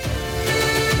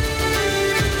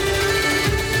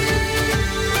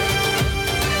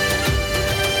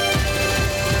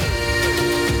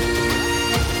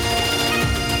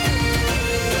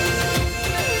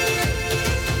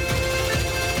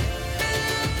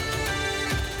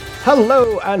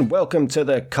Hello and welcome to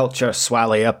the Culture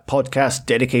Swally, a podcast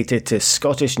dedicated to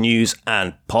Scottish news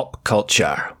and pop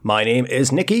culture. My name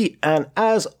is Nicky, and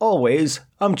as always,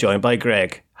 I'm joined by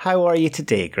Greg. How are you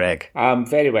today, Greg?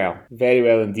 Very well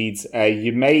indeed.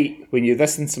 You might, when you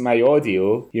listen to my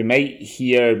audio, you might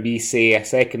hear me say a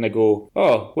second ago,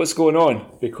 "Oh, what's going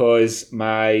on?" Because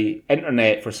my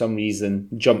internet, for some reason,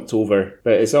 jumped over,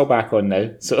 but it's all back on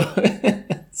now, so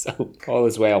so all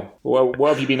is well. What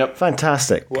have you been up?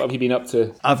 Fantastic. What have you been up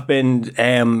to? I've been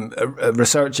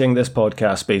researching this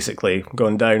podcast, basically,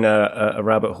 gone down a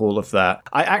rabbit hole of that.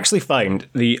 I actually found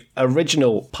the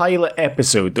original pilot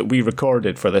episode that we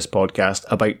recorded for this podcast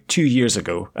about 2 years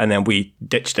ago, and then we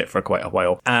ditched it for quite a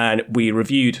while, and we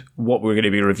reviewed what we're going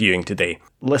to be reviewing today.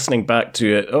 Listening back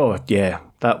to it, oh yeah,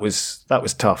 that was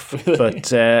tough,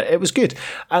 but it was good.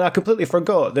 And I completely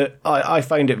forgot that I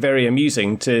found it very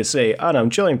amusing to say, and I'm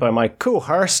joined by my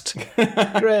co-host,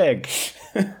 Greg.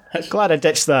 Glad I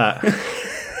ditched that.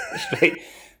 That's right.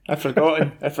 I'd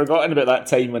forgotten about that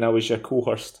time when I was your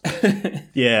co-host.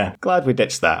 Yeah, glad we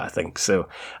ditched that, I think. So,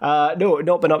 no,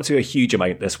 not been up to a huge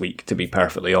amount this week, to be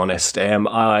perfectly honest.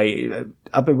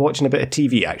 I've been watching a bit of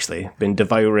TV, actually. Been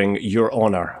devouring Your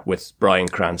Honour with Bryan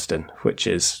Cranston, which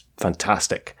is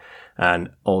fantastic. And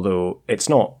although it's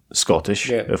not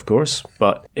Scottish, of course,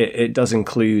 but it does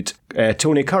include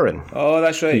Tony Curran. Oh,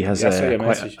 that's right. He has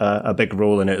quite a big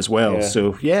role in it as well.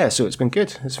 Yeah. So it's been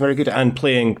good. It's very good. And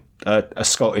playing a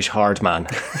Scottish hard man,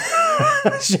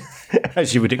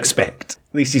 as you would expect.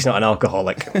 At least he's not an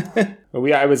alcoholic.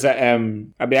 Well, I was at.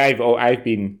 I've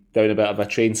been down a bit of a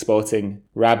Trainspotting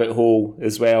rabbit hole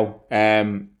as well.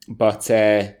 But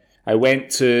I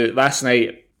went to last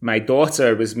night. My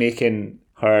daughter was making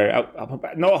her,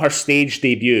 not her stage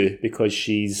debut, because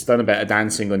she's done a bit of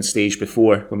dancing on stage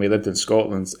before when we lived in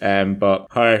Scotland, but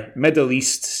her Middle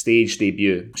East stage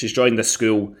debut. She's joined the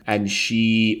school, and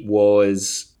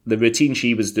the routine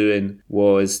she was doing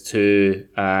was to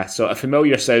sort of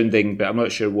familiar sounding, but I'm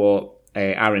not sure what,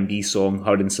 R&B song,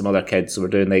 her and some other kids, so we're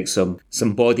doing like some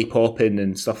body popping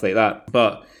and stuff like that.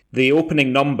 But the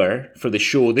opening number for the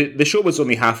show, the show was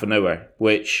only half an hour,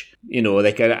 which, you know,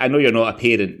 like I know you're not a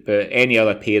parent, but any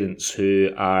other parents who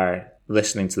are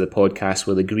listening to the podcast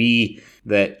will agree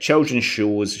that children's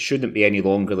shows shouldn't be any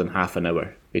longer than half an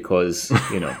hour, because,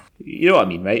 you know what I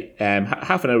mean, right?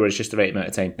 Half an hour is just the right amount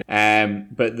of time.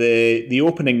 But the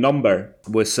opening number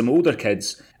was some older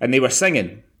kids, and they were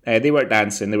singing. They weren't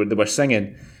dancing, they were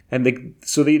singing. And I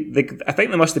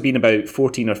think they must have been about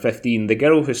 14 or 15. The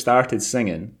girl who started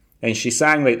singing, and she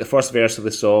sang like the first verse of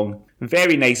the song.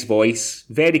 Very nice voice,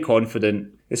 very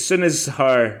confident. As soon as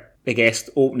her, I guess,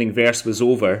 opening verse was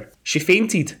over, she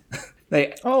fainted.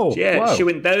 Wow. She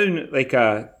went down like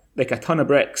a ton of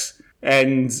bricks.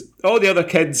 And all the other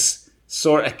kids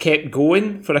sort of kept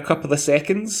going for a couple of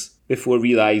seconds before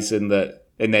realising that,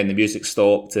 and then the music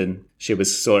stopped, and she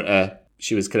was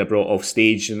kind of brought off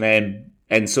stage,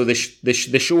 and so the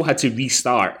show had to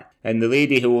restart. And the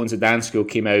lady who owns the dance school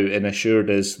came out and assured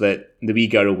us that the wee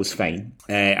girl was fine.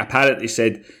 Apparently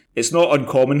said it's not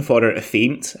uncommon for her to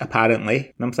faint,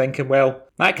 apparently. And I'm thinking, well,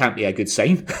 that can't be a good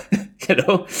sign, you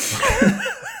know.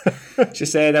 She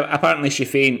said apparently she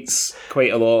faints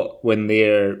quite a lot when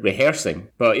they're rehearsing.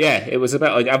 But yeah, it was a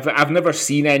bit like, I've never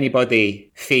seen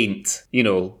anybody faint, you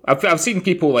know. I've seen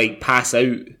people like pass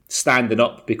out standing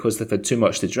up because they've had too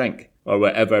much to drink or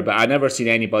whatever, but I've never seen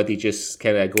anybody just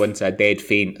kind of go into a dead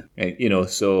faint, you know.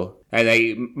 So,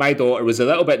 and my daughter was a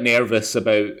little bit nervous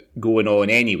about going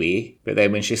on anyway, but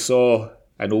then when she saw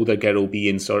an older girl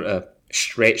being sort of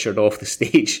stretchered off the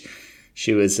stage,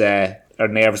 she was her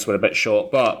nerves were a bit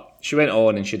shot, but she went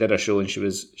on and she did her show, and she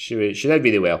did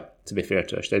really well, to be fair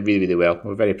to her. She did really, really well.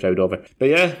 We're very proud of her. But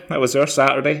yeah, that was our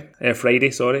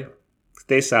Friday, sorry.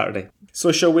 Today's Saturday.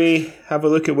 So shall we have a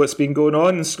look at what's been going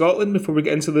on in Scotland before we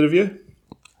get into the review?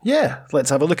 Yeah, let's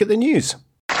have a look at the news.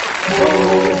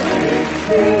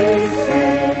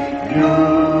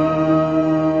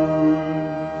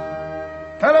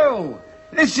 Hello,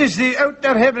 this is the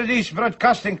Outer Hebrides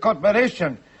Broadcasting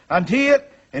Corporation, and here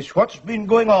is what's been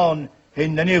going on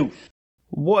in the news.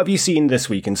 What have you seen this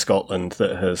week in Scotland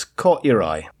that has caught your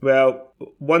eye? Well,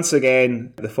 once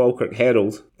again, the Falkirk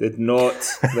Herald did not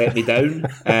let me down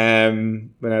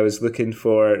when I was looking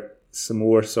for some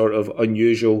more sort of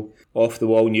unusual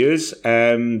off-the-wall news.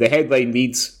 The headline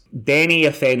reads, Denny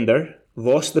offender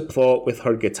lost the plot with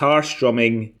her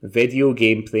guitar-strumming, video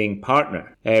game-playing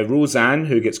partner. Roseanne,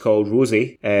 who gets called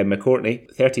Rosie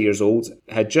McCourtney, 30 years old,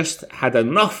 had just had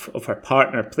enough of her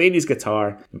partner playing his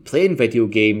guitar and playing video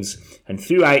games and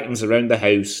threw items around the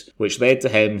house, which led to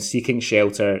him seeking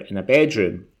shelter in a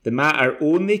bedroom. The matter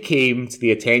only came to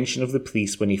the attention of the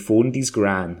police when he phoned his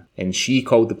gran, and she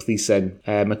called the police in.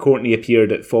 McCourtney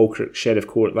appeared at Falkirk Sheriff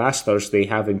Court last Thursday,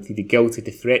 having pleaded guilty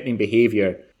to threatening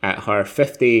behaviour at her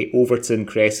 50 Overton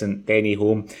Crescent Denny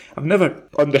home. I've never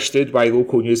understood why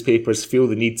local newspapers feel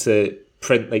the need to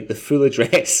print like the full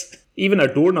address, even her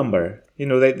door number. You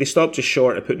know, they stopped just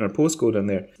short of putting her postcode in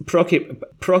there.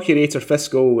 Procurator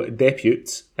Fiscal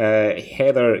Depute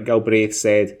Heather Galbraith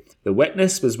said, the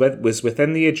witness was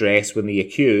within the address when the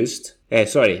accused...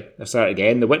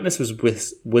 The witness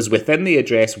was within the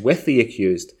address with the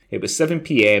accused. It was 7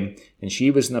 p.m. and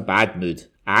she was in a bad mood,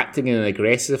 acting in an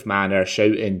aggressive manner,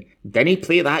 shouting, "Dinna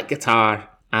play that guitar,"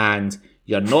 and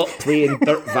 "You're not playing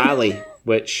Dirt Valley,"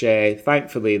 which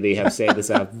thankfully they have said is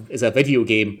a video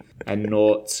game and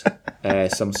not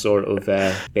some sort of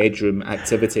bedroom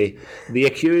activity. The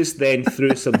accused then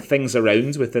threw some things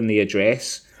around within the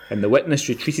address, and the witness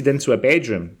retreated into a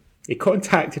bedroom. He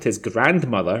contacted his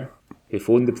grandmother, who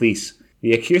phoned the police.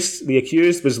 The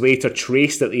accused was later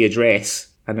traced at the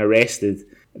address and arrested.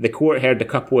 The court heard the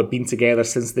couple had been together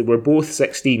since they were both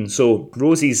 16. So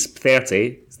Rosie's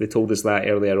 30, as they told us that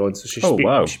earlier on. So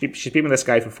she's been with this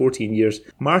guy for 14 years.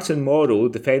 Martin Morrow,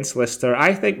 defence solicitor.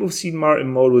 I think we've seen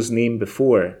Martin Morrow's name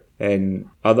before in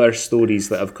other stories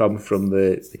that have come from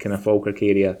the kind of Falkirk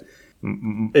area.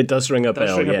 It does ring a bell,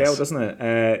 yes. It does ring a bell, doesn't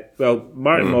it?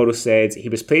 Martin Morrow said he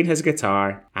was playing his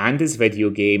guitar and his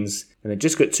video games, and it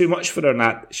just got too much for her.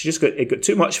 It got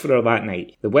too much for her that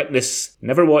night. The witness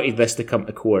never wanted this to come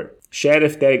to court.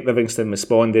 Sheriff Derek Livingston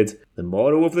responded, "The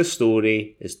moral of the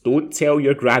story is don't tell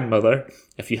your grandmother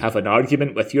if you have an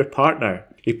argument with your partner."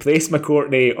 He placed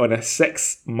McCourtney on a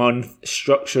 6-month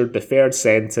structured deferred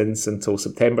sentence until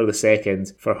September the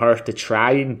 2nd for her to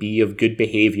try and be of good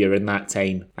behaviour in that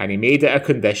time, and he made it a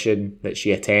condition that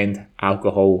she attend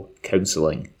alcohol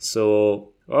counselling. So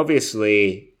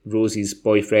obviously Rosie's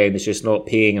boyfriend is just not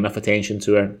paying enough attention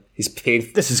to her. He's paying.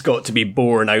 This has got to be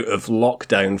born out of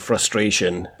lockdown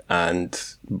frustration and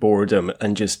boredom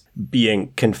and just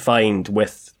being confined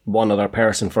with one other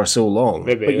person for so long.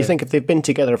 Maybe, but you think if they've been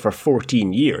together for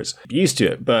 14 years, used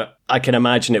to it. But I can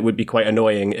imagine it would be quite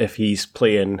annoying if he's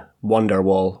playing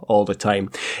Wonderwall all the time.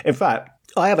 In fact,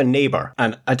 I have a neighbour,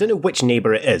 and I don't know which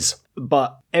neighbour it is,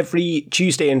 but every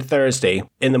Tuesday and Thursday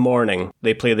in the morning,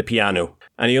 they play the piano,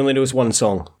 and he only knows one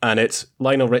song, and it's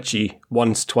Lionel Richie,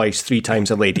 Once, Twice, Three Times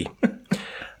a Lady.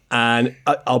 And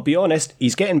I'll be honest,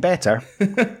 he's getting better.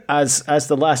 As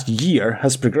the last year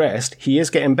has progressed, he is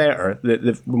getting better.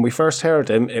 When we first heard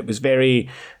him, it was very,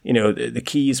 the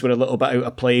keys were a little bit out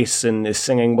of place and his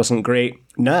singing wasn't great.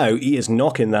 Now he is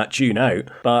knocking that tune out.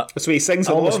 But so he sings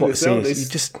along as well.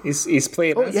 He's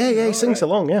playing. Oh yeah, he sings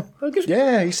along.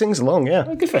 Yeah, he sings along.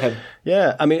 Yeah, good for him.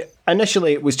 Yeah, I mean,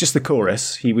 initially it was just the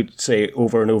chorus he would say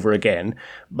over and over again,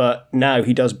 but now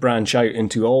he does branch out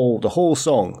into the whole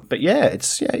song. But yeah,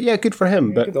 good for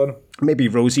him. But maybe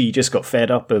Rosie just got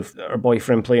fed up of her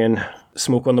boyfriend playing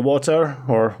Smoke on the Water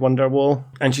or Wonderwall,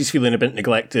 and she's feeling a bit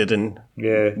neglected and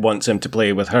wants him to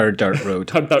play with her Dirt Road.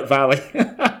 Her Dirt Valley.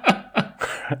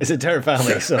 Is it Dirt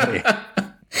Valley? Sorry.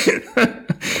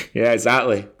 Yeah,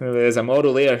 exactly. There's a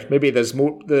moral there. Maybe there's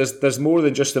more. There's more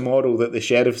than just the moral that the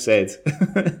sheriff said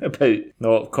about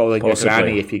not calling your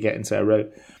granny if you get into a row.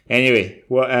 Anyway,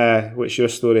 what's your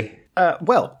story?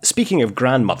 Well, speaking of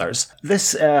grandmothers,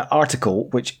 this article,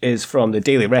 which is from the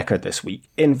Daily Record this week,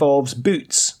 involves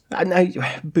Boots. Now,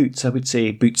 Boots, I would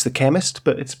say Boots the chemist,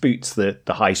 but it's Boots the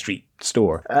high street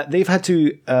store. They've had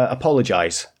to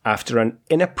apologise after an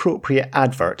inappropriate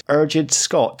advert urged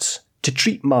Scots to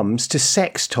treat mums to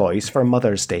sex toys for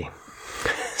Mother's Day.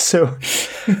 So,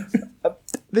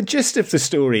 the gist of the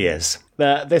story is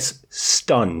that this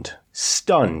stunned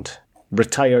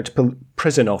retired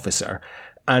prison officer,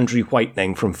 Andrew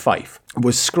Whitening from Fife,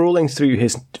 was scrolling through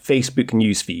his Facebook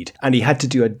newsfeed, and he had to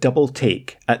do a double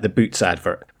take at the Boots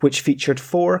advert, which featured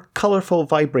 4 colourful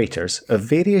vibrators of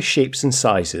various shapes and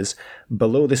sizes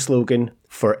below the slogan,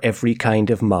 "For every kind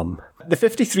of mum." The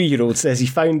 53-year-old says he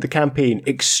found the campaign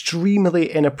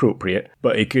extremely inappropriate,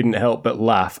 but he couldn't help but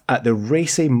laugh at the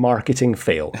racy marketing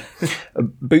fail.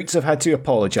 Boots have had to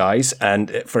apologise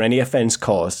and for any offence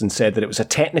caused and said that it was a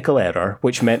technical error,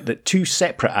 which meant that 2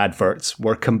 separate adverts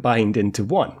were combined into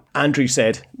one. Andrew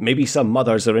said, maybe some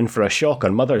mothers are in for a shock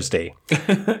on Mother's Day.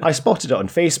 I spotted it on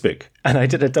Facebook, and I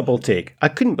did a double take. I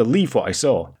couldn't believe what I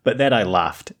saw, but then I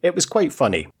laughed. It was quite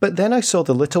funny. But then I saw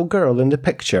the little girl in the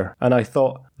picture, and I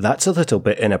thought, that's a little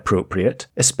bit inappropriate,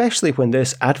 especially when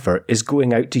this advert is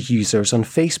going out to users on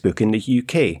Facebook in the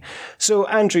UK. So,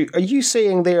 Andrew, are you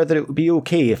saying there that it would be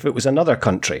okay if it was another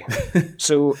country?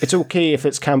 So it's okay if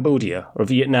it's Cambodia or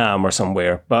Vietnam or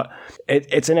somewhere, but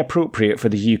it's inappropriate for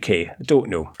the UK. I don't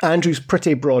know. Andrew's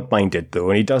pretty broad-minded,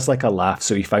 though, and he does like a laugh,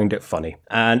 so he found it funny.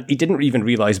 And he didn't even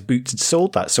realise Boots had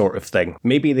sold that sort of thing.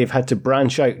 Maybe they've had to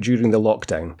branch out during the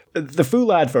lockdown. The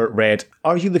full advert read,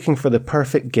 "Are you looking for the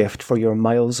perfect gift for your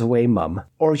miles away mum,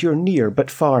 or your near but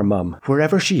far mum?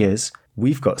 Wherever she is,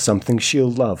 we've got something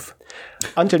she'll love."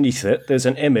 Underneath it, there's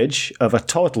an image of a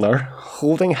toddler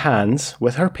holding hands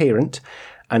with her parent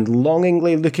and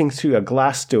longingly looking through a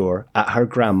glass door at her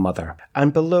grandmother.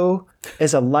 And below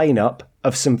is a lineup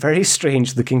of some very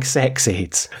strange-looking sex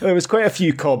aids. There was quite a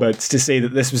few comments to say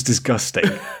that this was disgusting,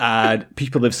 and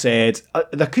people have said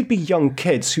there could be young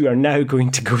kids who are now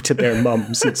going to go to their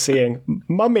mums and saying,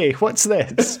 "Mummy, what's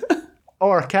this?"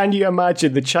 Or can you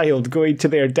imagine the child going to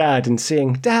their dad and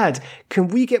saying, "Dad, can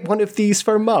we get one of these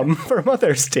for Mum for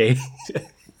Mother's Day?"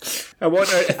 I want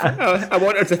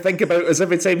her to think about us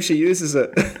every time she uses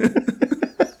it.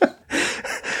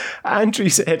 Andrew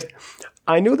said,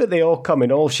 "I know that they all come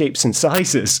in all shapes and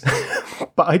sizes,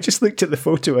 but I just looked at the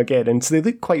photo again and they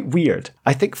look quite weird.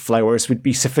 I think flowers would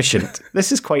be sufficient.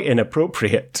 This is quite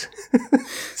inappropriate."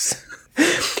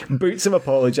 Boots have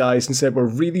apologised and said, "We're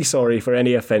really sorry for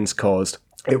any offence caused.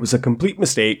 It was a complete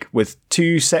mistake with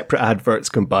two separate adverts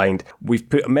combined. We've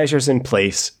put measures in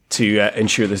place to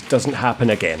ensure this doesn't happen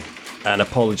again and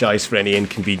apologise for any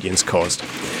inconvenience caused."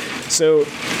 So,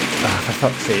 for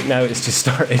fuck's sake, now it's just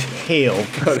started hail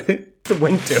the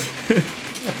window.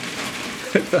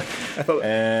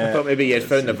 I thought maybe you had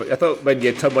found I thought when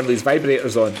you turned one of these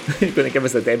vibrators on, you're going to give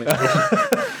us a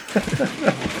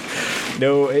demonstration.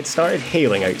 No, it started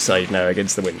hailing outside now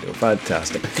against the window.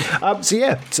 Fantastic.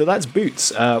 So that's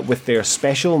Boots with their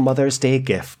special Mother's Day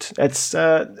gift. It's,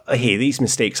 hey, these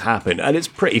mistakes happen, and it's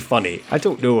pretty funny. I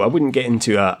don't know, I wouldn't get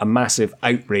into a massive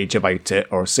outrage about it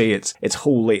or say it's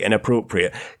wholly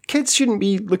inappropriate. Kids shouldn't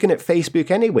be looking at Facebook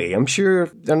anyway. I'm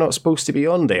sure they're not supposed to be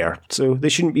on there, so they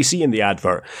shouldn't be seeing the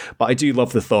advert. But I do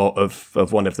love the thought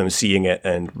of one of them seeing it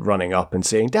and running up and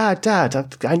saying, Dad,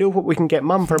 I know what we can get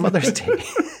Mum for Mother's Day."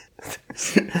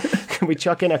 Can we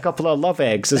chuck in a couple of love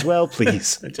eggs as well,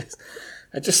 please?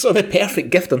 I just saw the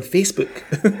perfect gift on Facebook.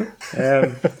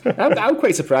 I'm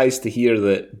quite surprised to hear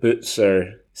that Boots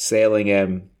are selling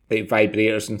like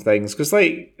vibrators and things, because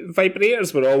like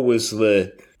vibrators were always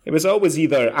it was always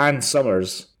either Ann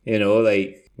Summers, you know,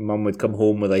 like Mum would come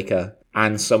home with like a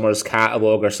Ann Summers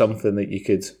catalogue or something that you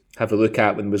could have a look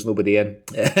at when there was nobody in.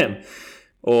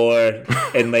 Or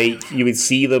in like you would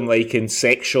see them like in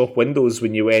sex shop windows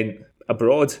when you went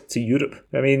abroad to Europe.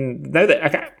 I mean, now that I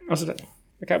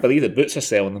can't believe that Boots are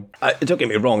selling them. Don't get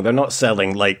me wrong, they're not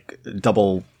selling like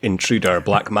double intruder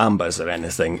black mambas or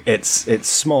anything. It's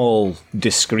small,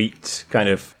 discreet kind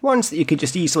of ones that you could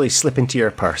just easily slip into your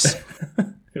purse.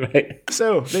 Right.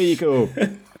 So there you go.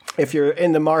 If you're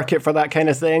in the market for that kind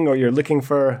of thing, or you're looking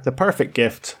for the perfect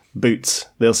gift, Boots,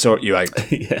 they'll sort you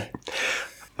out. Yeah.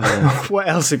 What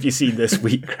else have you seen this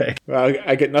week, Greg? Well,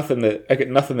 I get nothing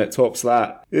that tops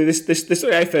that. The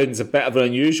story I found is a bit of an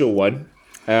unusual one.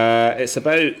 It's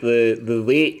about the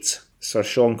late Sir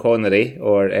Sean Connery,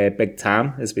 or Big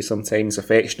Tam, as we sometimes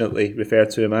affectionately refer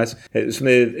to him as. It's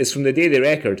from the Daily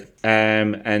Record,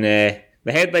 and the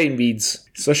headline reads: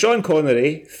 Sir Sean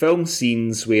Connery filmed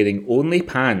scenes wearing only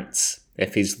pants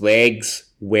if his legs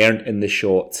weren't in the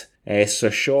shot.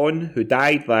 Sir Sean, who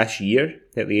died last year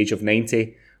at the age of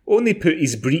 90, only put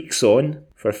his breeks on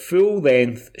for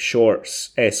full-length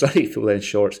shots,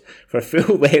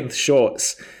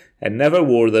 and never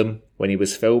wore them when he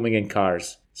was filming in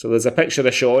cars. So there's a picture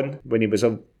of Sean when he was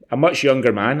a much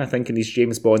younger man, I think in his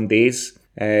James Bond days,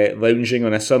 lounging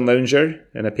on a sun lounger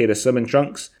in a pair of swimming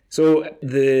trunks. So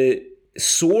the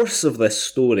source of this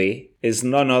story is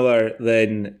none other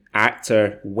than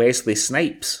actor Wesley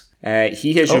Snipes.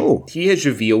 He has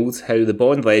revealed how the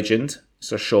Bond legend,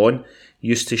 Sir Sean,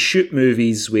 used to shoot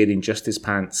movies wearing just his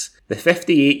pants. The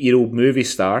 58-year-old movie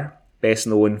star, best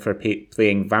known for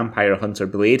playing vampire hunter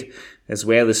Blade, as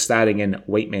well as starring in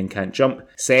White Men Can't Jump,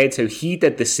 said how he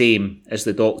did the same as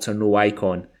the Dr. No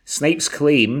icon. Snipes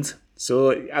claimed,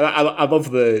 so I love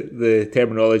the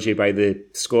terminology by the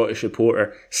Scottish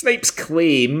reporter, Snipes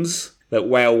claims that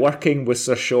while working with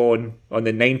Sir Sean on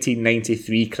the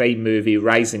 1993 crime movie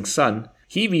Rising Sun,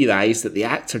 he realised that the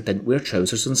actor didn't wear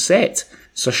trousers on set,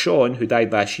 Sir Sean, who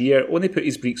died last year, only put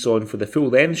his breeks on for the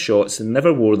full-length shots and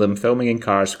never wore them filming in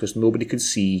cars because nobody could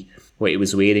see what he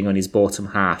was wearing on his bottom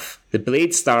half. The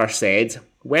Blade star said,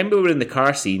 "When we were in the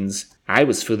car scenes, I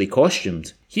was fully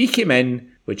costumed. He came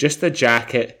in with just a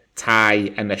jacket,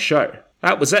 tie and a shirt.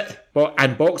 That was it.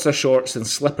 And boxer shorts and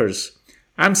slippers.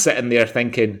 I'm sitting there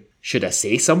thinking, should I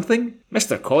say something?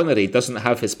 Mr. Connery doesn't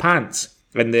have his pants."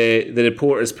 And the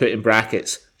reporters put in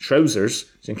brackets, trousers,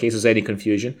 so in case there's any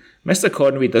confusion. "Mr.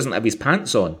 Connery doesn't have his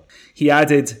pants on." He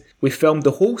added, "We filmed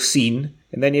the whole scene,"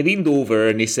 and then he leaned over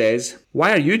and he says,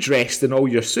 "Why are you dressed in all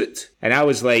your suit?" And I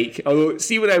was like, although,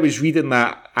 see, when I was reading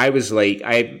that, I was like,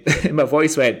 my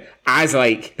voice went, as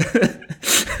like,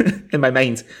 in my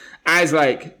mind, as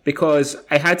like, because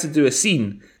I had to do a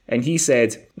scene, and he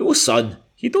said, "No, son,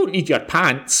 you don't need your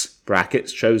pants,"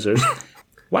 brackets, trousers.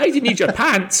 "Why do you need your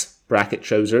pants," bracket,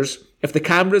 trousers, "if the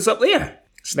camera's up there?"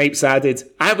 Snipes added,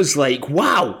 "I was like,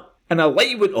 wow," and a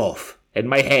light went off in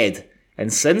my head.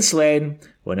 "And since then,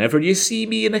 whenever you see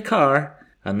me in a car,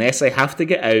 unless I have to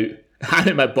get out, I'm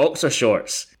in my boxer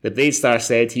shorts." The Blade star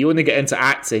said he only got into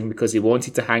acting because he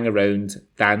wanted to hang around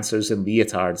dancers in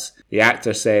leotards. The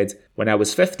actor said, "When I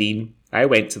was 15, I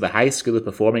went to the High School of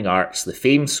Performing Arts, the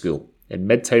Fame School, in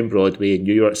Midtown Broadway in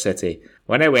New York City.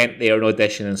 When I went there on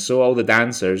audition and saw all the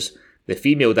dancers, the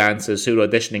female dancers who were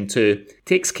auditioning too,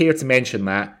 takes care to mention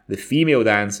that, the female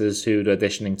dancers who were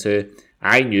auditioning too,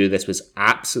 I knew this was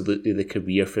absolutely the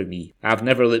career for me. I've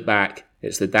never looked back.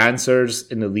 It's the dancers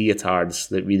in the leotards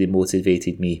that really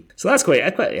motivated me." So that's quite,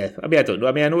 yeah. I mean, I don't know.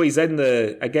 I mean, I know he's in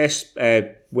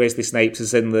Wesley Snipes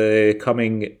is in the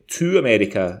Coming to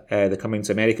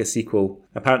America sequel.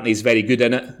 Apparently he's very good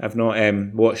in it. I've not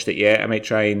watched it yet. I might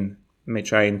try and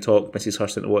talk Mrs.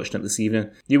 Hurst into watching it this evening.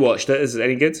 You watched it. Is it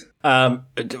any good?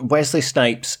 Wesley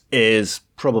Snipes is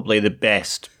probably the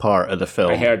best part of the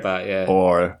film. I heard that, yeah.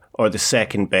 Or the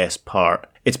second best part.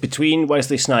 It's between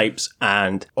Wesley Snipes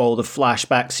and all the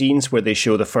flashback scenes where they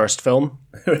show the first film.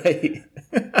 Right.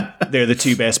 They're the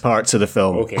two best parts of the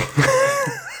film. Okay.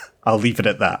 I'll leave it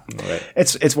at that. Right.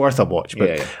 It's worth a watch.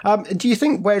 But yeah. Do you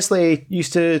think Wesley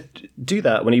used to do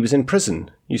that when he was in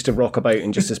prison? He used to rock about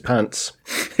in just his pants.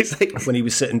 It's like when he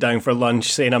was sitting down for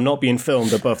lunch saying, "I'm not being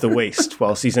filmed above the waist,"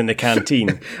 whilst he's in the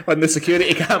canteen. On the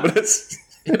security cameras,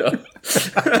 you know.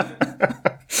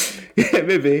 Yeah,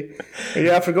 maybe.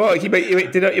 Yeah, I forgot. He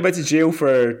went to jail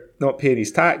for not paying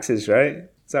his taxes, right?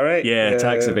 Is that right? Yeah,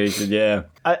 tax evasion, yeah.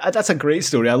 That's a great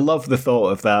story. I love the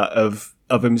thought of that, of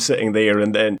him sitting there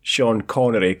and then Sean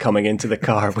Connery coming into the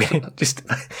car with just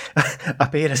a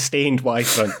pair of stained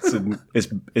Y-fronts and his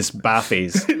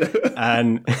baffies.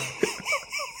 And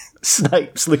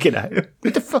Snipes looking at him.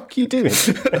 "What the fuck are you doing?"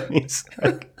 And he's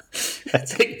like,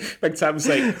 Big Sam's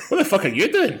like, "What the fuck are you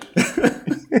doing?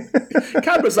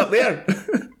 Camera's up there."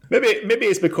 Maybe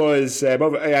it's because I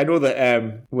know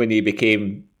that when he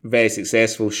became very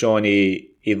successful, Sean,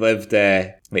 he lived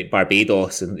like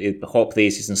Barbados and hot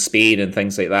places in Spain and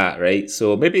things like that, right?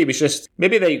 So maybe it was just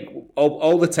like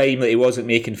all the time that he wasn't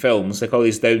making films, like all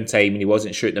his downtime and he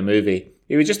wasn't shooting a movie,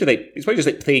 he would just be like, it's probably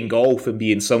just like playing golf and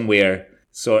being somewhere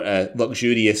sort of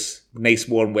luxurious, nice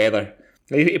warm weather.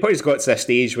 He probably just got to a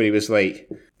stage where he was like,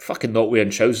 "Fucking not wearing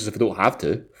trousers if I don't have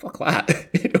to. Fuck that."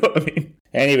 You know what I mean?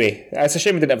 Anyway, it's a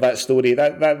shame we didn't have that story.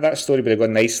 That story would have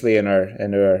gone nicely in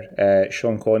our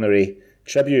Sean Connery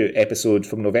tribute episode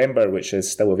from November, which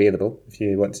is still available if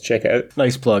you want to check it out.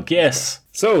 Nice plug, yes.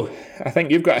 So, I think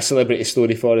you've got a celebrity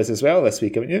story for us as well this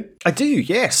week, haven't you? I do,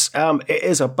 yes. It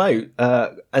is about,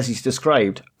 as he's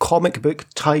described, comic book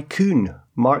tycoon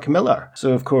Mark Millar.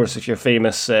 So, of course, if you're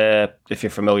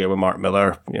familiar with Mark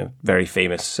Millar, very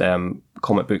famous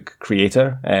comic book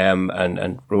creator,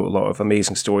 and wrote a lot of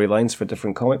amazing storylines for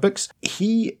different comic books.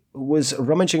 He was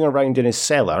rummaging around in his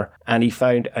cellar and he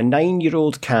found a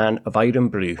 9-year-old can of Iron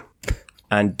Brew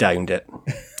and downed it.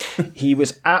 He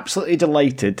was absolutely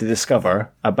delighted to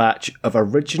discover a batch of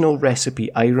original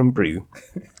recipe Iron Brew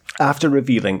after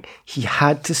revealing he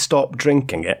had to stop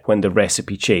drinking it when the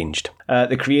recipe changed.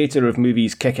 The creator of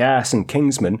movies Kick-Ass and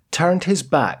Kingsman turned his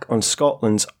back on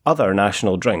Scotland's other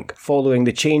national drink following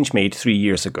the change made 3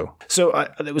 years ago. So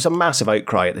there was a massive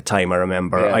outcry at the time, I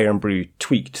remember. Yeah. Iron Brew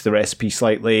tweaked the recipe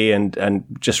slightly and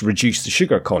just reduced the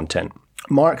sugar content.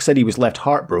 Mark said he was left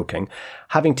heartbroken,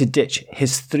 having to ditch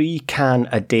his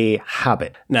 3-can-a-day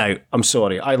habit. Now, I'm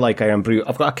sorry, I like Iron Brew.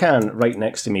 I've got a can right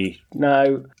next to me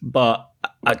now, but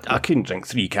I couldn't drink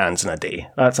 3 cans in a day.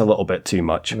 That's a little bit too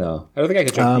much. No, I don't think I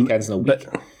could drink 3 cans in a week.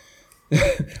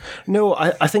 No,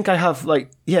 I think I have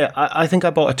I think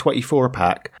I bought a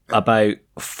 24-pack about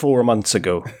 4 months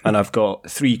ago, and I've got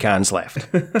 3 cans left.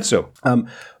 So,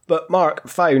 but Mark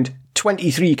found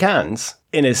 23 cans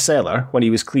in his cellar when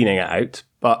he was cleaning it out,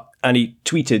 and he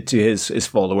tweeted to his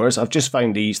followers, "I've just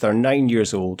found these, they're 9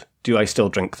 years old, do I still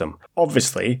drink them?"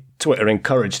 Obviously, Twitter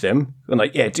encouraged him, and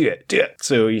like, yeah, do it.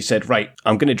 So he said, right,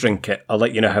 I'm going to drink it, I'll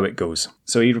let you know how it goes.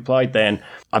 So he replied then,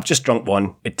 "I've just drunk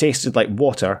one, it tasted like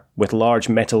water with large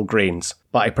metal grains,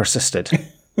 but I persisted,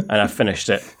 and I finished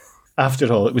it.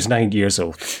 After all, it was 9 years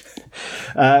old."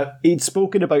 He'd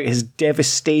spoken about his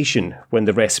devastation when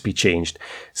the recipe changed,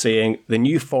 saying, "The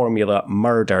new formula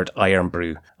murdered Iron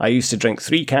Brew. I used to drink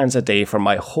 3 cans a day for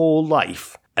my whole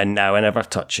life, and now I never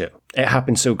touch it. It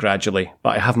happened so gradually,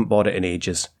 but I haven't bought it in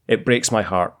ages. It breaks my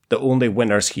heart. The only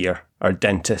winners here are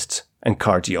dentists and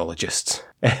cardiologists."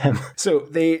 So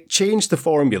they changed the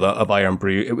formula of Iron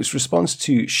Brew. It was response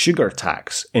to sugar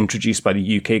tax introduced by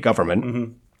the UK government.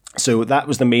 Mm-hmm. So that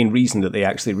was the main reason that they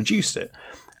actually reduced it.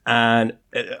 And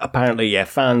apparently, yeah,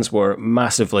 fans were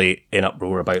massively in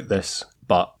uproar about this.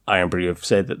 But Iron Brew have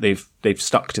said that they've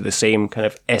stuck to the same kind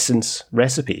of essence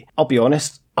recipe. I'll be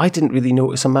honest, I didn't really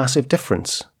notice a massive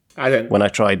difference. I didn't. When I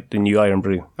tried the new Iron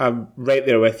Brew. I'm right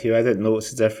there with you. I didn't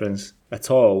notice a difference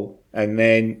at all. And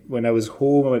then when I was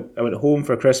home, I went home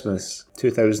for Christmas,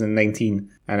 2019,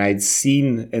 and I'd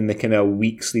seen in the kind of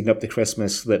weeks leading up to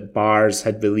Christmas that bars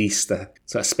had released a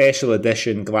sort of special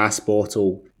edition glass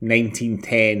bottle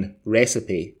 1910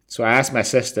 recipe. So I asked my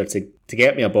sister to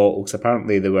get me a bottle, because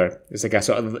apparently they were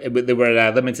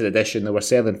a limited edition, they were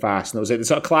selling fast, and it was like the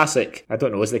sort of classic, I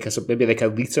don't know, it was maybe like a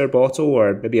litre bottle,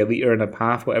 or maybe a litre and a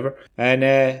half, whatever. And,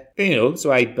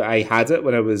 so I had it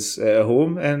when I was at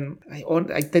home, and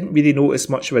I didn't really notice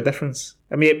much of a difference.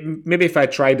 I mean, maybe if I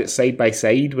tried it side by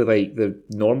side with like the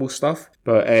normal stuff,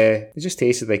 but it just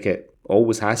tasted like it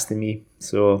always has to me.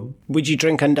 So, would you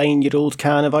drink a 9-year-old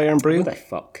can of Iron Brew? What the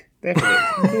fuck?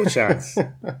 Definitely, no chance.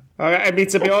 I mean,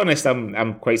 to be honest,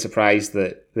 I'm quite surprised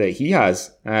that he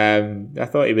has. I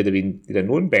thought he'd have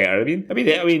known better. I mean,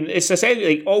 it's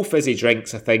essentially like all fizzy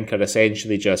drinks. I think are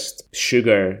essentially just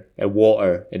sugar and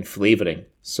water and flavouring.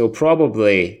 So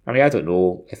probably, I don't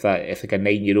know if a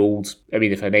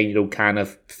 9-year-old can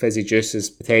of fizzy juice is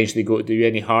potentially going to do you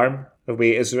any harm.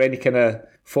 Is there any kind of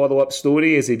follow-up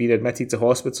story? Has he been admitted to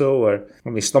hospital or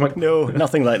on his stomach? No,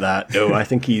 nothing like that. No, I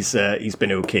think he's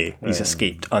been okay. He's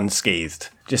escaped unscathed.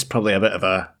 Just probably a bit of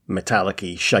a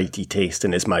metallic-y, shitey taste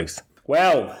in his mouth.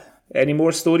 Well, any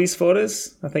more stories for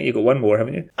us? I think you've got one more,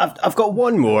 haven't you? I've got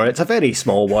one more. It's a very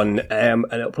small one, and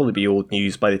it'll probably be old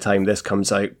news by the time this comes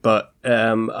out. But,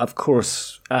 of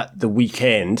course, at the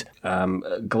weekend,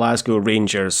 Glasgow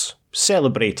Rangers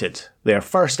celebrated their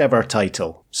first ever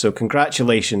title. So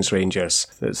congratulations, Rangers.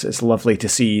 It's lovely to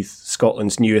see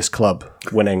Scotland's newest club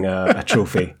winning a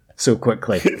trophy so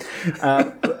quickly.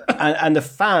 And the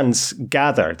fans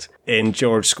gathered in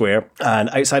George Square and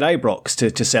outside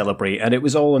Ibrox to celebrate, and it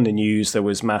was all in the news. There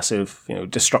was massive,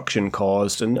 destruction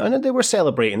caused, and they were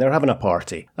celebrating. They were having a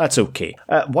party. That's okay.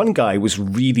 One guy was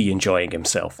really enjoying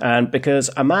himself, and because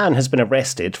a man has been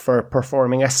arrested for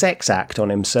performing a sex act on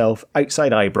himself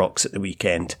outside Ibrox at the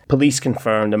weekend. Police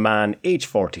confirmed a man aged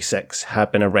 46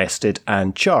 had been arrested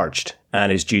and charged,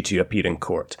 and is due to appear in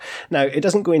court. Now, it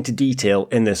doesn't go into detail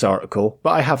in this article, but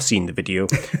I have seen the video.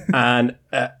 And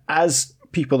as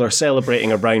people are celebrating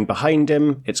around behind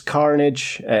him, it's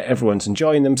carnage, everyone's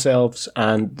enjoying themselves,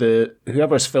 and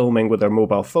whoever's filming with their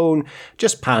mobile phone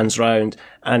just pans round,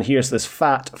 and here's this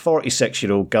fat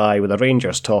 46-year-old guy with a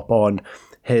Rangers top on,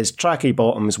 his tracky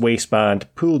bottoms waistband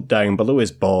pulled down below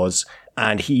his balls,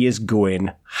 and he is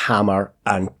going hammer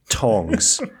and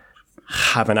tongs,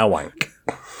 having a wank.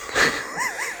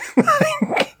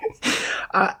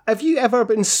 Have you ever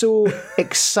been so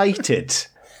excited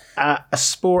at a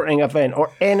sporting event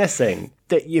or anything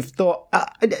that you've thought,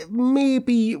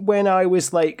 maybe when I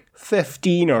was like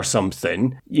 15 or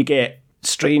something, you get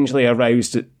strangely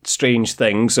aroused at strange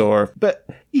things, but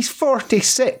he's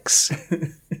 46.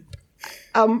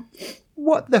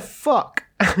 What the fuck?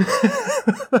 I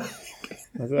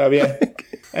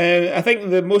think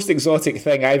the most exotic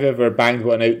thing I've ever banged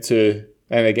one out to,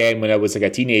 and again when I was like a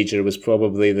teenager, was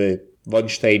probably the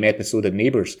lunchtime episode of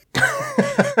Neighbours.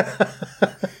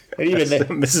 Even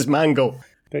Mrs. Mangle.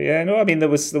 But yeah, no, I mean there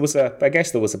was a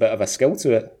bit of a skill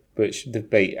to it, which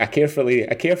a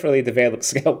carefully developed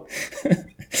skill.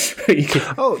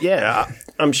 Oh yeah,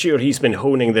 I'm sure he's been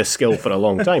honing this skill for a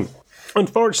long time.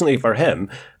 Unfortunately for him,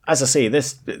 as I say,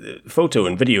 this photo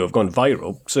and video have gone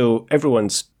viral, so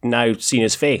everyone's now seen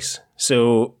his face.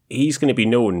 So he's going to be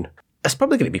known. He's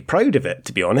probably going to be proud of it,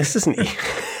 to be honest, isn't he?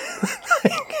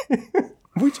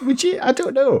 Would you? I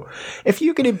don't know. If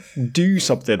you're going to do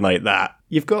something like that,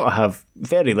 you've got to have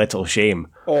very little shame.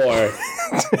 Or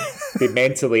be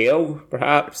mentally ill,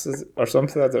 perhaps, or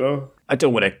something, I don't know. I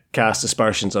don't want to cast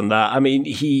aspersions on that. I mean,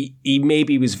 he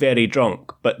maybe was very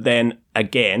drunk, but then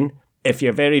again, if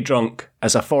you're very drunk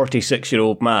as a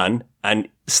 46-year-old man and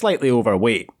slightly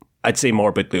overweight, I'd say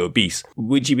morbidly obese,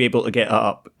 would you be able to get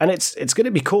up? And it's going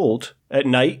to be cold at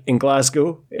night in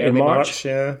Glasgow in March.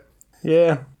 Yeah.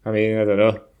 Yeah. I mean, I don't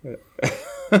know.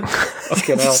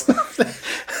 Fucking hell.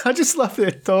 I just love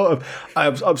the thought of,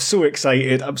 I'm so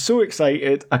excited. I'm so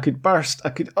excited. I could burst.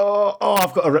 I've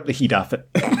got to rip the heat off it.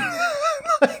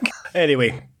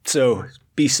 Anyway, so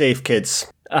be safe,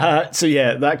 kids. So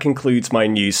yeah, that concludes my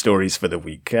news stories for the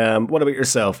week. What about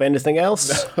yourself? Anything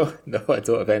else? No, I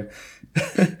don't have any.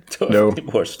 Any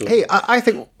more stories. Hey, I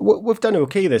think we've done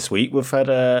okay this week. We've had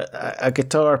a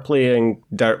guitar playing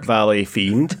Dirt Valley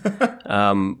fiend.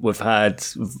 We've had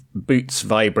Boots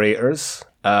vibrators,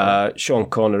 Sean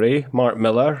Connery, Mark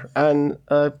Miller, and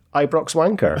Ibrox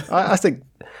Wanker. I think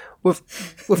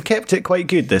we've kept it quite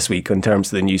good this week in terms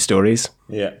of the news stories.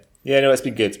 Yeah, no, it's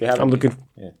been good.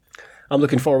 I'm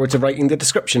looking forward to writing the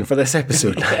description for this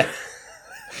episode. Yeah.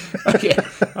 Okay,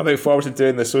 I'm looking forward to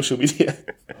doing the social media.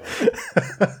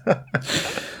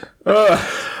 Right.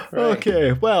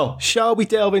 Okay, well, shall we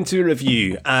delve into a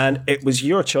review? And it was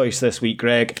your choice this week,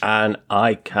 Greg, and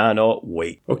I cannot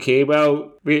wait. Okay,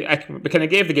 well, we kind of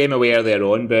gave the game away earlier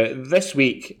on, but this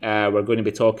week we're going to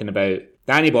be talking about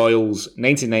Danny Boyle's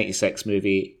 1996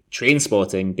 movie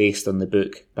Trainspotting, based on the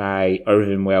book by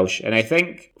Irvine Welsh. And I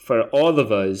think for all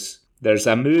of us, there's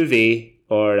a movie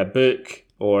or a book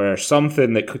or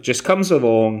something that just comes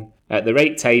along at the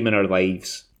right time in our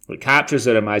lives. It captures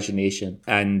our imagination.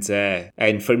 And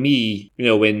for me, you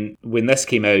know, when this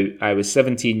came out, I was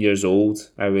 17 years old.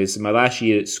 I was in my last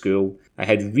year at school. I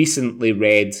had recently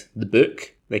read the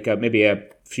book, like maybe a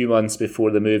few months before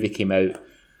the movie came out.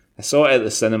 I saw it at the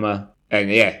cinema,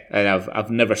 and I've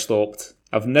never stopped.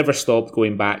 I've never stopped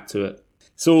going back to it.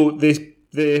 So the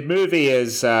movie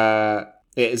is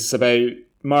it's about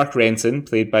Mark Renton,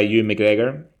 played by Ewan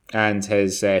McGregor, and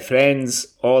his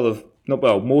friends,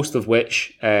 most of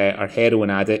which are heroin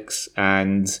addicts.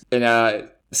 And in a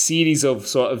series of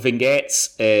sort of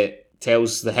vignettes, it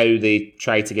tells how they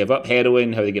try to give up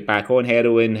heroin, how they get back on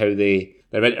heroin, how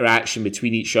their interaction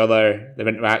between each other, their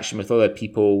interaction with other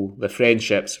people, their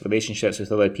friendships, relationships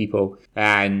with other people,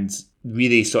 and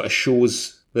really sort of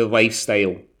shows the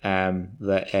lifestyle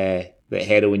that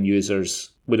heroin users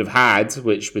would have had,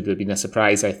 which would have been a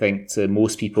surprise, I think, to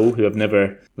most people who have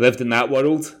never lived in that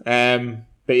world.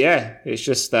 But yeah, it's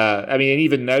just, and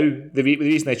even now, the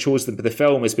reason I chose the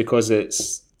film is because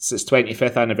it's its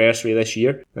 25th anniversary this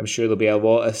year. I'm sure there'll be a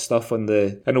lot of stuff on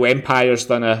I know Empire's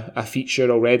done a feature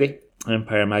already,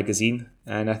 Empire magazine,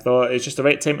 and I thought it's just the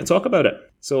right time to talk about it.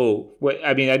 So,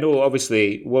 I know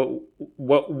obviously what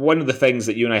one of the things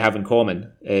that you and I have in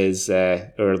common is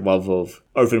our love of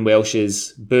Irvine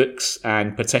Welsh's books,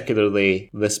 and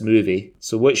particularly this movie.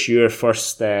 So, what's your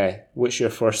first kind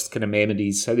of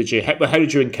memories? How did you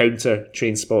encounter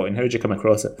Trainspotting? How did you come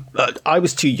across it? I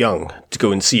was too young to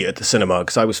go and see it at the cinema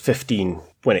because I was 15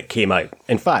 when it came out.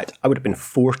 In fact, I would have been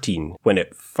 14 when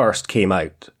it first came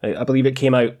out. I believe it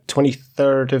came out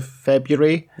 23rd of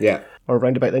February. Yeah. Or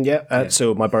around about then, yeah.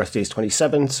 So my birthday is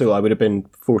 27, so I would have been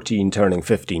 14 turning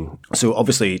 15. So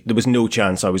obviously there was no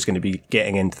chance I was going to be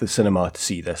getting into the cinema to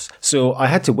see this. So I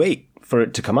had to wait for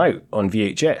it to come out on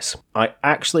VHS. I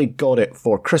actually got it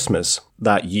for Christmas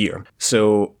that year.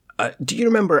 So do you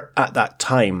remember at that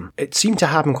time, it seemed to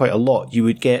happen quite a lot. You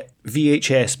would get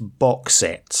VHS box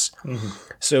sets. Mm-hmm.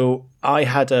 So I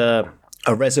had a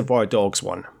Reservoir Dogs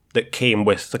one that came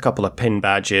with a couple of pin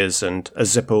badges and a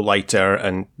Zippo lighter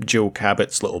and Joe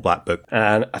Cabot's little black book.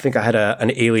 And I think I had an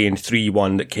Alien 3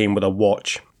 one that came with a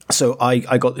watch. So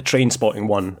I got the Trainspotting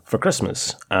one for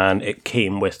Christmas, and it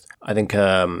came with, I think,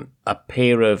 a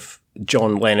pair of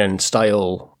John Lennon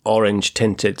style orange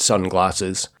tinted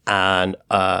sunglasses and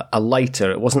a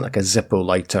lighter. It wasn't like a Zippo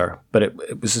lighter, but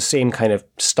it was the same kind of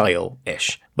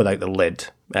style-ish without the lid.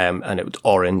 And it was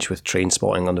orange with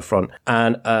Trainspotting on the front.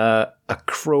 And a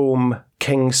chrome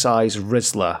king-size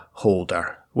Rizla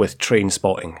holder with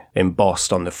Trainspotting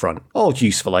embossed on the front. All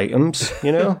useful items,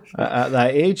 you know, at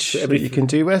that age that you can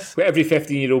do with. What every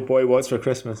 15-year-old boy wants for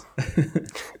Christmas.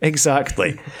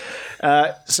 Exactly.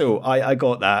 So I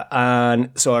got that.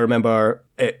 And so I remember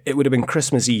it would have been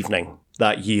Christmas evening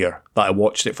that year that I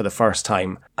watched it for the first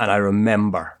time. And I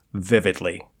remember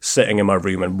vividly sitting in my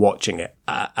room and watching it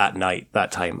at night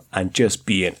that time and just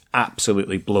being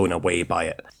absolutely blown away by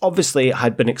it. Obviously, I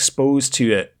had been exposed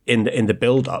to it in the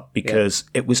build-up because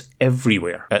it was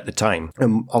everywhere at the time.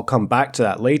 And I'll come back to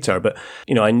that later, but,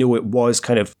 I know it was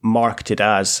kind of marketed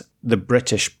as the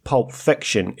British Pulp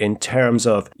Fiction in terms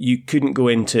of you couldn't go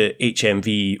into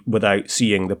HMV without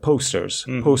seeing the posters,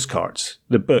 postcards,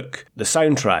 the book, the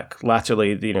soundtrack,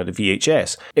 latterly, the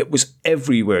VHS. It was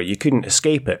everywhere. You couldn't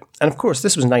escape it. And of course,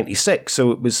 this was 96,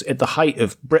 so it was at the height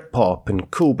of Britpop and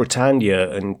Cool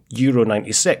Britannia and Euro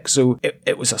 96. So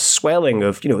it was a swelling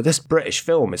of, this British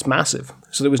film is massive.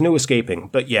 So there was no escaping.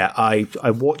 But yeah, I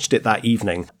watched it that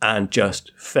evening and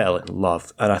just fell in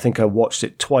love. And I think I watched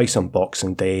it twice on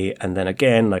Boxing Day and then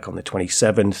again, like on the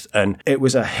 27th. And it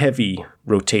was a heavy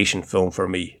rotation film for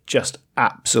me. Just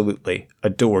absolutely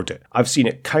adored it. I've seen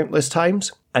it countless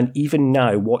times. And even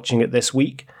now, watching it this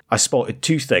week, I spotted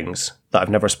two things that I've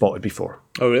never spotted before.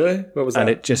 Oh, really? What was that? And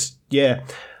it just,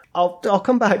 I'll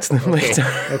come back to them later.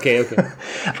 Okay.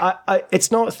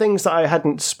 It's not things that I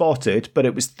hadn't spotted, but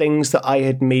it was things that I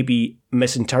had maybe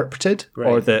misinterpreted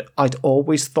or that I'd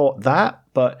always thought that.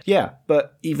 But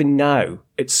even now,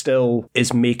 it still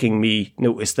is making me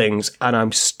notice things, and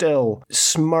I'm still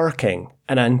smirking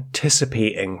and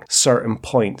anticipating certain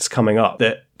points coming up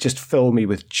that just fill me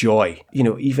with joy.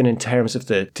 Even in terms of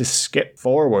to skip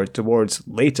forward towards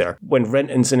later, when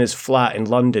Renton's in his flat in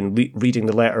London reading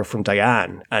the letter from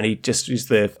Diane, and he just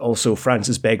is also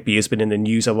Francis Begbie has been in the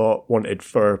news a lot, wanted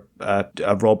for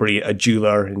a robbery at a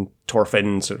jeweller in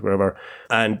Torfins or wherever,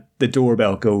 and the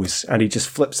doorbell goes, and he just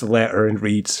flips the letter and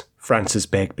reads Francis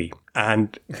Begbie.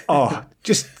 And,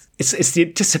 it's the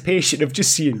anticipation of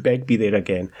just seeing Begbie there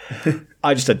again.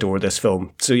 I just adore this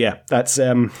film. So yeah,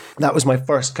 that was my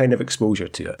first kind of exposure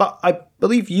to it. But I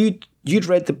believe you'd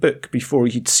read the book before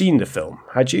you'd seen the film,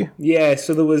 had you? Yeah,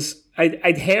 so there was...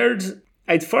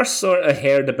 I'd first sort of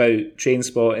heard about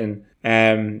Trainspotting,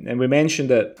 and we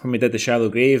mentioned it when we did the Shallow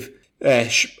Grave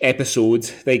episode.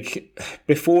 Like,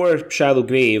 before Shallow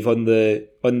Grave, on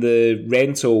the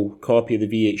rental copy of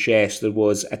the VHS, there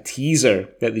was a teaser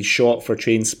that they shot for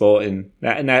Trainspotting.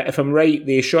 And if I'm right,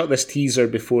 they shot this teaser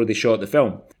before they shot the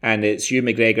film, and it's Hugh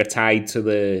McGregor tied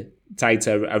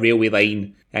to a railway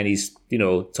line, and he's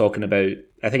talking about,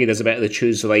 I think he does a bit of the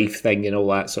choose life thing and all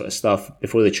that sort of stuff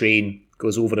before the train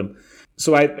goes over him.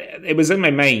 So it was in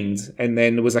my mind, and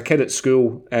then there was a kid at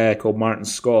school called Martin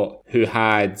Scott who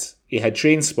had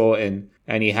Trainspotting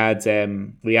and he had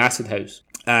The Acid House.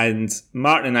 And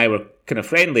Martin and I were kind of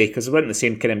friendly because we weren't the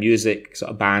same kind of music,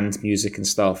 sort of band music and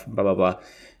stuff, blah, blah, blah.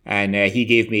 And he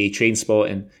gave me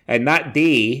Trainspotting. And that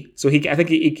day, I think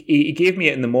he gave me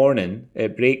it in the morning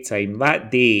at break time. That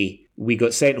day, we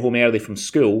got sent home early from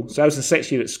school. So I was in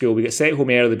 6th year at school. We got sent home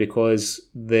early because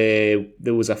there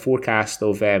was a forecast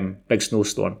of big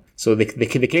snowstorm. So they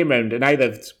came round, and I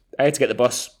had to get the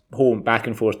bus home back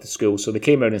and forth to school. So they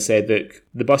came round and said, look,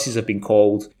 the buses have been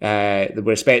called. They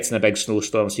were expecting a big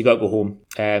snowstorm, so you got to go home.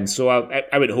 So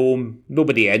I went home,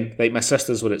 nobody in. Like, my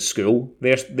sisters were at school.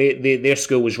 Their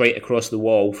school was right across the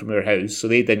wall from our house, so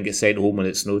they didn't get sent home when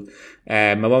it snowed.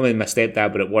 My mum and my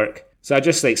stepdad were at work. So I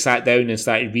just sat down and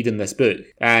started reading this book,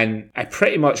 and I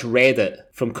pretty much read it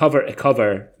from cover to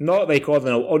cover, not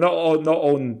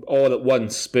all at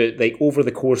once, but over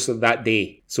the course of that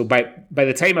day. So by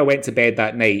the time I went to bed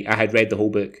that night, I had read the whole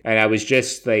book, and I was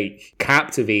just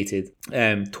captivated,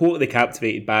 totally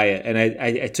captivated by it. And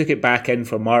I took it back in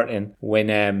for Martin when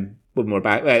we're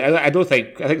back. I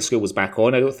think school was back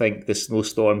on. I don't think the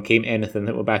snowstorm came to anything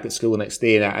that we're back at school the next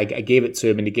day. And I gave it to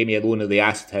him, and he gave me a loan of The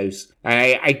Acid House.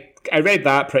 And I read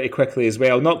that pretty quickly as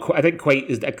well. I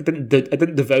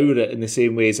didn't devour it in the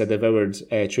same way as I devoured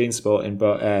Trainspotting.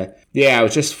 But I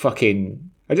was just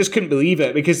I just couldn't believe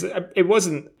it, because it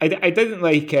wasn't. I didn't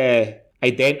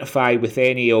identify with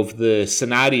any of the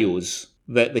scenarios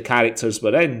that the characters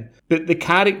were in, but the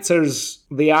characters,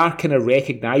 they are kind of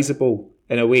recognisable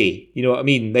in a way. You know what I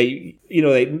mean?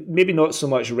 Maybe not so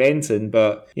much Renton,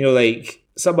 but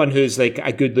someone who's a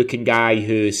good-looking guy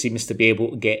who seems to be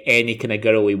able to get any kind of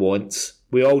girl he wants.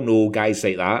 We all know guys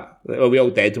like that. Well, we all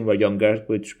did when we were younger,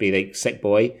 which would be Sick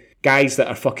Boy. Guys that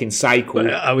are fucking psycho.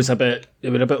 But I was a bit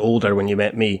older when you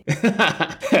met me.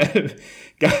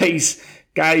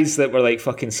 Guys that were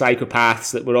fucking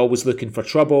psychopaths that were always looking for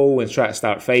trouble and trying to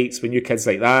start fights. When you're kids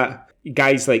like that.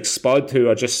 Guys like Spud, who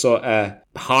are just sort of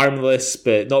harmless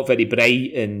but not very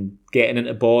bright and getting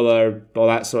into bother, all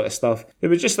that sort of stuff. It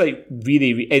was just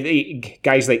really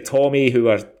guys like Tommy, who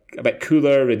are a bit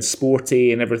cooler and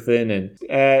sporty and everything, and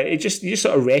you just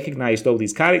sort of recognised all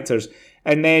these characters.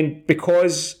 And then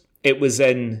because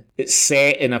it's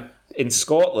set in in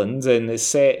Scotland and it's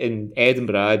set in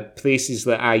Edinburgh, places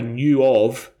that I knew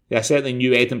of. I certainly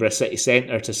knew Edinburgh city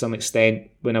centre to some extent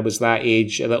when I was that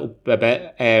age, a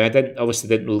bit. I didn't know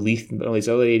Leith and all these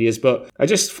other areas, but I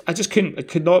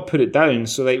could not put it down.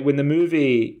 So like when the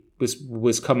movie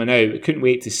was coming out, I couldn't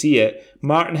wait to see it.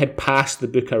 Martin had passed the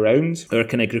book around our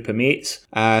kind of group of mates.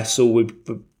 So I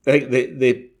think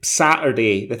the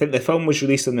Saturday, I think the film was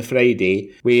released on the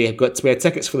Friday. We had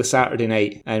tickets for the Saturday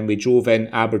night, and we drove in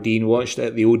Aberdeen, watched it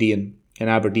at the Odeon in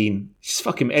Aberdeen. Just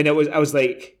fucking, and I was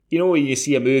like, you know, when you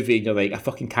see a movie and you're like, I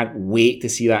fucking can't wait to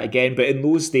see that again. But in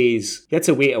those days, you had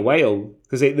to wait a while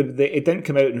because it didn't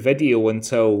come out in video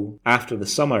until after the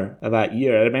summer of that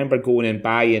year. I remember going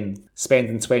and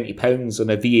spending £20 on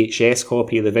a VHS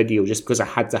copy of the video just because I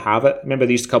had to have it. I remember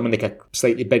they used to come in like a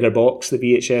slightly bigger box, the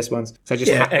VHS ones. So I just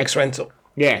X-Rental.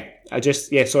 Yeah,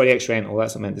 X-Rental,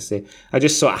 that's what I meant to say. I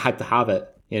just thought I had to have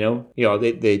it, you know? You know,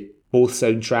 the both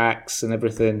soundtracks and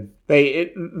everything.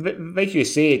 Like you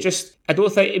say, I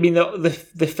don't think, I mean,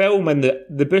 the film and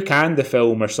the book and the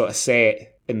film are sort of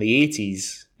set in the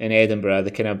 80s in Edinburgh,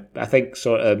 the kind of, I think,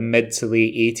 sort of mid to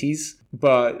late 80s.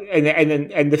 But,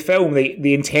 and the film,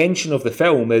 the intention of the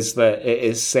film is that it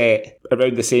is set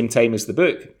around the same time as the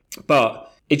book.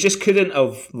 But it just couldn't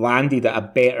have landed at a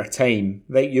better time,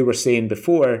 like you were saying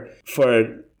before,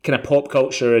 for kind of pop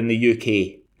culture in the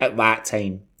UK at that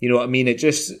time. You know what I mean? It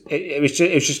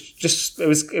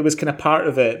was kind of part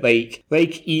of it. Like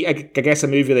I guess a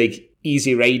movie like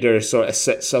Easy Rider sort of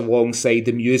sits alongside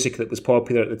the music that was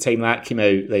popular at the time that came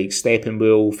out, like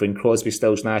Steppenwolf and Crosby,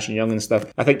 Stills, Nash and Young and stuff.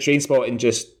 I think Trainspotting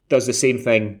just does the same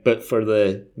thing, but for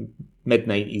the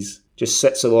mid-90s. Just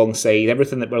sits alongside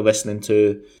everything that we're listening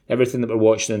to, everything that we're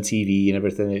watching on TV and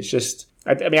everything. It's just,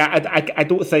 I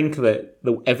don't think that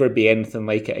there'll ever be anything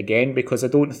like it again, because I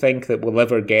don't think that we'll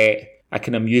ever get a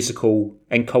kind of musical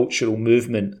and cultural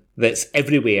movement that's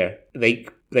everywhere,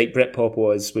 like Britpop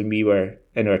was when we were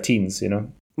in our teens, you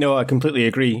know? No, I completely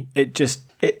agree.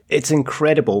 It's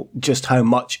incredible just how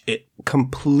much it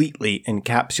completely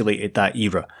encapsulated that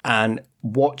era. And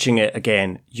watching it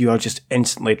again, you are just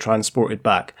instantly transported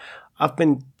back. I've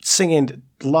been singing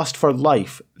Lust for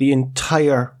Life the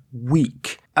entire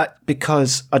week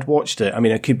because I'd watched it. I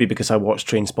mean, it could be because I watched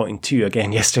Trainspotting 2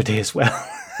 again yesterday as well.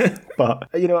 But,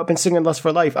 you know, I've been singing Lust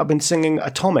for Life. I've been singing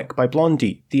Atomic by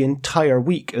Blondie the entire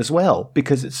week as well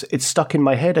because it's stuck in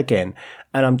my head again.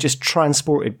 And I'm just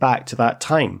transported back to that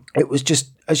time. It was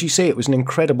just, as you say, it was an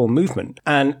incredible movement.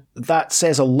 And that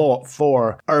says a lot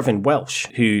for Irvine Welsh,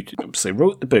 who obviously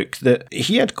wrote the book, that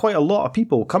he had quite a lot of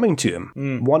people coming to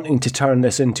him wanting to turn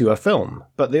this into a film.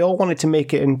 But they all wanted to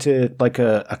make it into like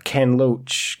a Ken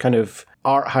Loach kind of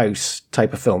art house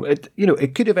type of film.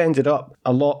 It could have ended up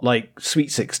a lot like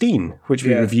Sweet 16, which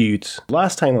we reviewed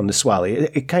last time on the Swally.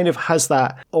 It kind of has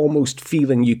that almost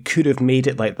feeling you could have made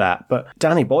it like that. But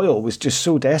Danny Boyle was just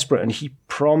so desperate, and he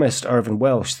promised Irvine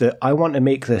Welsh that I want to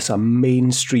make this a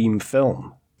mainstream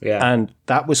film. Yeah. And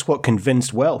that was what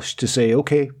convinced Welsh to say,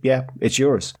 okay, yeah, it's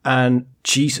yours. And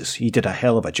Jesus, he did a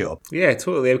hell of a job. Yeah,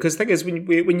 totally. Because the thing is,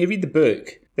 when you read the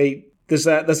book, there's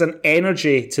an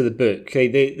energy to the book. Okay?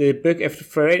 The book,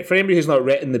 for anybody who's not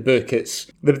written the book,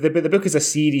 it's the book is a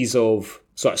series of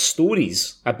sort of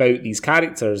stories about these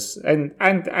characters and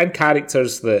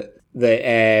characters that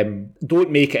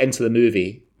don't make it into the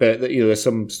movie. But you know, there's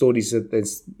some stories that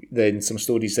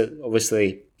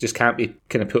obviously just can't be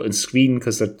kind of put on screen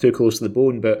because they're too close to the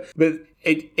bone. But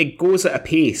it goes at a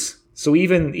pace. So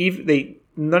even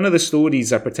none of the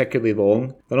stories are particularly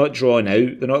long. They're not drawn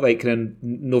out. They're not like kind of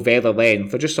novella length.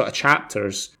 They're just sort of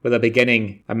chapters with a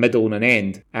beginning, a middle, and an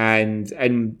end.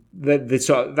 And the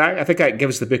sort of that, I think that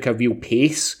gives the book a real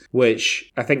pace,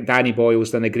 which I think Danny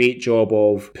Boyle's done a great job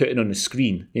of putting on the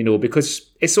screen. You know, because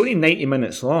it's only 90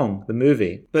 minutes long, the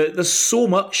movie, but there's so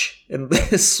much, and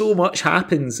so much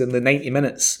happens in the 90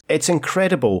 minutes. It's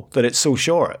incredible that it's so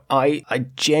short. I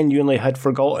genuinely had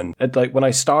forgotten. Like when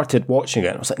I started watching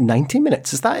it, I was like, 90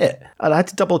 minutes, is that it? And I had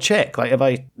to double check, like, have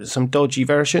I some dodgy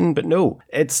version? But no,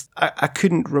 I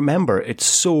couldn't remember. It's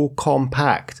so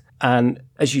compact. And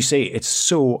as you say, it's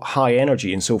so high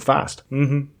energy and so fast.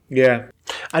 Mm-hmm. Yeah.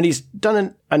 And he's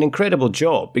done an incredible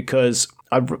job, because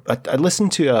I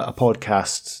listened to a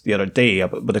podcast the other day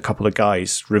with a couple of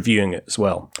guys reviewing it as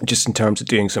well, just in terms of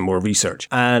doing some more research.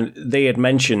 And they had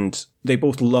mentioned they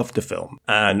both loved the film,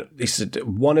 and they said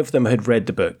one of them had read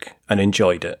the book and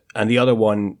enjoyed it, and the other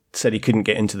one said he couldn't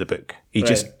get into the book. He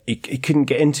couldn't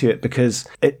get into it because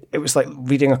it was like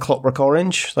reading A Clockwork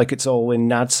Orange, like it's all in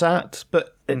Nadsat.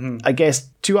 But I guess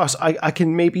to us, I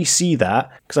can maybe see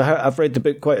that because I've read the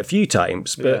book quite a few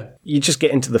times, but you just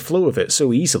get into the flow of it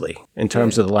so easily in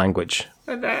terms of the language.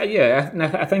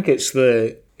 I think it's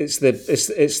the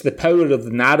power of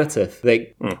the narrative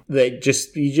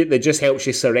that just helps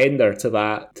you surrender to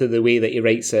the way that he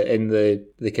writes it in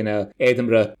the kind of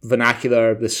Edinburgh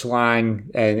vernacular, the slang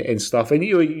and stuff. And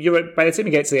you were, by the time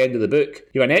you get to the end of the book,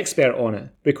 you're an expert on it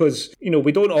because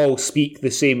we don't all speak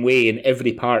the same way in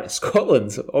every part of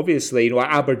Scotland. Obviously,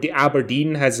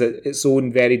 Aberdeen has its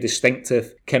own very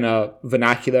distinctive kind of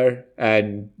vernacular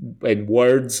and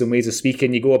words and ways of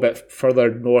speaking. You go a bit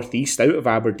further northeast out of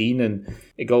Aberdeen and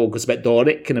it goes a bit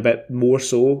Doric and a bit more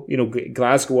so.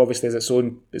 Glasgow obviously has its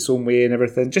own way and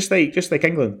everything, just like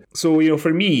England. So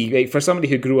for me, like, for somebody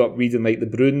who grew up reading like the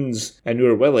Bruins and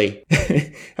Noor Willie,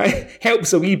 it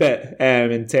helps a wee bit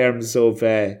in terms of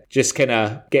just kind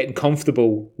of getting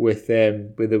comfortable with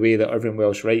the way that Irving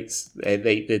Welsh writes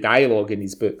the dialogue in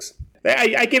these books.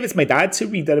 I gave it to my dad to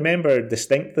read. I remember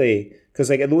distinctly. Because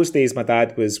in those days, my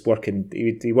dad was working,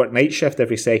 he worked night shift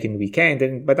every second weekend,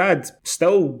 and my dad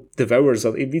still devours,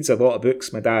 he reads a lot of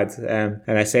books, my dad. And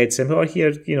I said to him,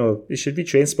 here, you should read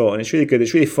Trainspotting, it's really good,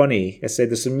 it's really funny. I said,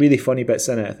 there's some really funny bits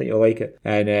in it, I think you'll like it.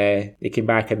 And he came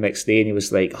back the next day and he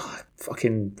was like,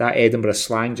 fucking, that Edinburgh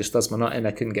slang just does my nut in,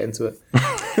 I couldn't get into it.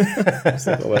 I was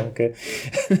like, well, okay.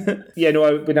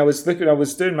 When I was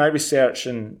doing my research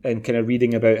and kind of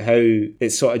reading about how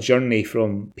it's sort of journey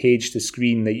from page to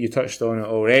screen that you touched on it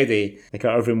already, like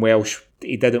Irving Welsh,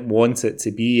 he didn't want it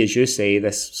to be, as you say,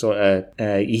 this sort of.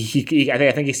 I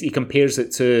think he compares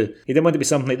it to. He didn't want it to be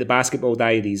something like the Basketball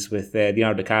Diaries with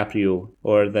Leonardo DiCaprio,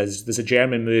 or there's a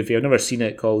German movie, I've never seen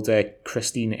it, called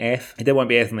Christine F. He didn't want to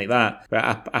be anything like that.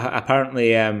 But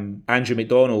apparently, Andrew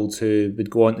MacDonald, who would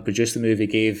go on to produce the movie,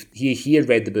 he had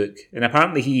read the book, and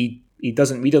apparently he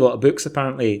doesn't read a lot of books,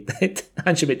 apparently,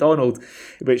 Andrew MacDonald,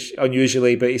 which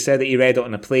unusually, but he said that he read it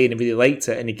on a plane and really liked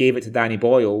it, and he gave it to Danny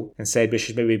Boyle and said, this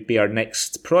should maybe be our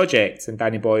next project. And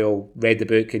Danny Boyle read the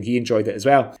book and he enjoyed it as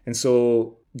well. And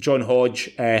so John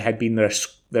Hodge had been their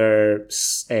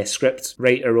script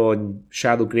writer on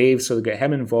Shallow Grave, so they got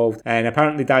him involved. And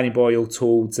apparently Danny Boyle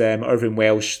told Irving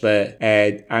Welsh that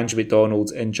Andrew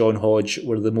MacDonald and John Hodge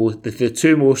were the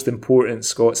two most important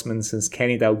Scotsmen since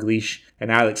Kenny Dalglish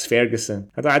and Alex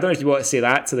Ferguson. I don't know if you want to say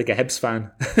that to like a Hibs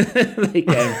fan.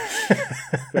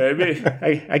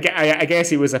 I guess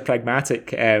he was a pragmatic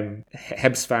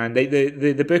Hibs fan.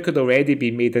 The book had already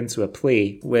been made into a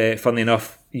play where, funnily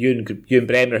enough, Ewan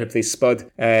Bremner, who plays Spud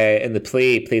in the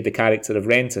play, played the character of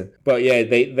Renton. But yeah,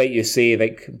 like you say,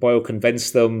 like Boyle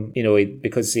convinced them,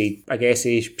 because he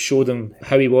showed them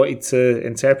how he wanted to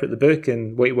interpret the book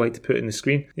and what he wanted to put in the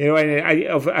screen.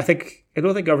 I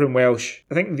don't think Irving Welsh.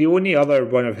 I think the only other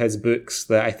one of his books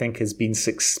that I think has been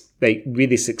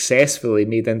really successfully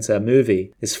made into a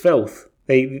movie is Filth.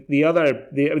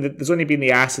 There's only been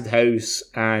The Acid House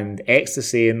and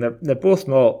Ecstasy, and they're both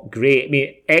not great. I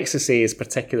mean, Ecstasy is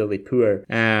particularly poor.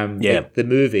 The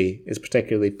movie is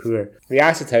particularly poor. The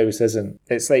Acid House isn't.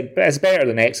 It's better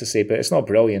than Ecstasy, but it's not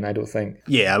brilliant, I don't think.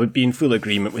 Yeah, I would be in full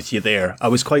agreement with you there. I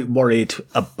was quite worried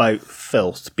about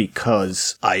Filth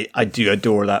because I do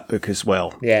adore that book as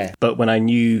well. Yeah. But when I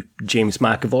knew James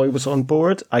McAvoy was on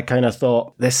board, I kind of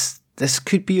thought this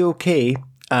could be okay.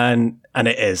 And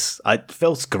it is.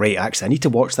 Filth's great, actually. I need to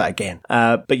watch that again.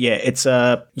 But yeah, it's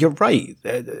you're right.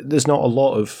 There's not a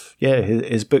lot of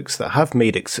his books that have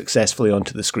made it successfully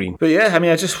onto the screen. But yeah, I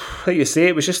mean, I just, like you say,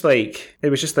 it was just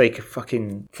like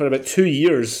fucking for about 2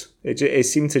 years. It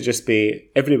seemed to just be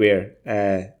everywhere.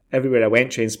 Everywhere I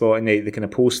went, Trainspotting, the kind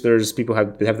of posters, people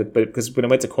because when I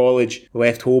went to college,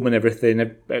 left home and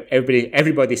everything,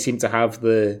 everybody seemed to have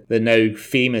the now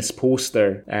famous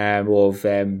poster of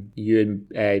Ewan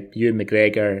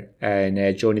McGregor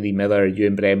and Johnny Lee Miller,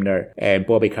 Ewan Bremner,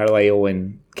 Bobby Carlyle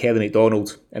and Kelly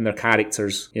MacDonald and their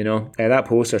characters, that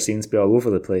poster seems to be all over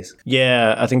the place.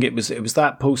 Yeah, I think it was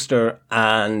that poster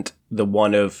and the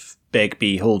one of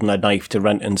Begbie holding a knife to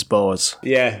Renton's boss.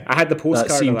 Yeah, I had the postcard.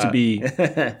 That seemed of that. to be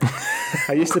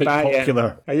I used to buy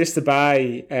popular. I used to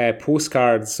buy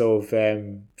postcards of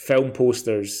film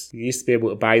posters. You used to be able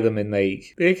to buy them in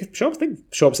like shops. I think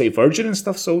shops like Virgin and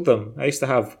stuff sold them. I used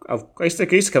to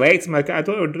collect them. I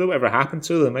don't know what ever happened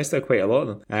to them. I used to have quite a lot of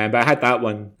them. But I had that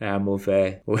one of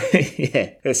yeah.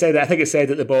 I think it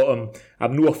said at the bottom,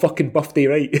 "I'm no a fucking buffy,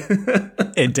 right?"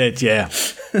 It did, yeah.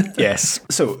 Yes.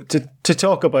 So to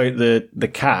talk about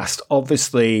the cast,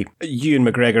 obviously Ewan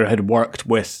McGregor had worked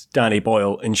with Danny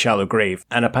Boyle in Shallow Grave,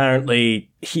 and apparently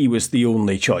he was the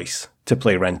only choice to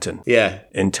play Renton. Yeah.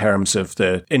 In terms of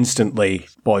instantly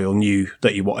Boyle knew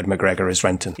that he wanted McGregor as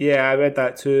Renton. Yeah, I read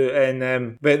that too.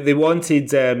 And but they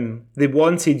wanted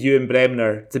Ewan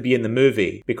Bremner to be in the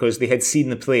movie because they had seen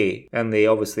the play and they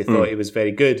obviously thought he was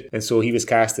very good, and so he was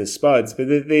cast as Spuds. But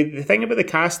the thing about the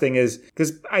casting is,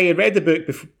 because I had read the book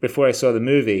before I saw the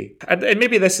movie, and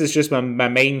maybe this is just my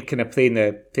mind kind of playing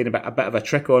a bit of a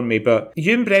trick on me, but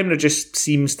Ewan Bremner just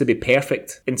seems to be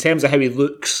perfect in terms of how he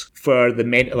looks for the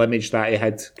mental image that I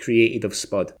had created of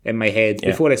Spud in my head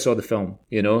before I saw the film,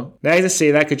 you know? Now, as I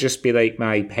say, that could just be like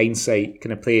my hindsight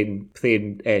kind of playing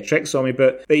tricks on me,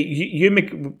 but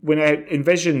like, when I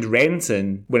envisioned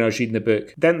Renton when I was reading the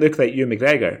book, didn't look like Ewan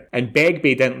McGregor, and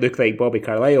Begbie didn't look like Bobby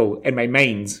Carlyle in my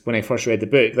mind when I first read the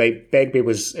book. Like, Begbie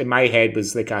was, in my head,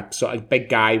 was like a sort of big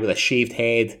guy with a shaved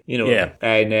head, you know? Yeah.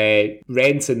 And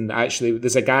Renton, actually,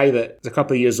 there's a guy that's a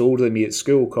couple of years older than me at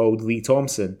school called Lee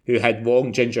Thompson, who had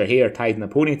long ginger hair tied in a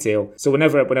ponytail. So when I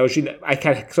was reading, I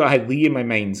kind of sort of had Lee in my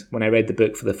mind when I read the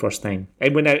book for the first time.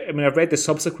 And when I've read the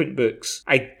subsequent books,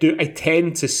 I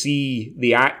tend to see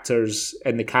the actors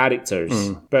and the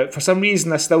characters, but for some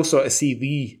reason I still sort of see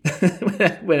Lee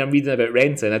when I'm reading about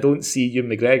Renton. I don't see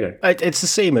Ewan McGregor. It's the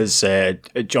same as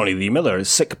Johnny Lee Miller's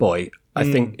Sick Boy. I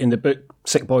think in the book,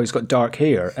 Sick Boy's got dark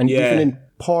hair, and even in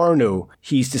porno,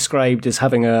 he's described as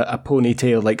having a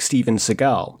ponytail like Steven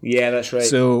Seagal. Yeah, that's right.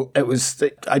 So it was,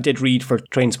 I did read for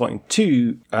Trainspotting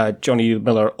 2, Johnny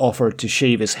Miller offered to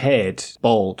shave his head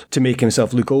bald to make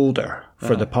himself look older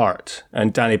for the part.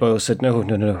 And Danny Boyle said,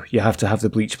 no, you have to have the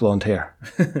bleach blonde hair.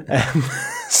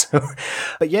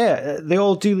 But yeah, they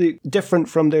all do look different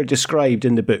from they're described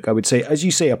in the book, I would say. As you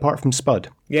say, apart from Spud.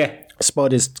 Yeah.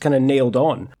 Spud is kind of nailed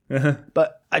on.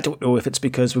 But I don't know if it's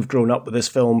because we've grown up with this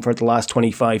film for the last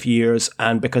 25 years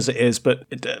and because it is, but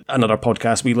another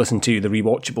podcast we listen to, the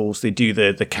Rewatchables, they do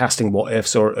the casting what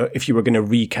ifs, or if you were going to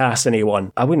recast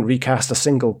anyone, I wouldn't recast a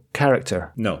single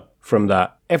character. No. From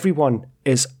that. Everyone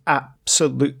is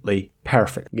absolutely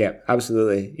perfect. Yeah,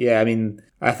 absolutely. Yeah, I mean,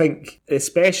 I think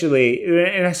especially,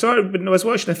 and I saw it when I was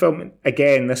watching the film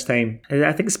again this time, and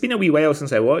I think it's been a wee while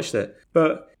since I watched it,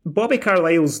 but Bobby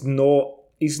Carlyle's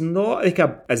he's not like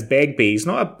as Begbie. He's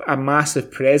not a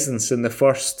massive presence in the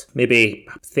first maybe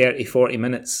 30, 40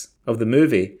 minutes of the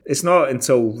movie. It's not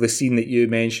until the scene that you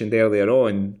mentioned earlier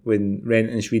on when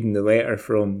Renton's reading the letter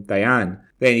from Diane,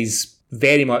 then he's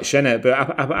very much in it.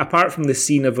 But apart from the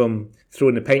scene of him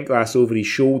throwing the pint glass over his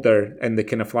shoulder and the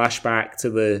kind of flashback to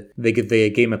the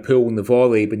game of pool and the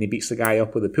volley when he beats the guy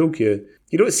up with the pool cue,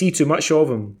 you don't see too much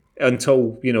of him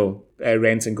until, you know,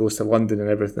 Renton goes to London and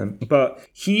everything. But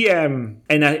he, in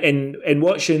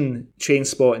watching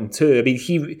Trainspotting 2, I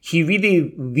mean, he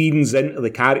really leans into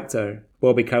the character,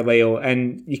 Bobby Carlyle,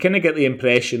 and you kind of get the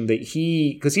impression that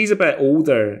because he's a bit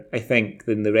older, I think,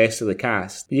 than the rest of the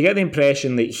cast, you get the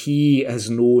impression that he has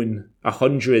known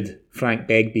 100 Frank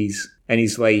Begbies in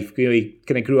his life. You know, he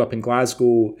kind of grew up in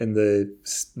Glasgow in the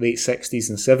late 60s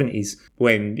and 70s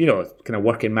when, you know, kind of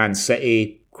working man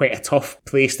city, quite a tough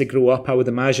place to grow up, I would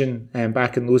imagine,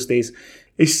 back in those days.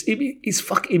 He's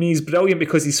brilliant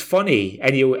because he's funny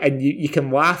and you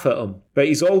can laugh at him. But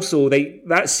he's also like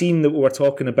that scene that we were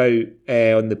talking about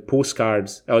on the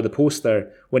postcards or the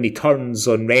poster when he turns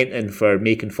on Renton for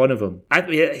making fun of him.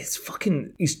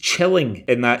 He's chilling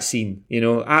in that scene, you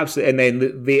know, absolutely. And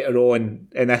then later on,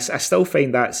 and I still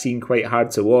find that scene quite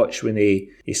hard to watch when he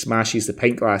smashes the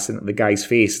pint glass into the guy's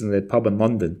face in the pub in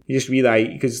London. You just realise,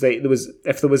 because like,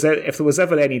 if there was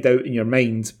ever any doubt in your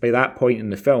mind by that point in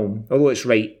the film, although it's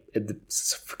right at the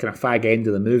kind of fag end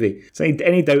of the movie, so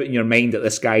any doubt in your mind that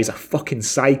this guy's a fucking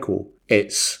psycho,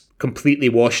 it's completely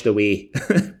washed away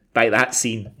by that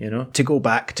scene, you know? To go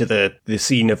back to the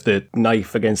scene of the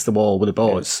knife against the wall with the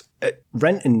boss,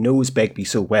 Renton knows Begbie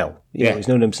so well. You know, he's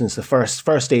known him since the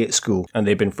first day at school, and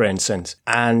they've been friends since.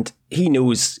 And he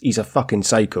knows he's a fucking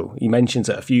psycho. He mentions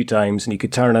it a few times, and he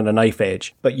could turn on a knife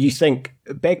edge. But you think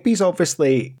Begbie's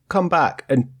obviously come back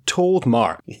and told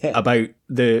Mark about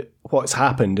the what's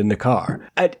happened in the car.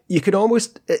 And you can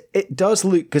almost, it does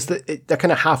look, because they're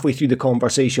kind of halfway through the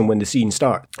conversation when the scene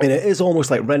starts. And it is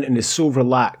almost like Renton is so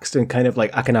relaxed and kind of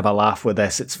like, I can have a laugh with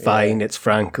this. It's fine. It's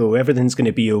Franco. Everything's going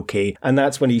to be okay. And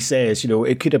that's when he says,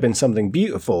 it could have been something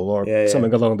beautiful or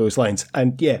something along those lines.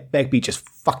 And Begbie just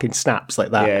fucking snaps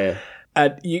like that. Yeah.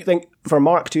 And you think for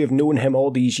Mark to have known him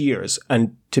all these years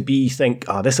and to think,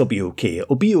 this'll be okay.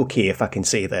 It'll be okay if I can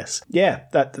say this. Yeah,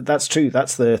 that's true.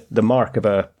 That's the mark of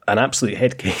an absolute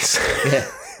head case. Yeah.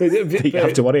 that you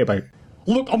have to worry about.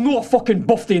 Look, I'm not a fucking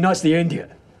buffy and that's the end of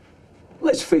it.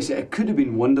 Let's face it could have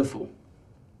been wonderful.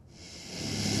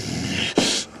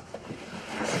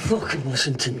 Fucking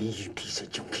listen to me, you piece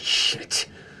of junky shit.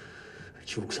 A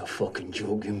joke's a fucking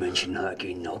joke. You mention that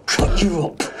again, I'll cut you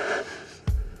up.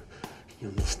 You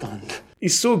understand?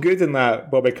 He's so good in that,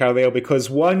 Bobby Carlyle, because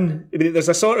there's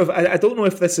a sort of, I don't know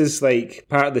if this is like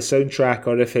part of the soundtrack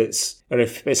or if it's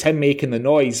him making the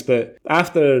noise, but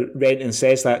after Renton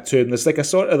says that to him, there's like a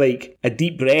sort of like a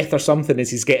deep breath or something as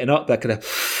he's getting up, that kind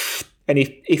of, and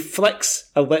he flicks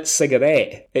a lit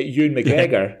cigarette at Ewan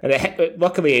McGregor, and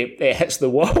luckily it hits the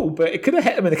wall, but it could have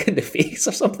hit him in the face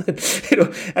or something,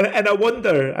 And I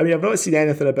wonder. I mean, I've not seen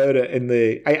anything about it in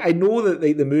the. I know that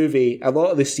the movie, a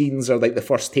lot of the scenes are like the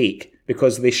first take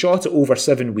because they shot it over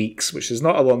 7 weeks, which is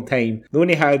not a long time. They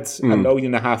only had £1.5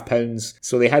 million,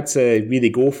 so they had to really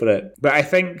go for it. But I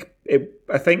think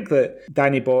that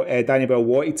Danny Boyle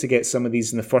wanted to get some of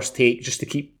these in the first take just to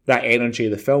keep that energy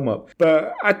of the film up.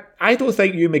 But I don't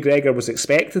think Ewan McGregor was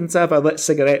expecting to have a lit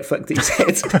cigarette flicked at his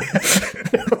head.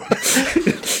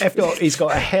 If not, he's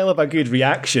got a hell of a good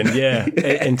reaction,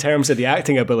 in terms of the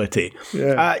acting ability.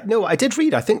 Yeah. No, I did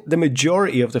read, I think the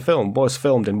majority of the film was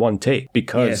filmed in one take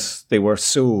because they were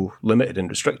so limited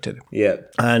and restricted. Yeah.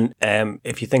 And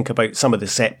if you think about some of the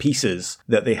set pieces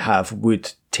that they have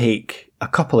would take a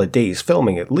couple of days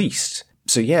filming at least.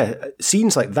 So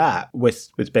scenes like that with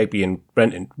Begbie and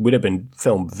Brenton would have been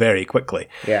filmed very quickly.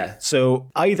 Yeah. So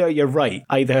either you're right,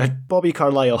 either Bobby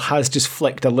Carlyle has just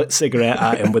flicked a lit cigarette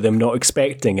at him with him not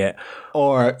expecting it,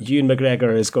 or Ewan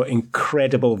McGregor has got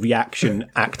incredible reaction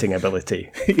acting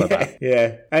ability for that.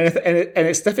 Yeah. And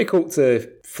it's difficult to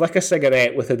flick a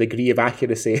cigarette with a degree of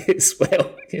accuracy as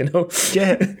well,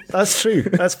 Yeah, that's true.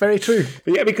 That's very true.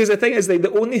 But yeah, because the thing is,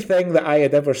 the only thing that I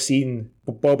had ever seen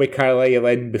Bobby Carlyle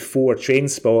in before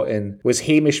Trainspotting was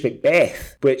Hamish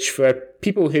Macbeth, which for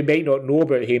people who might not know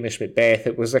about Hamish Macbeth,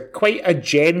 it was quite a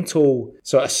gentle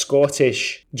sort of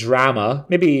Scottish drama,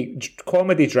 maybe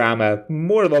comedy drama,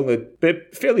 more along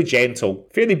but fairly gentle,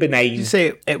 fairly benign. Did you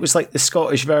say it was like the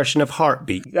Scottish version of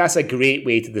Heartbeat? That's a great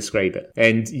way to describe it.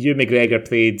 And Ewan McGregor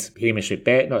played Hamish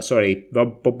Macbeth.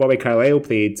 Bobby Carlyle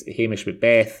played Hamish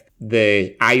Macbeth,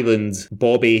 the island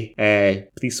Bobby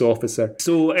police officer.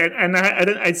 So, and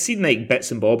I'd seen like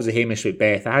bits and bobs of Hamish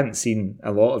Macbeth. I hadn't seen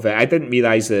a lot of it. I didn't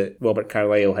realise that Robert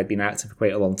Carlyle had been acting for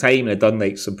quite a long time and had done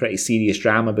like some pretty serious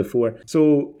drama before.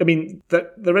 So, I mean,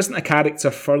 there isn't a character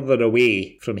further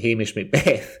away from Hamish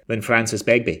Macbeth than Francis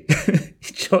Begbie. Do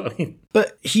you know what I mean?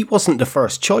 But he wasn't the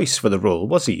first choice for the role,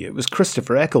 was he? It was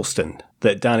Christopher Eccleston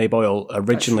that Danny Boyle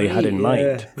originally had in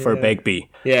mind for Begbie.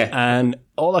 Yeah. And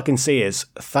all I can say is,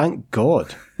 thank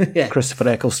God Christopher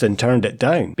Eccleston turned it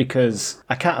down, because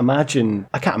I can't imagine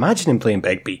him playing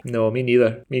Begbie. No, me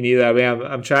neither. I mean,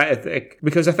 I'm trying to think,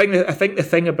 because I think the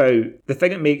thing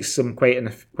that makes him quite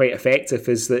effective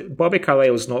is that Bobby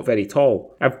Carlyle's not very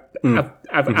tall.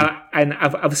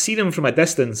 I've seen him from a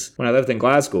distance when I lived in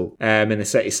Glasgow, in the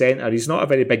city centre. He's not a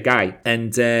very big guy,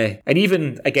 and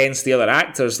even against the other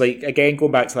actors, like again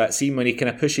going back to that scene when he kind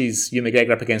of pushes Ewan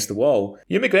McGregor up against the wall.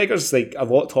 Ewan McGregor's like a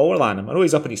lot taller than him. I know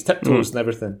he's up on his tiptoes and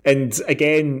everything. And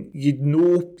again, you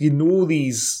know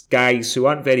these guys who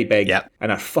aren't very big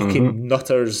and are fucking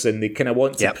nutters, and they kind of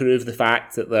want to prove the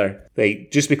fact that they're like,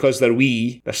 just because they're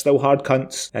wee, they're still hard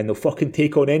cunts, and they'll fucking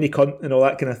take on any cunt and all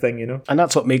that kind of thing, And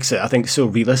that's what makes it, I think, so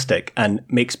realistic and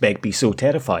makes Begbie so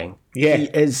terrifying. Yeah. He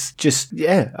is just,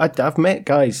 I've met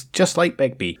guys just like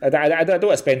Begbie. I don't want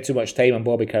to spend too much time on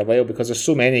Bobby Carlyle because there's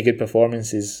so many good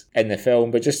performances in the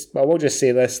film, but I will just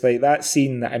say this, like that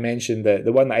scene that I mentioned,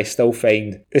 the one that I still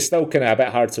find is still kind of a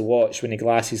bit hard to watch when he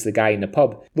glasses the guy in the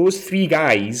pub. Those three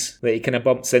guys that he kind of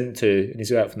bumps into and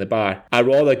he's out from the bar are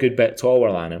all a good bit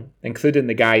taller than him, including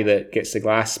the guy that gets the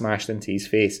glass smashed into his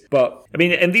face. But I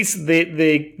mean, and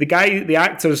the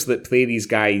actors that play these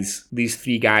guys, these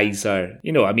three guys are,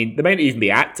 I mean, they might not even be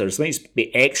actors, they might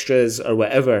be extras or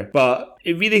whatever, but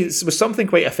it really was something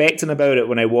quite affecting about it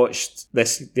when I watched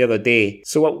this the other day.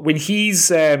 So when he's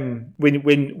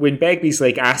when Begbie's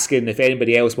like asking if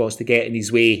anybody else wants to get in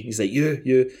his way, he's like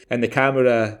you, and the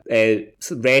camera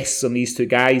rests on these two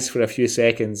guys for a few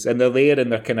seconds, and they're there in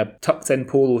their kind of tucked in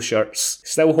polo shirts,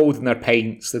 still holding their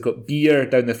pints. They've got beer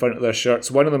down the front of their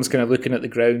shirts. One of them's kind of looking at the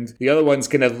ground. The other one's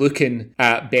kind of looking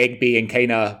at Begbie in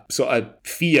kind of sort of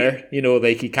fear,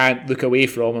 like he can't look away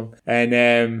from him. And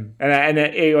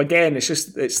again,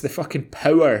 it's the fucking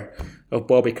power of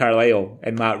Bobby Carlyle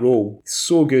in that role.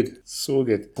 So good.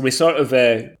 We sort of,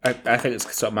 I think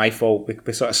it's sort of my fault,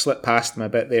 we sort of slipped past him a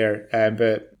bit there,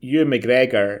 but Ewan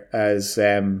McGregor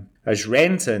as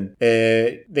Renton,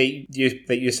 that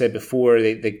you said before,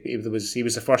 he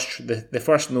was the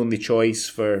first and only choice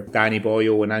for Danny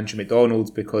Boyle and Andrew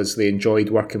McDonald because they enjoyed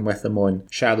working with him on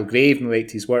Shallow Grave and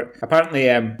liked his work. Apparently,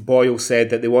 Boyle said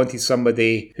that they wanted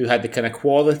somebody who had the kind of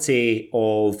quality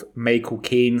of Michael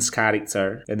Caine's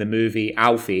character in the movie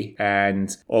Alfie,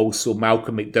 and also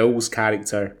Malcolm McDowell's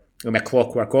character in A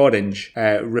Clockwork Orange,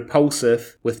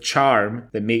 repulsive with charm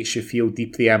that makes you feel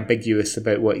deeply ambiguous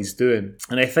about what he's doing.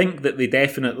 And I think that they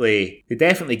definitely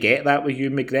get that with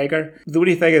Ewan McGregor. The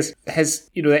only thing is,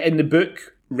 in the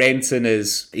book, Renton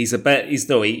he's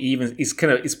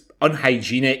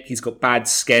unhygienic, he's got bad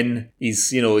skin, he's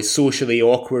socially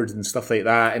awkward and stuff like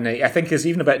that. And I think there's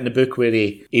even a bit in the book where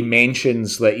he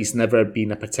mentions that he's never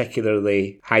been a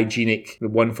particularly hygienic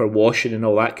one for washing and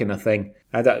all that kind of thing.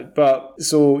 But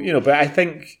I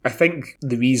think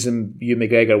the reason Ewan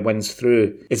McGregor wins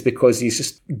through is because he's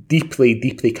just deeply,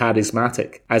 deeply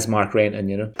charismatic as Mark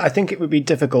Renton, I think it would be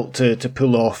difficult to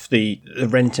pull off the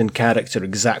Renton character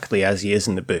exactly as he is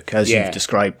in the book, as you've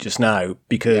described just now,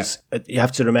 because you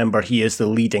have to remember he is the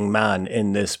leading man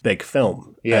in this big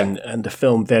film. Yeah. And the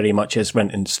film very much is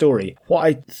Renton's story. What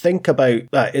I think about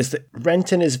that is that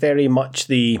Renton is very much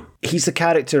he's the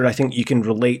character I think you can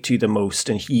relate to the most,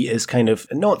 and he is kind of,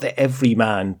 not the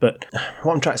everyman, but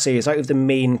what I'm trying to say is out of the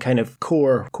main kind of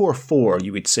core four,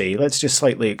 you would say, let's just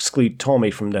slightly exclude Tommy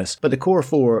from this, but the core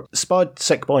four, Spud,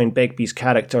 Sick Boy and Begbie's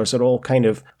characters are all kind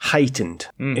of heightened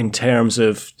in terms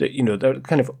of, they're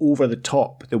kind of over the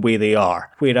top the way they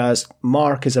are, whereas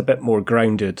Mark is a bit more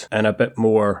grounded and a bit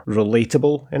more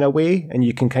relatable in a way, and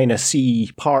you can kind of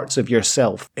see parts of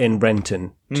yourself in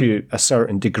Renton to a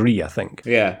certain degree, I think.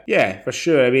 Yeah, for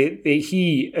sure. I mean,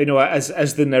 he,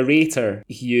 as the narrator,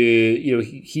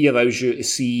 he allows you to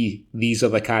see these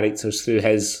other characters through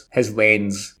his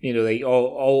lens.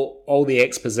 All the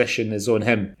exposition is on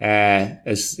him,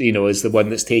 as the one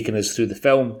that's taken us through the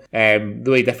film. The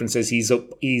only difference is he's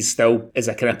still is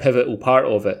a kind of pivotal part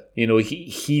of it.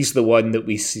 He's the one that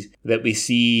we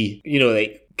see,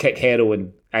 like kick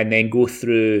heroin and then go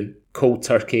through cold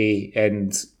turkey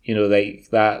and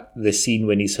the scene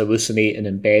when he's hallucinating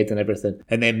in bed and everything,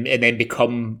 and then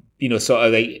become sort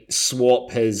of like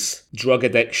swap his drug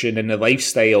addiction and the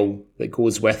lifestyle that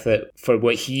goes with it for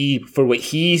what he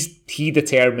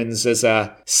determines as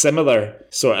a similar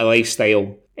sort of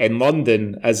lifestyle in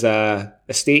London as a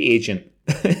estate agent.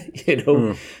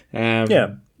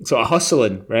 Sort of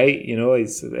hustling, right?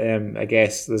 It's I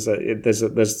guess there's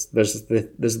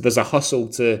a hustle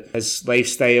to his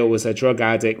lifestyle as a drug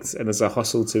addict, and there's a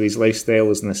hustle to his lifestyle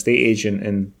as an estate agent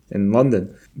in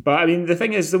London. But I mean, the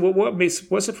thing is that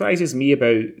what surprises me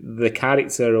about the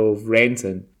character of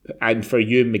Renton and for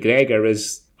Ewan McGregor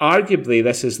is arguably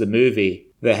this is the movie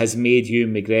that has made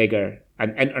Ewan McGregor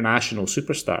an international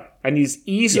superstar, and he's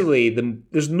easily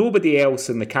there's nobody else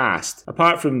in the cast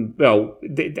apart from,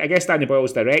 I guess Danny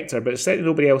Boyle's director, but certainly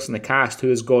nobody else in the cast who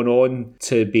has gone on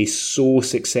to be so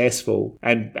successful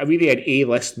and really an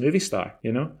A-list movie star.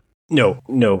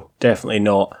 No, definitely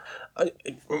not.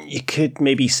 You could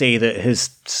maybe say that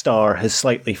his star has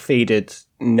slightly faded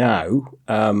now.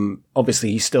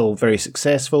 Obviously, he's still very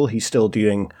successful. He's still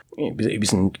doing. He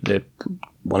was in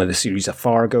one of the series of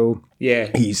Fargo.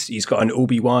 Yeah, he's got an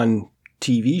Obi-Wan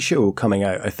TV show coming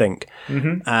out, I think,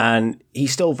 and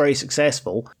he's still very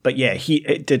successful. But yeah,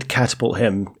 it did catapult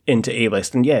him into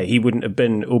A-list, and yeah, he wouldn't have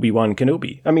been Obi-Wan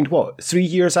Kenobi. I mean, 3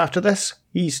 years after this,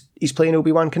 he's playing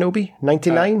Obi-Wan Kenobi.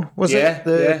 99 was it?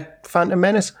 The Phantom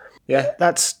Menace. Yeah,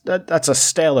 that's a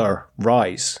stellar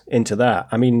rise into that.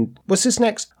 I mean, what's his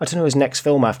next? I don't know his next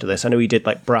film after this. I know he did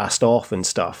like Brassed Off and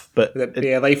stuff, but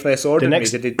Life Less Ordinary.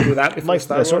 Did he do that before Life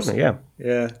Less Ordinary?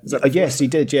 Yeah. Yes, he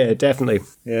did. Yeah, definitely.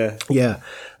 Yeah.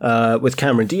 With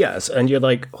Cameron Diaz, and you're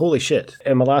like, holy shit!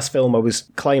 In my last film, I was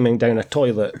climbing down a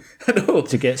toilet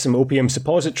to get some opium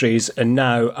suppositories, and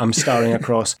now I'm starring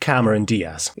across Cameron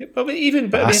Diaz. Yeah, but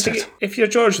if you're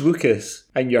George Lucas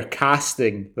and you're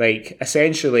casting like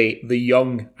essentially get the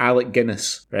young Alec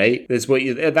Guinness, right?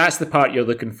 That's the part you're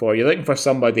looking for. You're looking for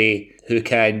somebody who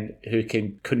can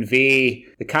convey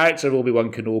the character of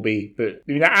Obi-Wan Kenobi, but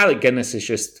I mean, Alec Guinness is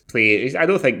just I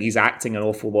don't think he's acting an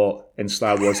awful lot in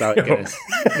Star Wars. Alec Guinness,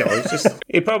 it's just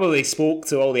he probably spoke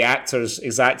to all the actors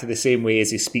exactly the same way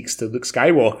as he speaks to Luke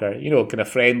Skywalker. Kind of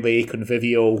friendly,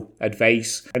 convivial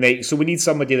advice, and so we need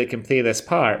somebody that can play this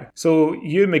part. So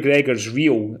Ewan McGregor's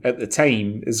reel at the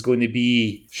time is going to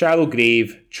be Shallow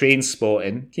Grave,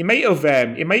 Trainspotting. He might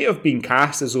have been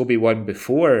cast as Obi-Wan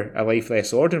before A Life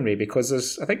Less Ordinary,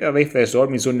 because I think A Life Less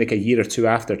Ordinary is only like a year or two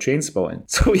after Trainspotting.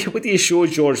 So what do you show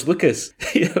George Lucas?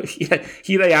 Here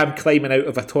I am climbing out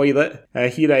of a toilet.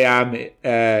 Here I am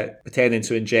pretending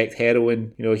to inject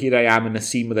heroin. Here I am in a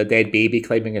scene with a dead baby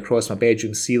climbing across my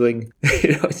bedroom ceiling.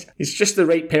 It's just the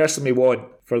right person we want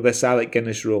for this Alec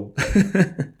Guinness role.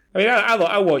 I mean,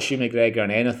 I watch Hugh McGregor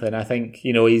in anything. I think,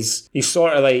 he's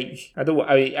sort of like,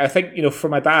 I think, for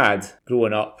my dad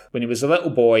growing up, when he was a little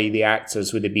boy, the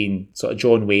actors would have been sort of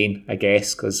John Wayne, I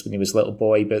guess, because when he was a little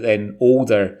boy, but then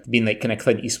older, being like kind of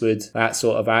Clint Eastwood, that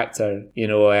sort of actor,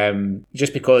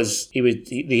 just because he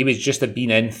was just have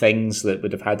been in things that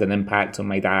would have had an impact on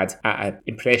my dad at an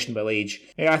impressionable age.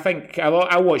 I think I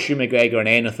watch Hugh McGregor in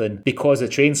anything because of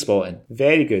Trainspotting.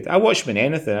 Very good. I watch him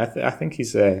in anything. I think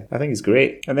he's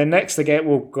great. And then next again,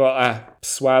 we've got a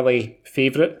Swally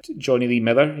favourite, Johnny Lee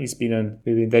Miller. He's been on.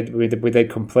 We did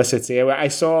Complicity. I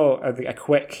saw a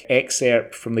quick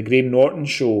excerpt from the Graham Norton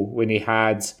show when he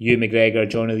had Ewan McGregor,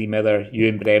 Johnny Lee Miller,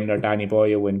 Ewan Bremner, Danny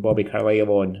Boyle, and Bobby Carlyle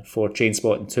on for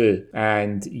Trainspotting 2.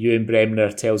 And Ewan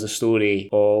Bremner tells a story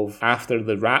of after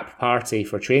the wrap party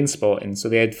for Trainspotting. So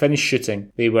they had finished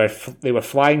shooting. They were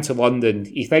flying to London.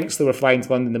 He thinks they were flying to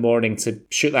London in the morning to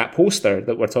shoot that poster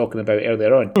that we're talking about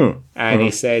earlier on. And he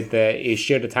said that he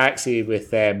shared a taxi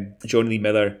with Johnny Lee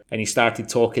Miller, and he started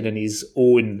talking in his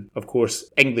own, of course,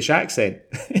 English accent.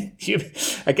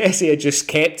 I guess he had just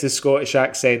kept his Scottish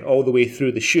accent all the way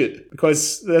through the shoot,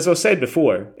 because, as I said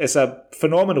before, it's a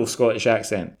phenomenal Scottish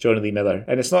accent, Johnny Lee Miller,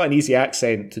 and it's not an easy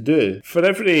accent to do. For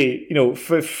every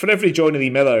Johnny Lee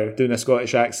Miller doing a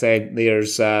Scottish accent,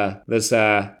 there's a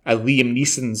Liam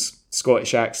Neeson's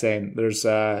Scottish accent. There's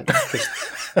a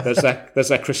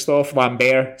Christophe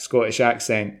Lambert Scottish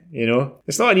accent.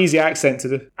 It's not an easy accent to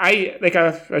do. I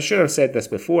should have said this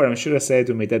before. I'm sure I said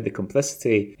when we did the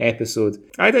Complicity episode.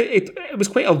 It was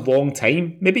quite a long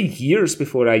time, maybe years,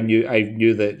 before I knew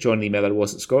that Johnny Lee Miller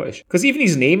wasn't Scottish, because even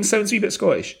his name sounds a wee bit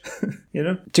Scottish.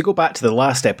 To go back to the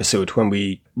last episode when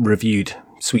we reviewed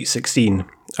Sweet 16,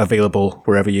 available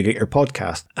wherever you get your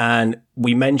podcast, and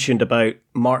we mentioned about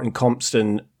Martin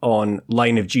Compston on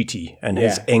Line of Duty and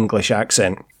his English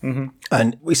accent. Mm-hmm.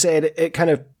 And we said it kind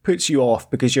of puts you off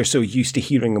because you're so used to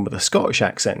hearing him with a Scottish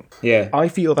accent. Yeah. I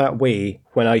feel that way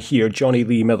when I hear Johnny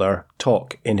Lee Miller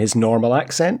talk in his normal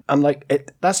accent. I'm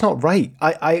like, that's not right.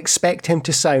 I expect him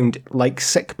to sound like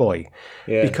Sick Boy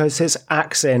because his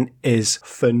accent is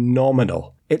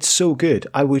phenomenal. It's so good.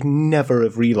 I would never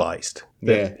have realised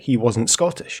that he wasn't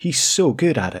Scottish. He's so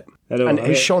good at it. And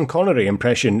his Sean Connery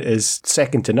impression is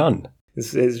second to none.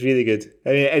 It's really good. I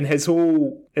mean, and his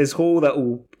whole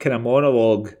little kind of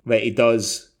monologue that he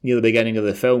does near the beginning of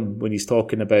the film when he's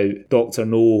talking about Dr.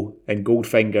 No and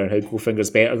Goldfinger, how Goldfinger's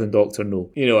better than Dr.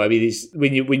 No. I mean, it's,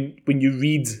 when you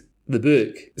read the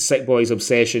book, Sick Boy's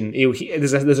obsession,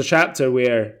 there's a chapter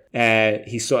where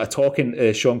he's sort of talking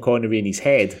to Sean Connery in his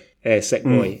head, Sick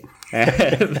Boy. He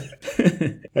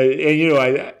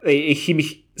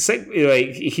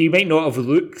might not have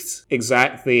looked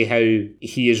exactly how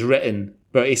he is written,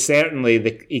 but he certainly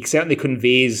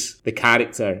conveys the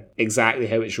character exactly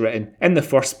how it's written in the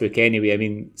first book. Anyway, I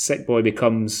mean, Sick Boy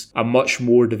becomes a much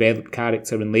more developed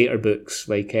character in later books,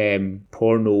 like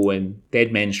Porno and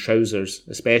Dead Men's Trousers,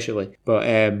 especially. But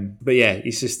yeah,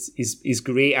 he's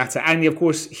great at it, and of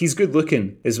course he's good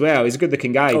looking as well. He's a good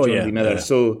looking guy, Johnny Lee Miller. Yeah.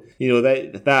 So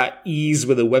that ease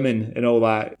with the women and all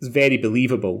that is very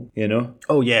believable.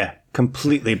 Oh yeah,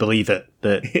 completely believe it.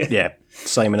 That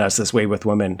Simon has this way with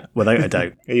women, without a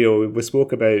doubt. We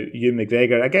spoke about Ewan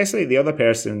McGregor. I guess the other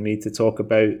person we need to talk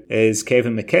about is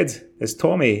Kevin McKidd as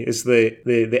Tommy, is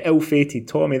the ill-fated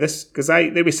Tommy. This, because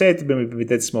we said when we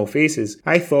did Small Faces,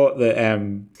 I thought that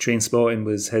Trainspotting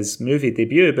was his movie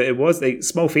debut, but it was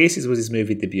Small Faces was his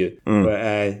movie debut. But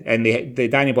and the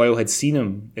Danny Boyle had seen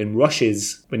him in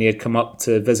rushes when he had come up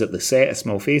to visit the set of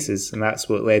Small Faces, and that's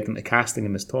what led them to casting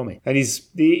him as Tommy. And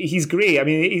he's great. I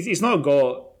mean, he's not got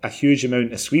a huge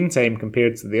amount of screen time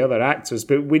compared to the other actors,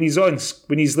 but when he's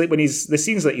the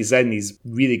scenes that he's in, he's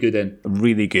really good in.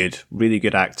 Really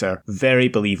good actor, very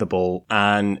believable,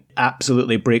 and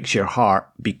absolutely breaks your heart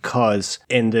because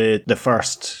in the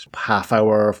first half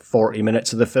hour, 40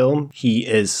 minutes of the film, he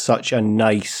is such a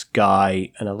nice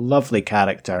guy and a lovely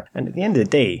character, and at the end of the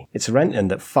day, it's Renton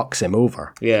that fucks him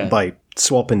over by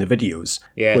swapping the videos,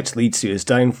 which leads to his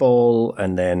downfall,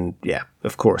 and then,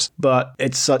 of course. But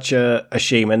it's such a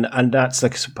shame, and that's,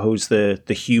 like, I suppose, the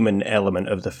human element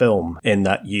of the film, in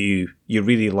that you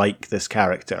really like this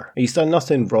character. He's done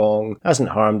nothing wrong, hasn't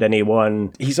harmed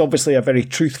anyone. He's obviously a very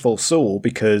truthful soul,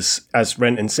 because, as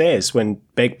Renton says, when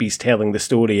Begbie's telling the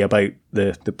story about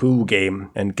the pool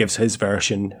game and gives his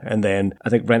version, and then I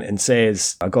think Renton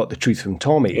says, I got the truth from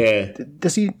Tommy. Yeah.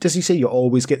 Does he say you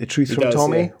always get the truth from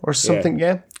Tommy? Or something,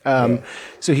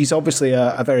 So he's obviously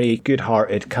a very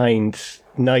good-hearted, kind,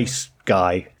 nice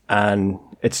guy, and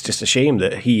it's just a shame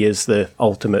that he is the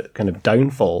ultimate kind of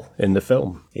downfall in the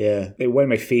film. Yeah, one of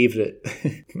my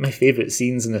favourite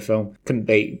scenes in the film, kind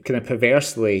of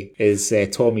perversely, is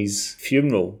Tommy's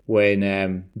funeral,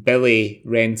 when Billy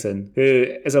Renton, who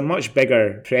is a much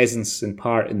bigger presence and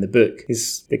part in the book,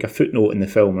 is like a footnote in the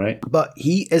film, right? But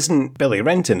he isn't Billy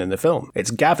Renton in the film.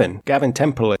 It's Gavin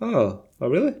Temperley. Oh,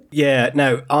 really? Yeah.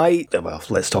 Now,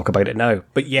 let's talk about it now.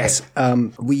 But yes,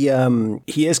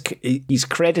 he's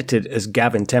credited as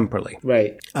Gavin Temperley,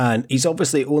 right? And he's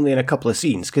obviously only in a couple of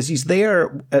scenes because he's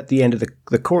there at the end of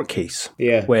the court case,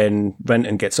 when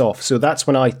Renton gets off. So that's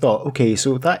when I thought, okay,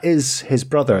 so that is his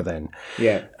brother then.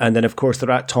 Yeah. And then, of course,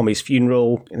 they're at Tommy's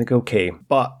funeral, and they go, okay.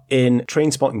 But in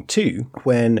Trainspotting 2,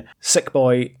 when Sick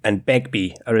Boy and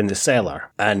Begbie are in the cellar,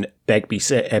 and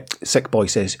Sick Boy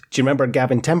says, do you remember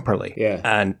Gavin Temperley? Yeah.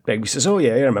 And Begbie says, oh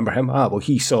yeah, I remember him. Well,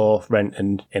 he saw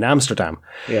Renton in Amsterdam.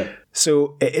 Yeah.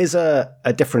 So it is a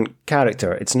different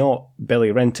character. It's not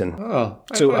Billy Renton. Oh.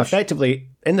 So effectively,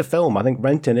 in the film, I think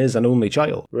Renton is an only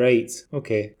child. Right,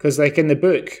 okay. Because, like, in the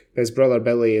book, his brother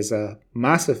Billy is a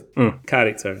massive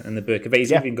character in the book. But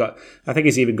he's even got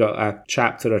a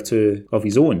chapter or two of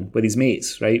his own with his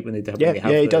mates, right? When they have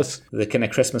he does. The kind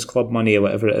of Christmas club money or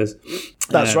whatever it is.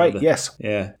 That's right, yes.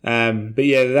 Yeah. But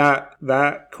yeah,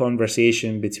 that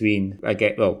conversation between,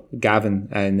 Gavin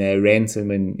and Renton,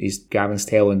 when Gavin's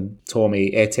telling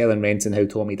Renton how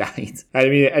Tommy died. I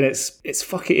mean, and it's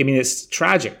fucking, I mean, it's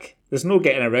tragic. There's no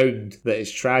getting around that it's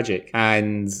tragic.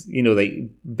 And, like,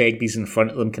 Begbie's in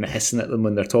front of them, kind of hissing at them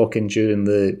when they're talking during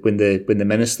when the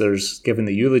minister's giving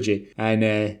the eulogy. And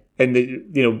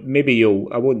maybe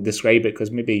I won't describe it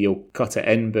because maybe you'll cut it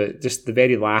in, but just the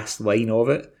very last line of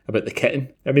it about the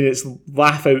kitten. I mean, it's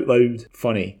laugh out loud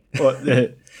funny. Well,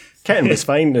 the kitten was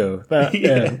fine though.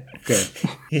 Okay.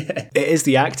 Yeah. It is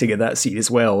the acting in that scene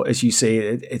as well, as you say.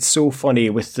 It's so funny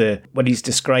with what he's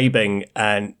describing,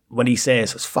 and when he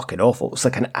says it's fucking awful, it's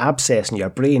like an abscess in your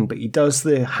brain, but he does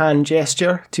the hand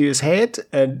gesture to his head,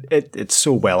 and it's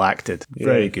so well acted.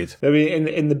 Very good. I mean,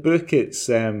 in the book, it's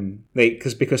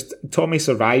because Tommy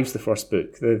survives the first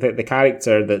book. The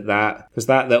character because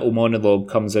that little monologue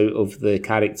comes out of the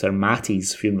character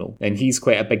Matty's funeral, and he's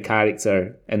quite a big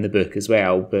character in the book as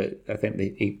well. But I think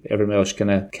everyone else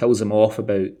kind of kills him off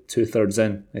about 2/3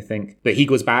 in, I think. But he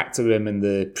goes back to him in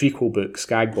the prequel book,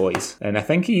 Skag Boys, and I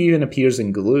think he even appears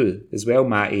in Glue as well,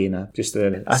 Matty, I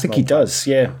think he does,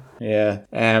 yeah. Yeah.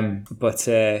 But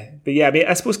yeah, I mean,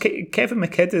 I suppose Kevin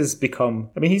McKidd has become,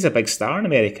 I mean, he's a big star in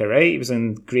America, right? He was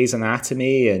in Grey's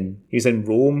Anatomy, and he was in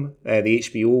Rome, the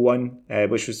HBO one,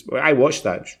 which was, I watched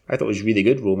that. I thought it was really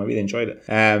good, Rome. I really enjoyed it.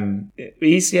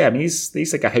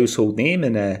 He's like a household name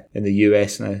in the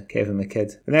US now, Kevin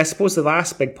McKidd. And I suppose the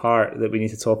last big part that we need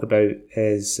to talk about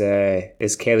is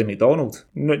Kelly MacDonald.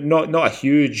 Not a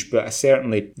huge, but a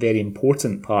certainly very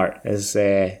important part is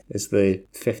the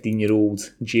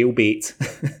 15-year-old jailbait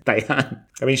Diane.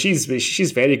 I mean, she's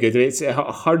very good. It's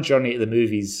her journey to the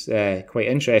movies quite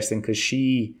interesting because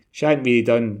she hadn't really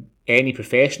done any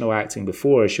professional acting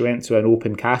before. She went to an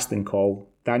open casting call.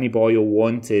 Danny Boyle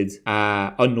wanted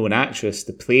an unknown actress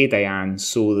to play Diane,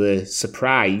 so the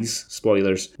surprise,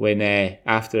 spoilers, when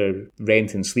after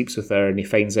Renton sleeps with her and he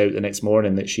finds out the next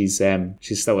morning that she's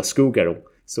still a schoolgirl.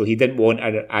 So he didn't want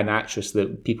an actress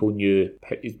that people knew.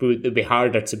 It would be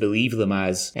harder to believe them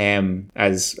as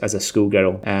a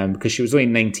schoolgirl because she was only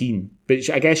 19. But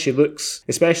I guess she looks,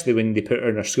 especially when they put her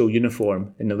in her school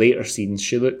uniform in the later scenes,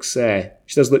 she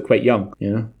does look quite young, you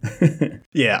know?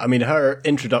 Yeah, I mean, her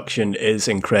introduction is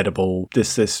incredible.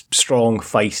 This strong,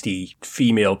 feisty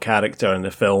female character in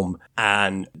the film,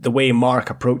 and the way Mark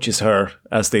approaches her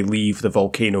as they leave the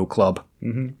Volcano Club.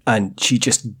 Mm-hmm. And she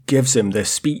just gives him this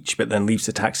speech, but then leaves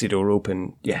the taxi door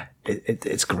open. Yeah,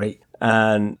 It's great.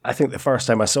 And I think the first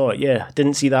time I saw it,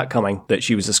 didn't see that coming, that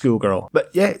she was a schoolgirl.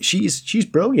 But yeah, she's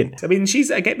brilliant. I mean,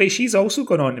 she's also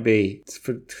gone on to be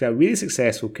for a really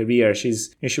successful career. She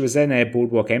was in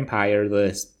Boardwalk Empire,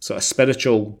 the sort of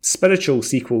spiritual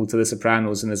sequel to The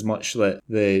Sopranos, in as much that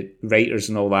the writers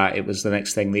and all that, it was the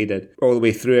next thing they did all the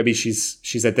way through. I mean,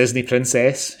 she's a Disney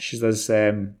princess. She does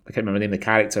I can't remember the name of the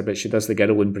character, but she does the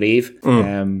girl in Brave,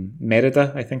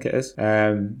 Merida, I think it is.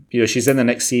 She's in the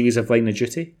next series of Line of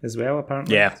Duty as well,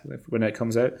 apparently. Yeah, when it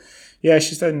comes out. Yeah,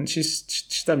 she's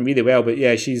done really well. But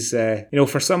yeah, she's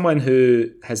for someone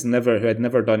who had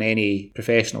never done any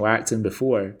professional acting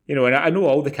before. And I know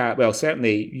all the well,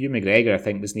 certainly Hugh McGregor, I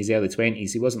think, was in his early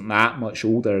 20s. He wasn't that much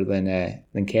older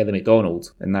than Kelly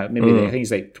MacDonald, and that maybe I think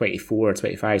he's like 24 or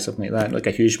 25, something like that, like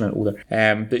a huge amount older.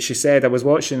 But she said, I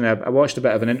watched a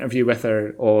bit of an interview with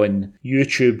her on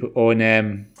YouTube on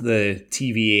the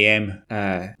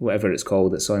TVAM, whatever it's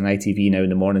called. It's on ITV now in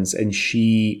the mornings, and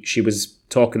she was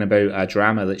talking about a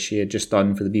drama that she had just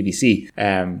done for the BBC,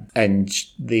 and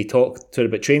they talked to her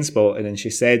about Trainspotting, and she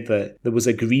said that there was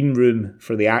a green room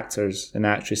for the actors and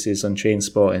actresses on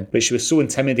Trainspotting, but she was so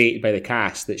intimidated by the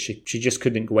cast that she just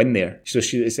couldn't go in there. So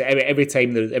every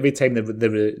time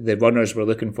the runners were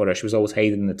looking for her, she was always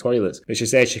hiding in the toilets. But she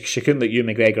said she couldn't look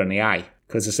Ewan McGregor in the eye,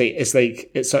 because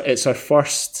it's her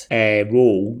first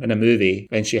role in a movie,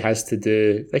 and she has to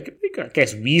do I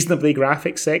guess reasonably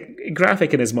graphic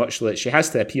in as much that she has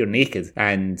to appear naked,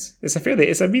 and it's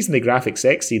a reasonably graphic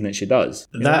sex scene that she does.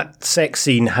 That sex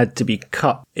scene had to be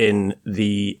cut in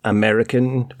the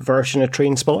American version of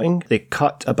Trainspotting. They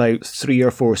cut about 3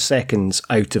 or 4 seconds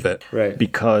out of it, right,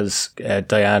 because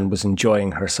Diane was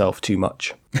enjoying herself too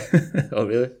much. Oh,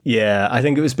 really? Yeah, I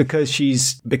think it was because she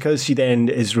then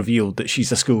is revealed that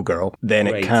she's a schoolgirl, then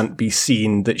it can't be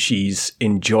seen that she's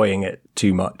enjoying it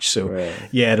too much. So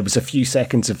yeah, there was a few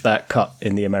seconds of that cut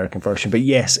in the American version. But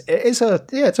yes, it's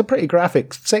a pretty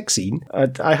graphic sex scene.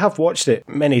 I have watched it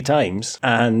many times,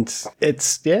 and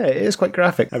it is quite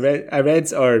graphic. I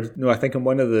think in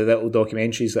one of the little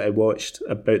documentaries that I watched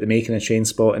about the making of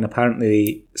Trainspotting,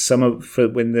 apparently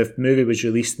when the movie was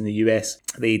released in the US,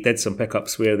 they did some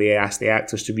pickups where they asked the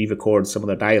actors to re-record some of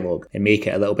their dialogue and make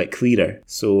it a little bit clearer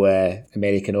so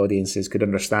American audiences could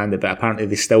understand it, but apparently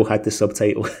they still had to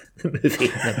subtitle the movie.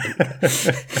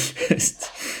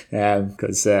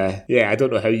 Because I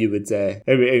don't know how you would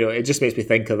it just makes me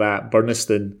think of that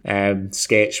Burniston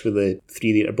sketch with the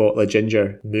 3-litre bottle of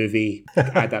ginger movie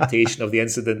adaptation of the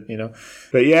incident,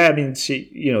 but yeah, I mean,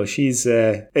 she's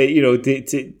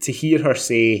to hear her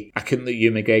say, I couldn't look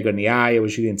Ewan McGregor in the eye, I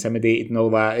was really intimidated and all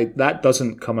that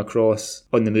doesn't come across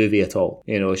on the movie at all.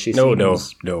 No.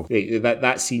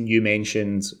 That scene you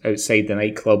mentioned outside the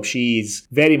nightclub, she's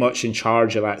very much in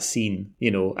charge of that scene,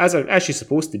 as she's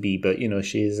supposed to be, but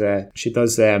she's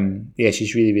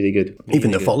really, really good.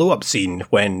 Even the follow-up scene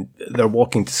when they're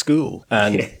walking to school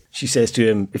and she says to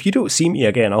him, if you don't see me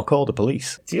again, I'll call the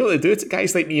police. Do you know what they do to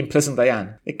guys like me in prison,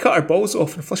 Diane? They cut her balls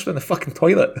off and flush her in the fucking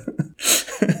toilet.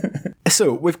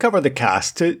 So we've covered the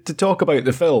cast. To talk about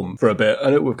the film for a bit, I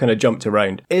know we've kind of jumped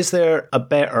around. Is there a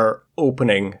better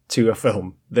opening to a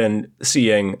film than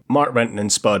seeing Mark Renton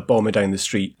and Spud bombing down the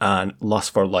street and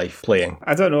Lust for Life playing?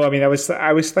 I don't know. I mean, I was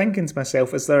thinking to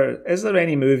myself, is there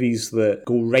any movies that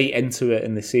go right into it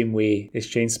in the same way as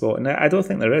Trainspotting? I don't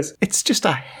think there is. It's just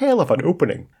a hell of an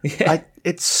opening. Yeah.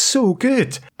 It's so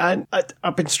good. And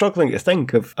I've been struggling to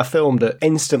think of a film that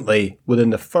instantly,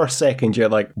 within the first second, you're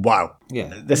like, wow,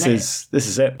 this is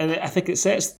it. And I think it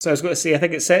sets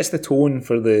the tone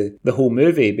for the whole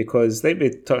movie, because like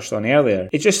we touched on earlier,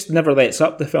 it just never lets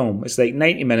up the film. It's like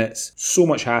 90 minutes, so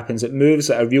much happens, it moves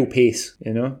at a real pace,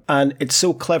 And it's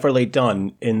so cleverly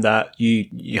done in that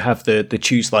you have the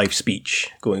Choose Life speech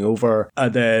going over,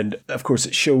 and then, of course,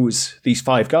 it shows these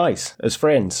 5 guys as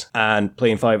friends and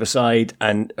playing 5-a-side.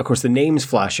 And of course the names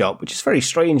flash up, which is very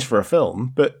strange for a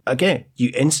film, but again,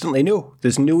 you instantly know.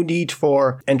 There's no need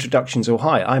for introductions. Oh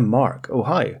hi, I'm Mark. Oh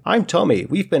hi, I'm Tommy.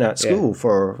 We've been at school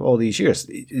for all these years.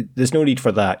 There's no need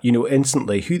for that. You know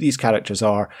instantly who these characters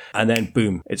are, and then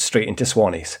boom, it's straight into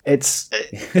Swannies.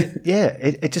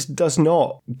 It just does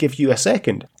not give you a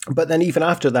second. But then even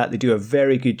after that, they do a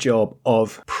very good job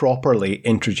of properly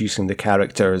introducing the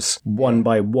characters one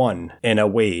by one in a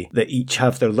way that each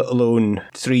have their little own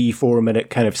 3-4 minute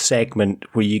kind of segment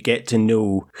where you get to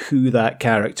know who that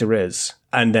character is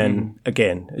And then,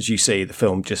 again, as you say, the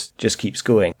film just keeps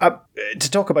going.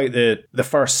 To talk about the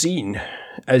first scene,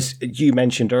 as you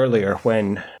mentioned earlier,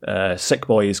 when Sick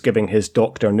Boy is giving his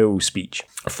Dr. No speech,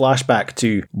 a flashback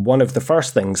to one of the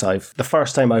first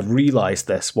time I've realised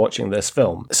this watching this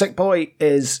film. Sick Boy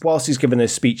is, whilst he's giving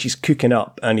his speech, he's cooking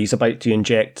up and he's about to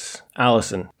inject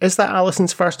Alison. Is that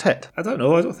Alison's first hit? I don't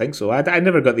know. I don't think so. I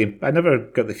never got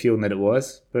the feeling that it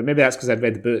was, but maybe that's because I'd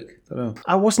read the book. I don't know.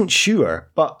 I wasn't sure,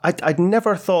 but I'd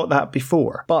never thought that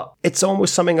before. But it's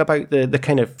almost something about the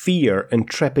kind of fear and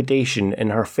trepidation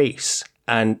in her face.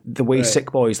 And the way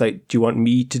Sick Boy's like, do you want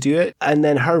me to do it? And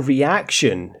then her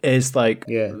reaction is like,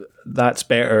 that's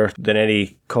better than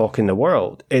any cock in the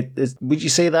world. Would you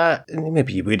say that?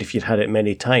 Maybe you would if you'd had it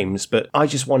many times, but I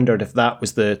just wondered if that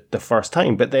was the first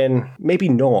time. But then maybe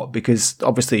not, because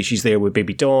obviously she's there with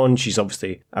Baby Dawn. She's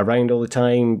obviously around all the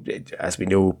time. As we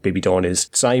know, Baby Dawn is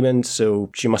Simon, so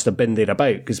she must have been there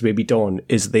about, because Baby Dawn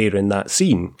is there in that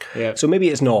scene. Yeah. So maybe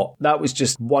it's not. That was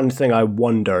just one thing I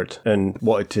wondered and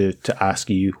wanted to ask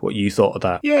you what you thought of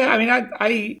that. Yeah, I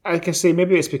mean, I can say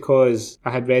maybe it's because I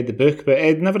had read the book, but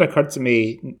it never occurred to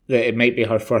me that it might be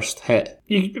her first hit.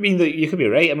 You could be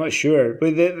right, I'm not sure.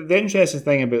 But the interesting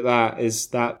thing about that is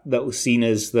that little scene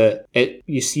is that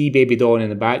you see Baby Dawn in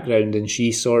the background, and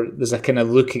there's a kind of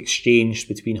look exchanged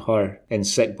between her and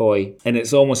Sick Boy, and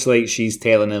it's almost like she's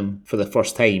telling him for the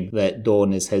first time that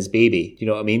Dawn is his baby. Do you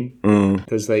know what I mean?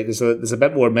 Because there's a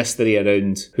bit more mystery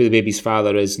around who the baby's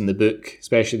father is in the book,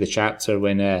 especially the chapter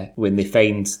when they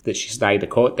find that she's died a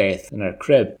cot death in her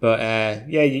crib. But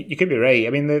you could be right.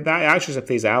 I mean, that actress that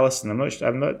plays Alison,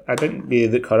 I didn't really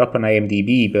look her up on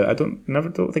IMDb, but I don't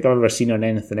think I've ever seen her in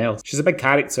anything else. She's a big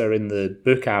character in the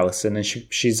book, Alison, and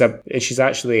she's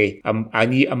actually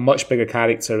a much bigger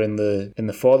character in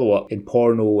the follow-up in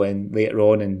Porno and later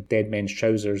on in Dead Men's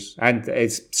Trousers. And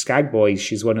it's Skag Boys,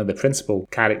 she's one of the principal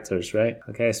characters, right?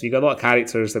 Okay, so you got a lot of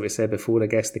characters that we said before. I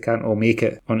guess they can't all make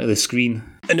it onto the screen.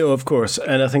 No, of course,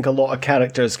 and I think a lot of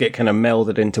characters get kind of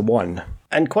melded into one.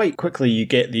 And quite quickly you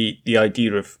get the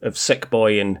idea of Sick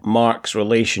Boy and Mark's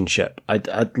relationship.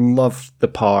 I'd love the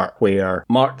part where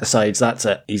Mark decides that's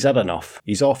it, he's had enough,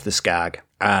 he's off the skag.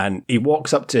 And he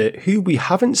walks up to who we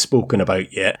haven't spoken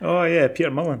about yet. Oh yeah,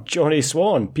 Peter Mullen. Johnny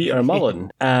Swan, Peter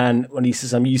Mullen. And when he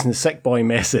says, I'm using the Sick Boy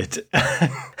method,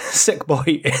 Sick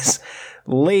Boy is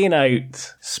laying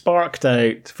out, sparked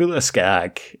out, full of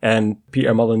skag. And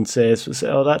Peter Mullen says,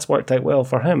 oh, that's worked out well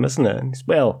for him, isn't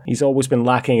it? He's always been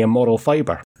lacking in moral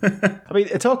fibre. I mean,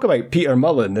 talk about Peter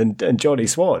Mullen and Johnny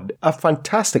Swan. A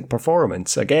fantastic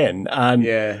performance again,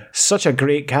 and such a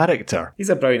great character. He's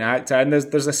a brilliant actor, and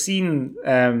there's a scene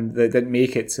that didn't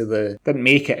make it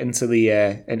into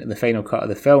the final cut of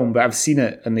the film, but I've seen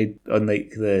it on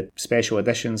the special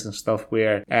editions and stuff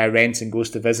where Renton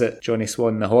goes to visit Johnny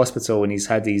Swan in the hospital, and he's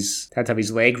had to have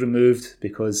his leg removed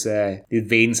because the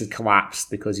veins had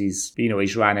collapsed because he's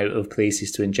ran out of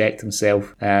places to inject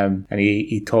himself, and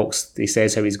he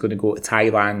says how he's going to go to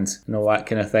Thailand and all that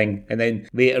kind of thing. And then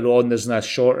later on there's a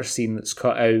shorter scene that's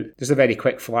cut out, just a very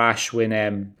quick flash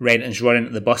when Renton's running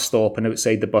to the bus stop, and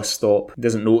outside the bus stop he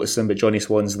doesn't notice him, but Johnny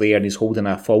Swan's there and he's holding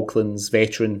a Falklands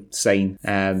veteran sign,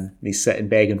 and he's sitting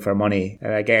begging for money.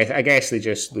 And I guess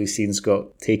these scenes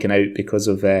got taken out because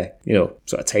of sort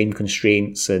of time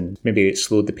constraints, and maybe it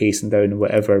slowed the pacing down and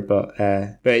whatever, but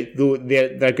though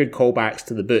they're good callbacks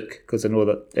to the book, because I know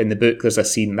that in the book there's a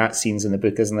scene, that scene's in the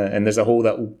book, isn't it? And there's a whole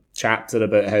little chapter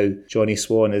about how Johnny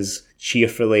Swan is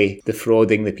cheerfully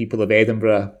defrauding the people of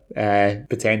Edinburgh,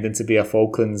 pretending to be a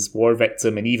Falklands war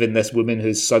victim, and even this woman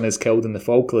whose son is killed in the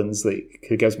Falklands,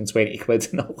 who gives him 20 quid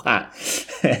and all that.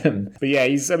 But yeah,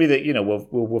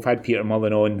 we've had Peter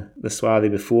Mullen on the Swarthy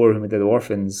before when we did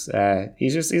Orphans.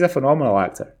 He's a phenomenal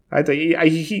actor.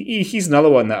 He's another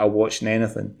one that I'll watch in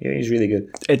anything. Yeah, he's really good.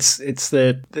 It's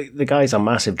the guy's a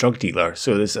massive drug dealer,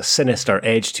 so there's a sinister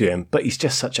edge to him, but he's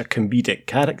just such a comedic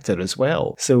character as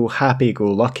well. So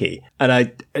happy-go-lucky.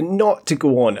 And not to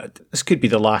go on, this could be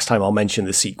the last time I'll mention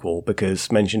the sequel, because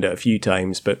I mentioned it a few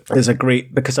times, but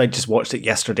because I just watched it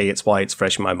yesterday, it's why it's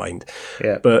fresh in my mind.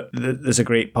 Yeah. But there's a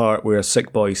great part where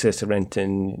Sick Boy says to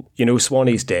Renton,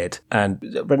 Swanee's dead, and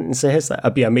Renton says that.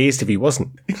 I'd be amazed if he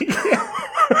wasn't.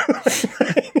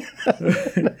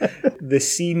 The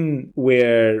scene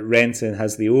where Renton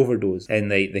has the overdose,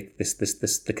 and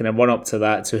the kind of run up to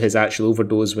that, to his actual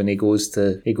overdose, when he goes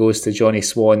to Johnny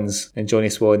Swan's, and Johnny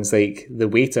Swan's like the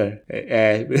waiter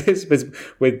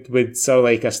with sort of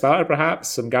like a starter, perhaps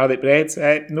some garlic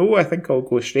bread. No, I think I'll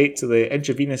go straight to the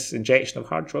intravenous injection of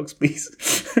hard drugs, please.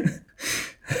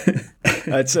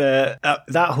 It's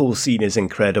that whole scene is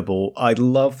incredible. I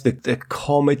love the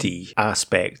comedy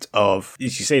aspect of,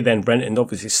 as you say, then Renton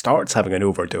obviously starts having an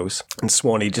overdose, and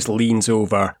Swanee just leans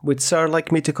over. Would Sir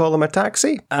like me to call him a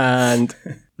taxi? And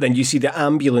then you see the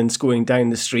ambulance going down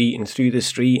the street and through the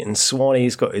street, and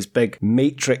Swanee's got his big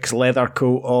Matrix leather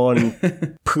coat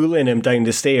on, pulling him down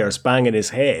the stairs, banging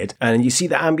his head. And you see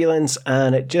the ambulance,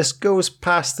 and it just goes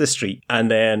past the street,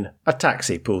 and then a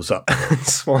taxi pulls up.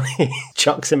 Swanee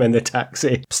chucks him in the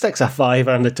taxi, sticks a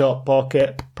 $5 in the top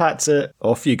pocket, pats it,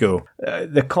 off you go.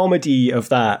 The comedy of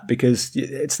that, because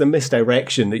it's the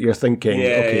misdirection that you're thinking,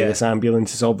 this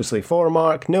ambulance is obviously for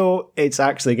Mark. No, it's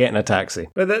actually getting a taxi.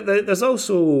 But there's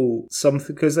also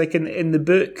something, because like in the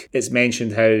book, it's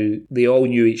mentioned how they all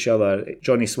knew each other,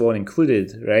 Johnny Swan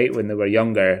included, right, when they were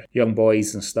young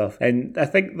boys and stuff. And I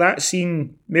think that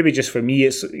scene, maybe just for me,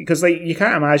 it's because like you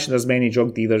can't imagine there's many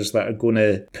drug dealers that are going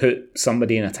to put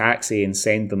somebody in a taxi and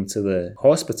send them to the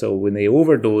hospital when they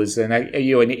overdose. And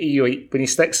when he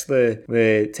sticks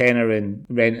the tenner in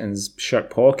Renton's shirt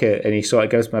pocket, and he sort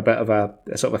of gives him a bit of a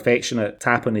sort of affectionate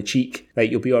tap on the cheek,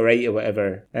 like, you'll be all right or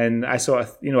whatever. And I sort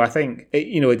of, I think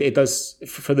it does,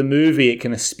 for the movie, it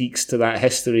kind of speaks to that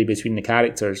history between the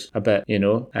characters a bit,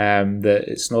 that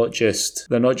it's not just,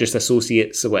 they're not just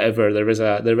associates or whatever. There's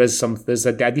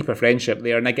a deeper friendship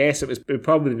there. And I guess it would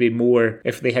probably be more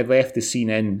if they had left the scene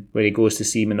in where he goes to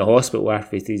see him in the hospital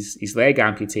after his leg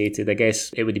amputated. I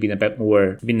guess it would have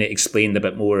been explained a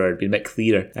bit more, or been a bit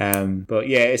clearer. But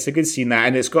yeah, it's a good scene, that,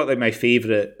 and it's got like my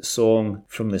favourite song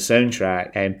from the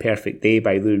soundtrack, Perfect Day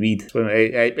by Lou Reed.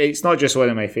 It's not just one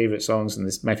of my favourite songs,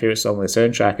 and my favourite song on the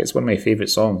soundtrack, it's one of my favourite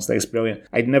songs. It's brilliant.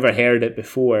 I'd never heard it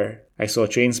before I saw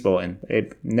Trainspotting.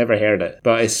 I'd never heard it,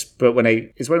 but it's one of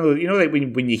those, like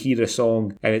when you hear a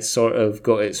song and it's sort of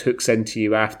got its hooks into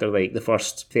you after like the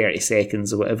first 30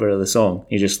 seconds or whatever of the song,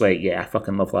 you're just like, yeah, I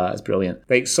fucking love that. It's brilliant.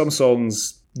 Like, some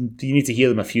songs, you need to hear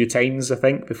them a few times, I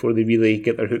think, before they really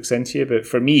get their hooks into you. But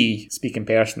for me, speaking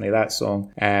personally, that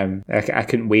song, I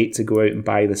couldn't wait to go out and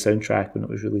buy the soundtrack when it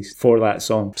was released for that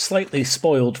song. Slightly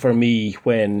spoiled for me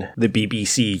when the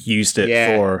BBC used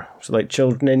it for like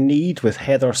Children in Need with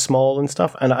Heather Small and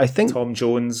stuff. And I think Tom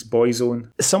Jones, Boyzone.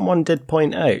 Someone did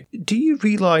point out, do you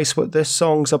realise what this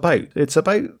song's about? It's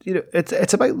about,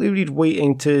 it's about Lou Reed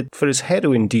waiting for his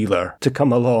heroin dealer to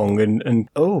come along and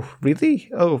oh, really?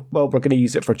 Oh, well, we're going to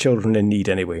use it for Children in Need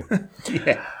anyway.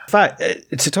 Yeah. In fact,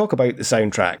 to talk about the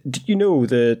soundtrack, do you know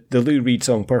the Lou Reed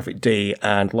song Perfect Day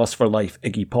and Lust for Life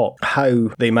Iggy Pop, how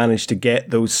they managed to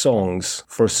get those songs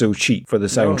for so cheap for the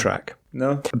soundtrack?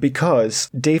 No. Because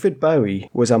David Bowie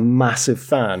was a massive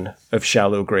fan of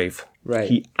Shallow Grave. Right.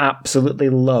 He absolutely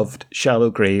loved Shallow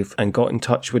Grave and got in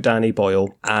touch with Danny Boyle,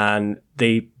 and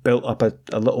they built up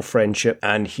a little friendship,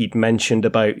 and he'd mentioned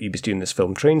about he was doing this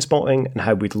film Trainspotting and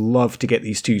how we'd love to get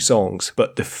these two songs,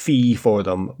 but the fee for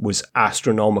them was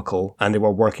astronomical and they were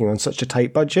working on such a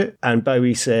tight budget. And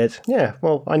Bowie said, yeah,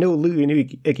 well, I know Lou and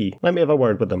Iggy, let me have a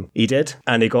word with them. He did,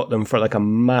 and he got them for like a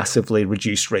massively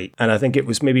reduced rate. And I think it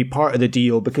was maybe part of the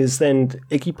deal, because then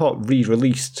Iggy Pop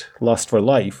re-released Lust for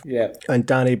Life, and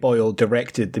Danny Boyle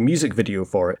directed the music video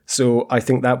for it. So I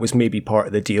think that was maybe part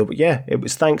of the deal. But yeah, it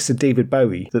was thanks to David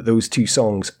Bowie that those two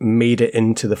songs made it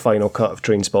into the final cut of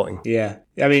Trainspotting. Yeah.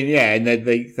 I mean, yeah, and I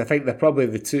think they're probably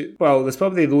the two. Well, there's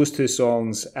probably those two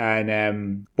songs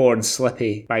and "Born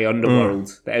Slippy" by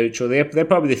Underworld, the outro. They're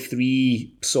probably the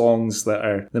three songs that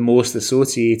are the most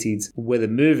associated with the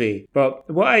movie. But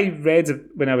what I read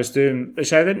when I was doing,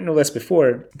 which I didn't know this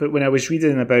before, but when I was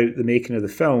reading about the making of the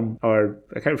film, or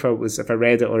I can't remember if I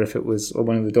read it or if it was on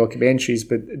one of the documentaries,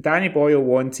 but Danny Boyle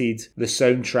wanted the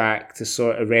soundtrack to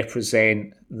sort of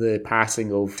represent the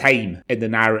passing of time in the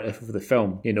narrative of the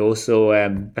film, so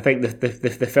I think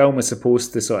the film was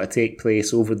supposed to sort of take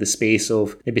place over the space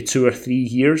of maybe 2 or 3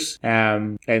 years,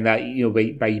 and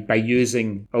that by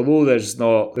using, although there's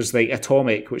like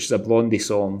Atomic, which is a Blondie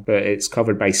song, but it's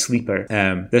covered by Sleeper.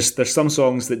 There's some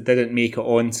songs that didn't make it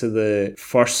onto the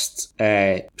first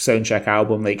soundtrack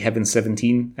album, like Heaven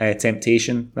 17,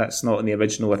 Temptation. That's not in the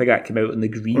original. I think that came out in the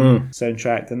Green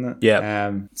soundtrack, didn't it?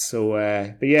 Yeah.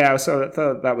 But yeah, I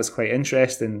thought that was quite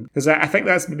interesting, because I think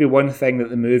that's maybe one thing that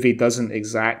the movie doesn't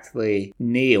exactly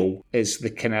nail, is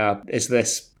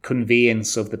this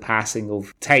conveyance of the passing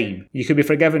of time. You could be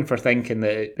forgiven for thinking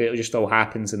that it just all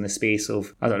happens in the space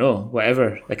of, I don't know,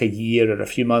 whatever, like a year or a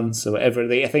few months or whatever.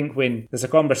 I think when there's a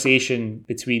conversation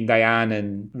between Diane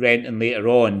and Renton later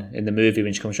on in the movie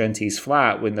when she comes round to his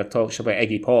flat, when they're talking about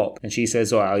Iggy Pop, and she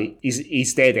says, oh,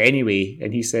 he's dead anyway,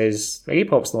 and he says, Iggy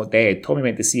Pop's not dead, Tommy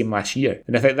went to see him last year.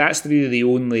 And I think that's really the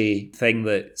only thing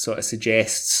that sort of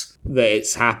suggests that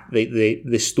it's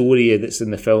the story that's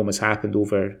in the film has happened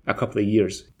over a couple of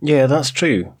years. Yeah, that's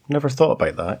true. Never thought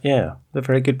about that. Yeah, a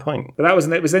very good point. But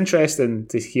it was interesting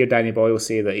to hear Danny Boyle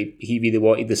say that he really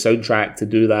wanted the soundtrack to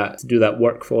do that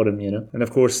work for him, you know. And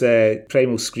of course,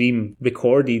 Primal Scream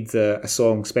recorded a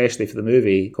song especially for the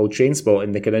movie called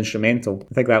Trainspotting, the kind of instrumental.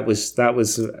 I think that was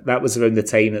around the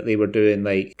time that they were doing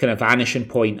like kind of Vanishing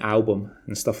Point album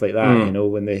and stuff like that, you know,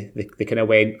 when they kind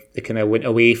of went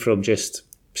away from just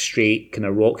straight kind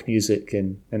of rock music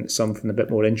and something a bit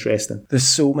more interesting. There's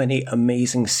so many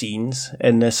amazing scenes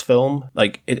in this film.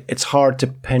 Like it's hard to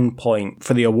pinpoint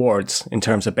for the awards in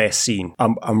terms of best scene.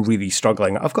 I'm really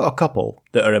struggling. I've got a couple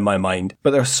that are in my mind,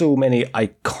 but there's so many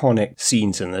iconic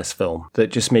scenes in this film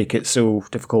that just make it so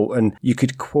difficult. And you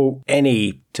could quote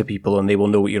any to people and they will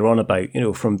know what you're on about, you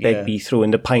know, from Begbie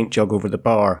throwing the pint jug over the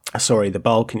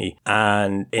balcony,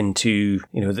 and into,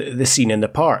 you know, the scene in the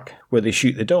park where they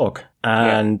shoot the dog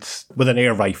and with an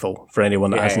air rifle for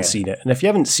anyone that hasn't seen it. And if you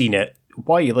haven't seen it,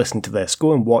 why you listen to this?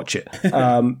 Go and watch it.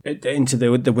 Into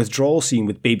the withdrawal scene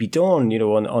with Baby Dawn, you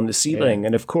know, on the ceiling,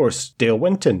 and of course Dale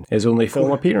Winton, his only film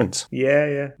appearance.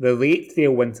 Yeah, the late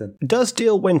Dale Winton. Does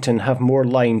Dale Winton have more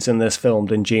lines in this film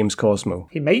than James Cosmo?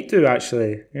 He might do,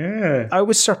 actually. Yeah. I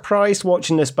was surprised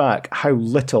watching this back how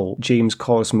little James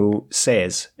Cosmo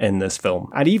says in this film,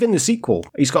 and even the sequel.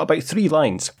 He's got about 3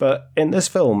 lines, but in this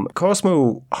film,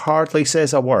 Cosmo hardly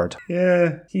says a word.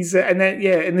 Yeah, he's and then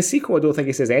in the sequel, I don't think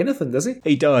he says anything, does he?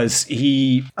 He does.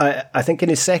 I think in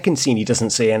his second scene he doesn't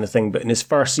say anything, but in his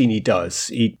first scene he does.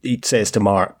 He says to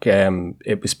Mark,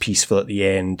 it was peaceful at the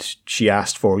end. She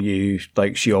asked for you,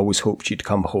 like she always hoped you'd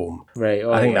come home. Right.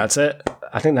 I think that's it.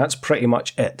 I think that's pretty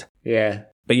much it. Yeah.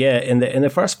 But yeah, in the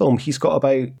first film, he's got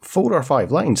about 4 or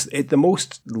 5 lines. The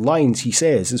most lines he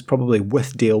says is probably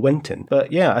with Dale Winton.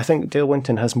 But yeah, I think Dale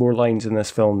Winton has more lines in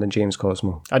this film than James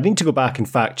Cosmo. I'd need to go back and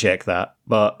fact check that,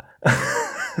 but...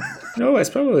 No, it's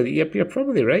probably you're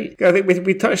probably right. I think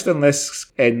we touched on this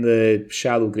in the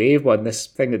Shallow Grave one. This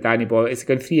thing that Danny Boyle, it's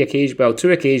like on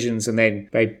 2 occasions, and then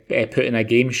by putting a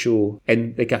game show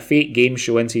in, like a fake game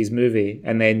show into his movie,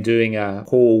 and then doing a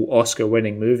whole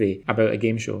Oscar-winning movie about a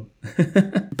game show.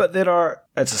 But there are,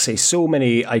 as I say, so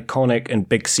many iconic and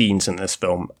big scenes in this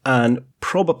film, and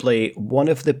probably one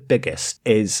of the biggest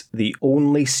is the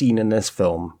only scene in this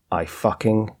film I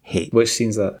fucking hate. Which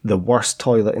scene's that? The worst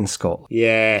toilet in Scotland.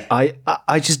 Yeah.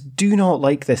 I just do not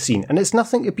like this scene. And it's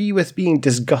nothing to be with being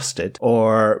disgusted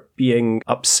or being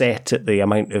upset at the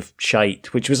amount of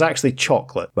shite, which was actually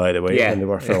chocolate, by the way, when they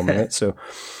were filming it. So,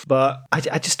 but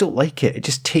I just don't like it. It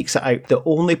just takes it out. The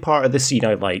only part of the scene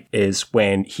I like is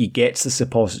when he gets the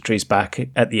suppositories back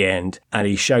at the end and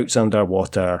he shouts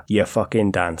underwater, "You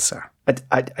fucking dancer."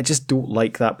 I just don't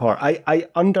like that part. I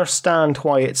understand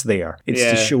why it's there. It's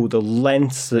to show the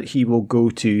lengths that he will go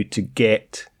to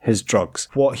get his drugs,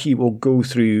 what he will go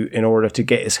through in order to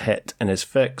get his hit and his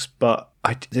fix, but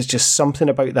there's just something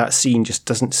about that scene just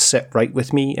doesn't sit right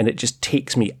with me, and it just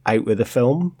takes me out of the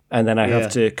film, and then I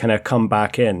have to kind of come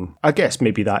back in. I guess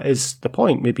maybe that is the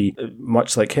point, maybe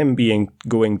much like him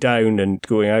going down and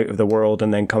going out of the world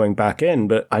and then coming back in,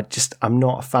 but I'm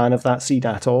not a fan of that scene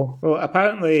at all. Well,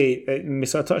 apparently, we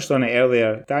sort of touched on it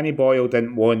earlier, Danny Boyle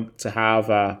didn't want to have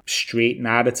a straight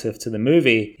narrative to the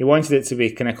movie. He wanted it to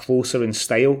be kind of closer in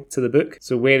style to the book.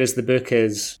 So whereas the book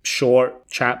is short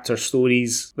chapter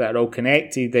stories that are all connected,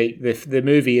 the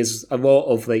movie is a lot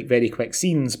of like very quick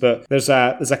scenes, but there's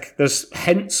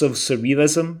hints of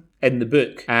surrealism in the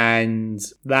book, and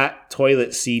that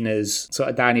toilet scene is sort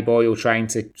of Danny Boyle trying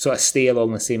to sort of stay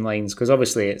along the same lines, because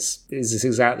obviously it's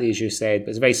exactly as you said, but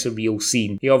it's a very surreal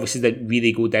scene. He obviously didn't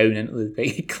really go down into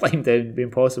the climb down, it'd be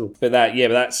impossible. But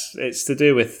it's to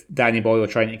do with Danny Boyle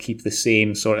trying to keep the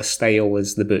same sort of style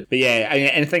as the book. But yeah,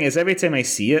 and the thing is, every time I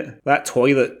see it, that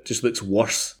toilet just looks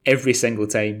worse every single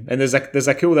time. And there's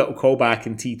a cool little callback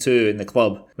in T2 in the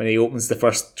club when he opens the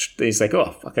first. He's like,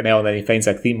 oh fucking hell, and then he finds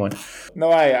a clean one.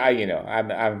 No,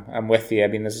 I'm with you. I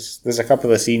mean, there's a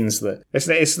couple of scenes that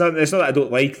it's not that I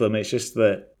don't like them. It's just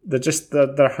that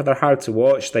they're hard to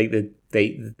watch. Like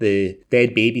the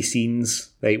dead baby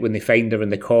scenes, like when they find her in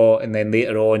the cot, and then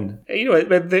later on,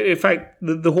 in fact,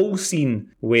 the whole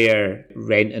scene where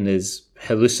Renton is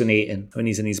hallucinating when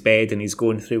he's in his bed and he's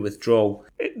going through withdrawal.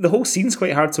 The whole scene's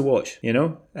quite hard to watch,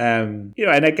 and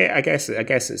I guess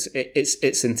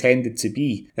it's intended to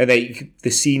be like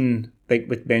the scene like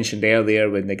we mentioned earlier,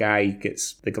 when the guy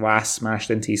gets the glass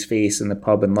smashed into his face in the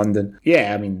pub in London.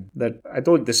 Yeah, I mean, I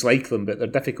don't dislike them, but they're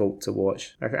difficult to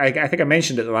watch. I think I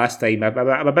mentioned it the last time.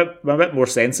 I'm a bit more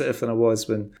sensitive than I was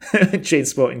when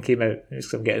Trainspotting came out,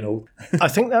 because I'm getting old. I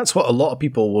think that's what a lot of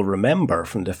people will remember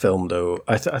from the film, though.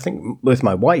 I think with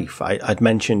my wife, I'd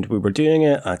mentioned we were doing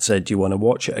it. I'd said, do you want to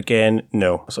watch it again?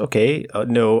 No. It's okay.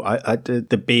 No, I did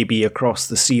the baby across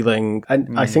the ceiling.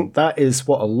 And I think that is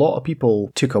what a lot of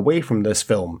people took away from this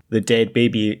film, the dead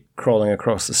baby crawling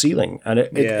across the ceiling. And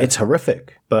it's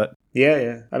horrific, but...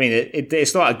 Yeah. I mean,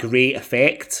 it's not a great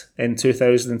effect in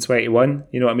 2021.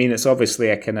 You know what I mean? It's obviously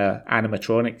a kind of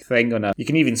animatronic thing you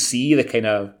can even see the kind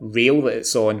of rail that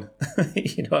it's on.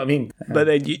 You know what I mean? But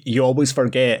then you always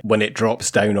forget when it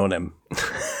drops down on him.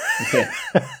 Yeah.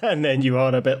 And then you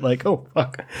are a bit like, oh,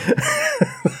 fuck.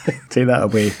 Take that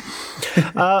away.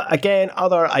 Again,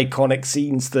 other iconic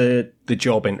scenes, the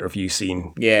job interview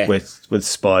scene with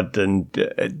Spud, and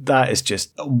that is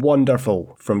just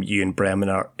wonderful from Ewan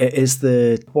Bremner. It is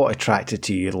what attracted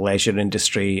to you, the leisure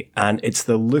industry, and it's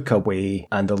the look away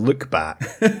and the look back.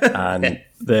 And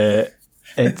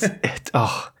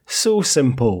so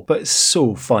simple, but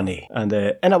so funny, and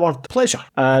in a word, pleasure.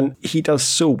 And he does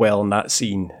so well in that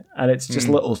scene. And it's just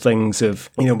little things of,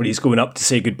 when he's going up to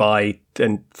say goodbye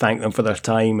and thank them for their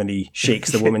time, and he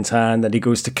shakes the woman's hand and he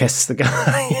goes to kiss the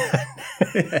guy.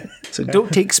 So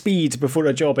don't take speed before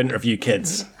a job interview,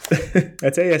 kids. I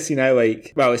tell you a scene I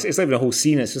like. Well, it's not even a whole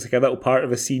scene, it's just like a little part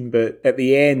of a scene, but at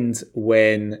the end,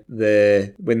 when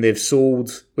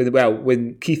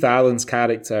Keith Allen's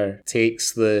character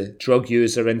takes the drug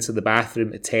user into the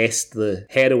bathroom to test the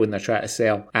heroin they're trying to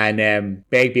sell, and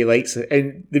Begbie likes it.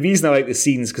 And the reason I like the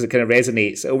scenes because it kind of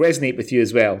resonates. It'll resonate with you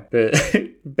as well, but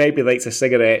Begbie lights a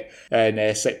cigarette,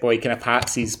 and Sick Boy kind of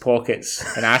pats his pockets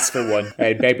and asks for one,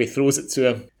 and Begbie throws it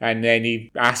to him, and then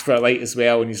he asks for a light as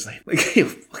well, and he's like you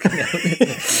fucking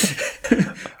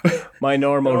hell. My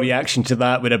normal reaction to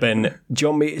that would have been, do you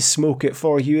want me to smoke it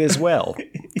for you as well?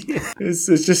 It's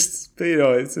just,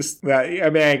 it's just that. I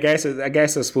mean, I guess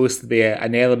there's supposed to be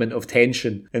an element of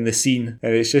tension in the scene,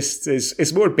 and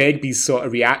it's more Begbie's sort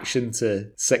of reaction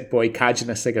to Sick Boy cadging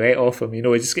a cigarette off him.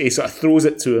 He sort of throws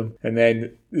it to him, and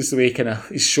then this is the way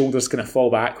his shoulders kind of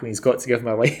fall back when he's got to give him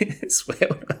a light as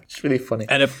well. It's really funny.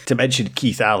 And to mention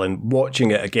Keith Allen, watching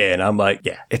it again, I'm like,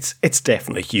 yeah, it's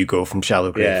definitely Hugo from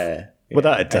Shallow Grave. Yeah.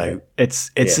 Without a doubt. It's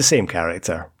the same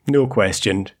character. No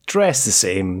question. Dressed the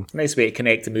same. Nice way to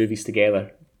connect the movies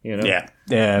together,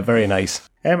 Yeah, very nice.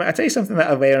 I tell you something that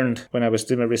I learned when I was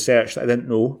doing my research that I didn't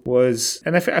know was,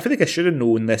 and I feel like I should have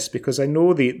known this because I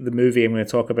know the movie I'm going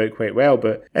to talk about quite well,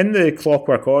 but in the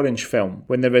Clockwork Orange film,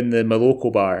 when they're in the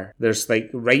Moloko bar, there's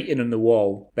like writing on the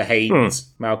wall behind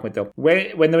Malcolm McDowell.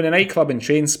 When they're in a nightclub in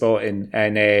Trainspotting,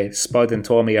 and Spud and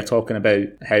Tommy are talking about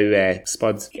how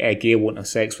Spud, Gail won't have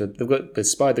sex with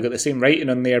Spud, they've got the same writing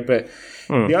on there, but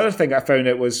the other thing I found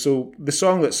out was, so the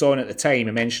song that's on at the time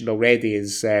I mentioned already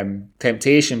is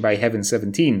Temptation by Heaven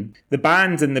 17. The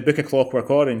band in the Book of Clockwork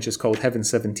Orange is called Heaven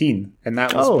 17, and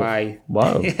that was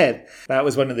that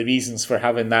was one of the reasons for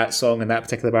having that song in that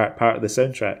particular part of the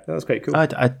soundtrack. That was quite cool.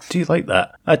 I do like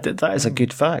that. That is a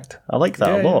good fact. I like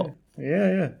that a lot.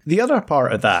 Yeah. The other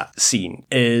part of that scene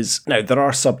is, now there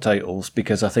are subtitles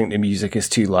because I think the music is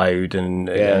too loud and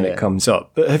it comes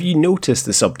up. But have you noticed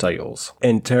the subtitles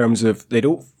in terms of they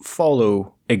don't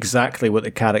follow exactly what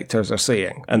the characters are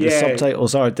saying, and the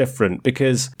subtitles are different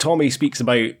because Tommy speaks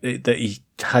about that he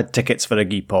had tickets for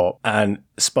Iggy Pop, and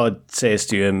Spud says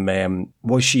to him,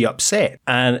 was she upset?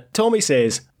 And Tommy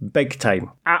says, big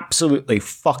time, absolutely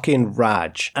fucking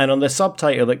raj. And on the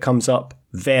subtitle it comes up,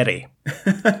 very.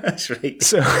 That's right.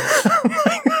 So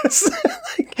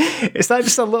is that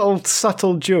just a little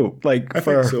subtle joke,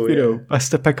 us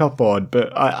to pick up on?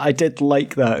 But I did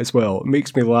like that as well. It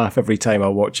makes me laugh every time I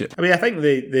watch it. I mean, I think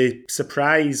the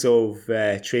surprise of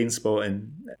Trainspotting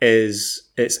is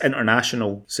its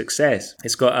international success.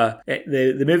 It's got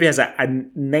the movie has a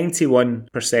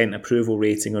 91% approval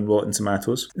rating on Rotten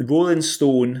Tomatoes. Rolling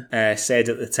Stone said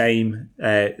at the time,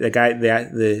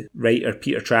 the writer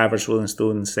Peter Travers, Rolling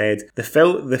Stone, said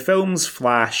the film's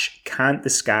flash can't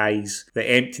disguise the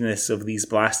emptiness of these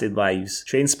blasted lives.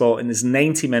 Trainspotting is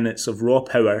 90 minutes of raw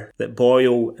power that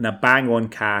Boyle and a bang-on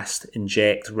cast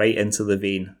inject right into the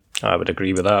vein. I would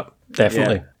agree with that,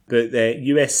 definitely. Yeah. But the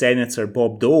US Senator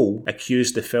Bob Dole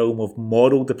accused the film of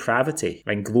moral depravity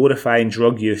and glorifying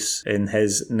drug use in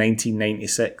his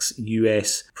 1996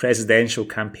 US presidential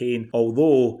campaign,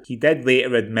 although he did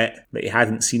later admit that he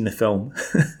hadn't seen the film.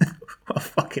 What a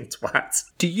fucking twat.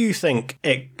 Do you think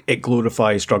it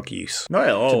glorifies drug use? Not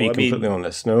at all. To be completely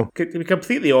honest, no. To be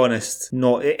completely honest,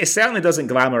 no. It certainly doesn't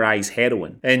glamorise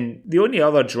heroin. And the only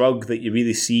other drug that you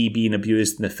really see being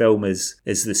abused in the film is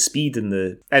the speed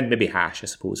and maybe hash, I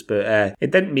suppose. But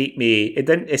it didn't make me.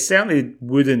 It certainly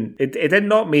wouldn't. It did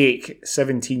not make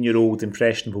 17-year-old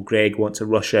impressionable Greg want to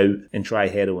rush out and try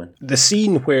heroin. The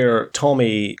scene where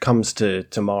Tommy comes to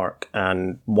Mark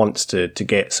and wants to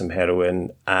get some heroin,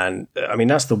 and I mean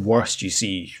that's the worst you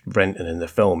see Renton in the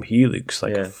film. He looks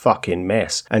like a fucking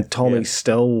mess, and Tommy's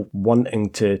still wanting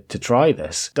to try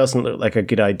this. Doesn't look like a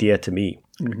good idea to me.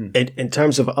 Mm-hmm. In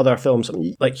terms of other films,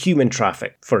 like Human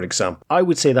Traffic, for example, I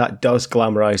would say that does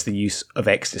glamorise the use of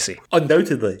ecstasy.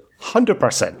 Undoubtedly.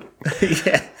 100%.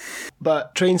 Yeah.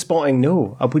 But Trainspotting,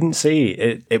 no, I wouldn't say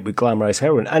it would glamorise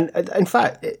heroin. And in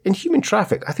fact, in Human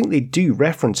Traffic, I think they do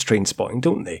reference Trainspotting,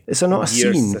 don't they? Is there not a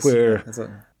scene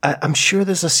where... I'm sure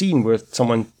there's a scene where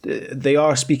they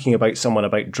are speaking about someone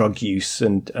about drug use,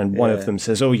 and one of them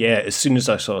says, "Oh yeah, as soon as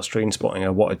I saw Trainspotting, I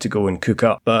wanted to go and cook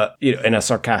up," but in a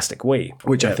sarcastic way,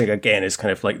 which I think again is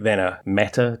kind of like then a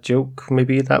meta joke,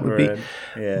 maybe that would be.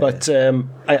 Yeah. But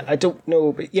I don't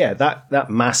know, but yeah, that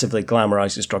massively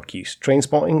glamorises drug use.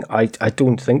 Trainspotting, I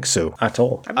don't think so at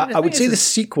all. I would say the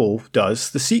sequel does.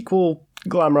 The sequel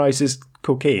glamorises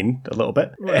cocaine a little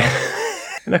bit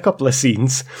in a couple of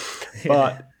scenes,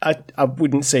 but. I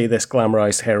wouldn't say this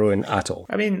glamorised heroin at all.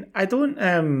 I mean, I don't,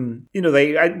 when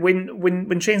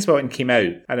Trainspotting came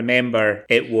out, I remember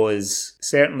it was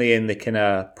certainly in the kind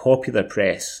of popular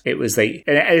press. It was like,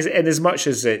 and as much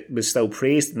as it was still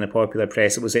praised in the popular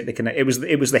press, it was like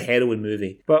it was the heroin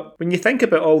movie. But when you think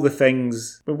about all the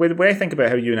things, when I think about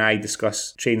how you and I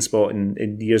discuss Trainspotting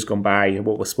in years gone by, and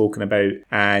what was spoken about,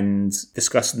 and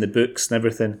discussing the books and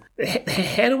everything,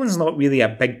 heroin's not really a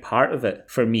big part of it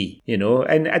for me,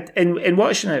 and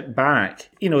watching it back,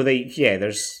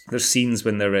 there's scenes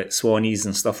when they're at Swanee's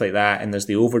and stuff like that, and there's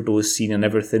the overdose scene and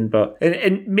everything, but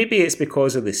and maybe it's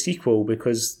because of the sequel,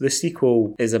 because the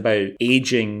sequel is about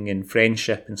aging and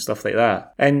friendship and stuff like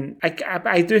that, and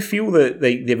I do feel that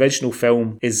the original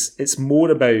film it's more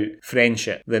about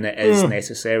friendship than it is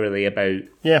necessarily about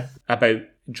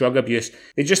drug abuse.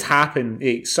 They just happen,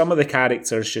 some of the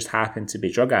characters just happen to be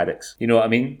drug addicts, you know what I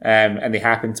mean? And they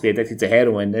happen to be addicted to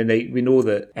heroin, and we know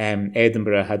that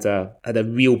Edinburgh had a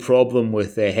real problem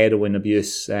with heroin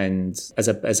abuse, and as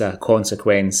a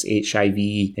consequence HIV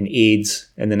and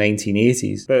AIDS in the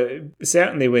 1980s. But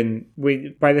certainly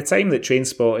by the time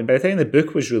the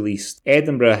book was released,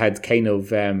 Edinburgh had kind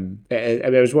of I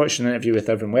was watching an interview with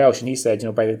Irvin Welsh, and he said,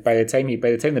 by the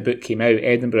time the book came out,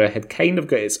 Edinburgh had kind of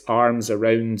got its arms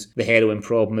around the heroin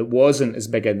problem. It wasn't as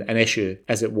big an issue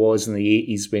as it was in the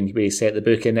 80s when he set the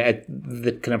book, and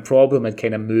the kind of problem had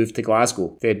kind of moved to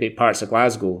Glasgow, the big parts of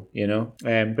Glasgow,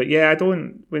 But yeah, I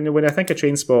don't. When I think of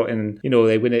Trainspotting,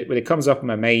 when it comes up in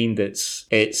my mind,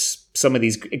 it's some of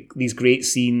these great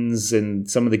scenes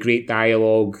and some of the great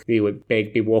dialogue. They would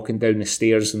be walking down the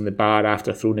stairs in the bar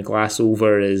after throwing a glass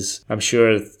over. I'm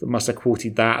sure I must have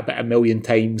quoted that about 1 million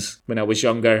times when I was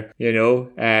younger.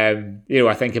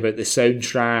 I think about the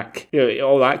soundtrack,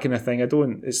 all that kind of thing.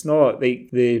 It's not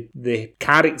the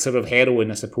character of heroin,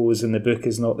 I suppose, in the book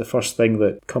is not the first thing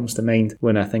that comes to mind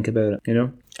when I think about it.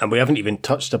 And we haven't even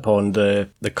touched upon the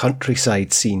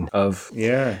countryside scene of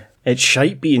it's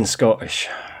shite being Scottish.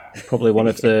 Probably one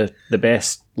of the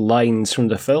best lines from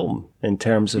the film in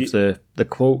terms of the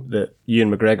quote that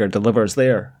Ewan McGregor delivers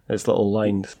there, his little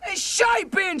lines. It's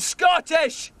shite being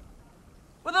Scottish!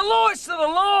 We're the lowest of the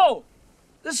low!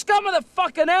 The scum of the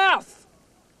fucking earth!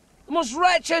 The most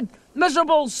wretched,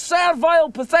 miserable, servile,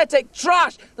 pathetic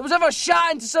trash that was ever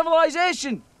shot into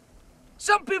civilization!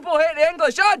 Some people hate the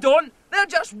English, I don't! They're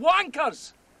just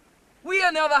wankers! We,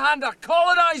 on the other hand, are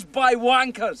colonised by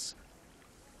wankers!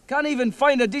 Can't even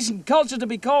find a decent culture to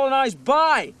be colonised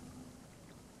by.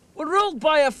 We're ruled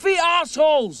by effete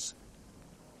arseholes.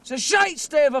 It's a shite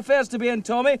state of affairs to be in,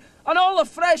 Tommy, and all the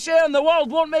fresh air in the world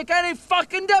won't make any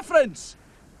fucking difference.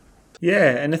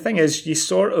 Yeah, and the thing is, you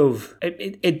sort of...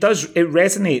 It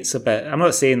resonates a bit. I'm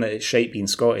not saying that it's shite being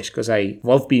Scottish, because I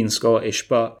love being Scottish,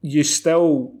 but you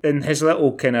still, in his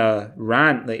little kind of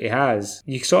rant that he has,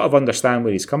 you sort of understand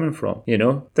where he's coming from,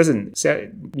 It's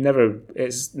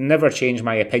never changed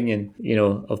my opinion,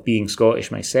 of being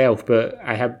Scottish myself, but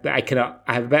I have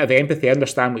a bit of empathy. I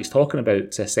understand what he's talking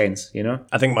about, to a sense,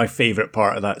 I think my favourite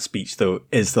part of that speech, though,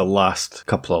 is the last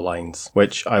couple of lines,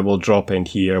 which I will drop in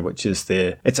here, which is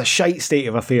it's a shite right state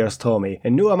of affairs, Tommy,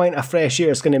 and no amount of fresh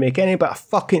air is going to make any bit of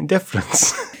fucking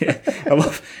difference.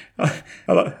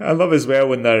 I love as well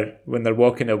when they're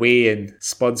walking away and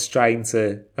Spud's trying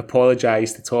to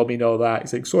apologise to Tommy and all that.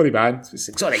 He's like, sorry, man. He's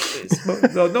like, sorry.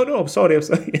 No, I'm sorry.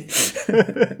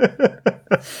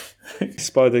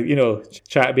 Spud,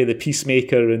 try to be the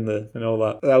peacemaker and all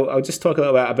that. I'll just talk a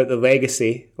little bit about the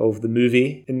legacy of the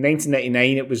movie. In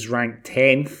 1999, it was ranked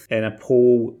 10th in a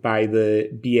poll by the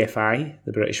BFI,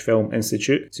 the British Film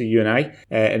Institute, so you and I,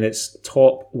 in its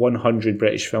top 100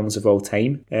 British films of all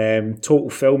time. Total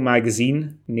Film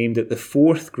magazine named it the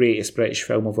 4th greatest British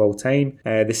film of all time.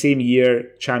 The same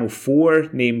year, Channel 4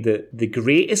 named it the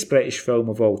greatest British film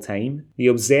of all time. The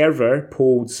Observer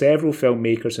polled several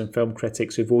filmmakers and film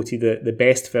critics who voted it the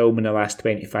best film in the last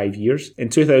 25 years. In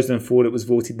 2004, it was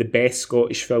voted the best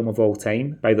Scottish film of all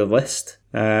time by The List.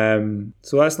 So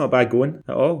that's not bad going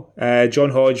at all.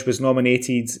 John Hodge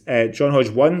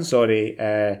won,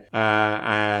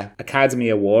 Academy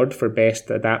Award for Best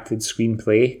Adapted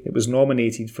Screenplay. It was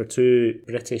nominated for 2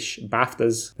 British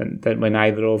BAFTAs, didn't win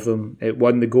either of them. It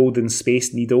won the Golden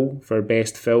Space Needle for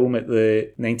Best Film at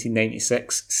the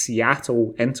 1996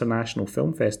 Seattle International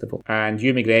Film Festival. And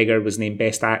Hugh McGregor was named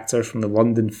Best Actor from the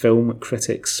London Film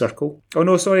Critics Circle. Oh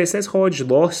no, sorry, it says Hodge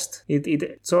lost. He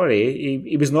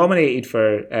was nominated for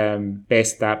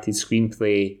Best Adapted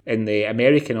Screenplay in the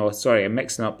American.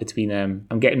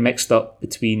 I'm getting mixed up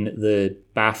between the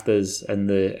BAFTAs and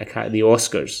the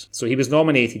Oscars. So he was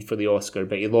nominated for the Oscar,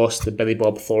 but he lost to Billy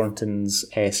Bob Thornton's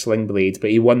Sling Blade, but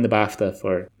he won the BAFTA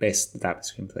for Best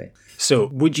Adapted Screenplay. So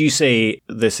would you say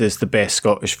this is the best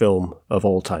Scottish film of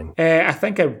all time? I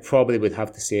think I probably would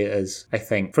have to say it is. I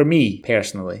think, for me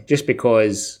personally, just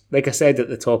because, like I said at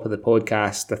the top of the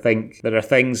podcast, I think there are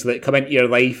things that come into your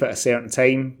life at a certain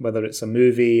time, whether it's a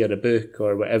movie or a book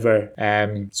or whatever.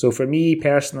 So for me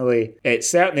personally, it's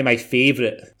certainly my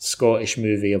favourite Scottish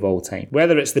movie of all time.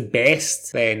 Whether it's the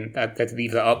best, then I'd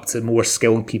leave that up to more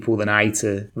skilled people than I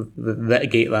to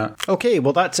litigate that. Okay,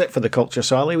 well that's it for the Culture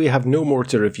Sally. We have no more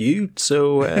to review,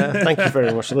 so thank you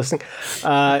very much for listening.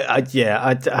 I'm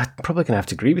probably going to have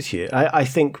to agree with you. I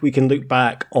think we can look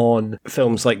back on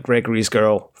films like Gregory's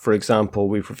Girl, for example,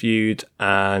 we've reviewed,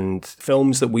 and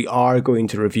films that we are going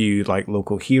to review like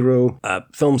Local Hero,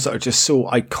 films that are just so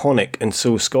iconic and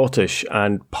so Scottish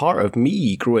and part of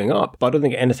me growing up, but I don't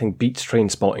think anything beats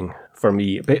Trainspotting for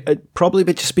me, but probably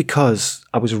just because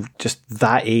I was just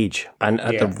that age and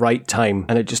at the right time,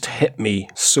 and it just hit me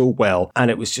so well, and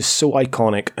it was just so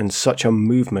iconic and such a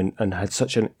movement and had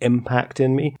such an impact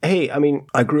in me. Hey, I mean,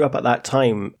 I grew up at that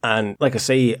time, and like I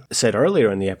said earlier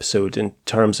in the episode, in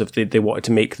terms of they wanted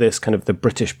to make this kind of the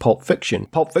British Pulp Fiction.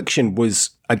 Pulp Fiction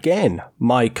was, again,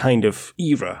 my kind of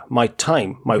era, my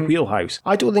time, my wheelhouse.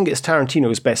 I don't think it's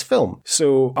Tarantino's best film,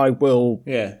 so I will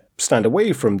stand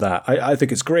away from that. I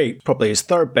think it's great. Probably his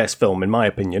third best film, in my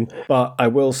opinion. But I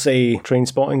will say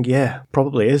Trainspotting,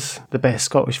 probably is the best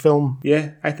Scottish film.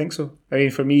 Yeah, I think so. I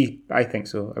mean, for me, I think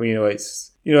so. I mean, it's...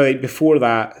 like before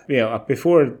that,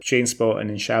 before Trainspotting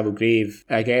and Shallow Grave,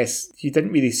 I guess you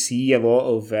didn't really see a lot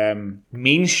of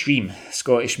mainstream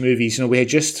Scottish movies. We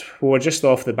were just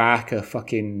off the back of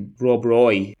fucking Rob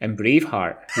Roy and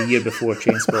Braveheart the year before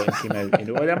Trainspotting came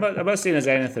out. I'm not saying there's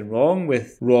anything wrong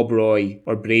with Rob Roy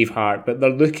or Braveheart, but they're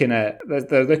looking at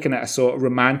a sort of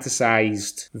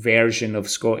romanticised version of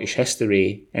Scottish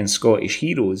history and Scottish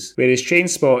heroes. Whereas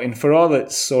Trainspotting, for all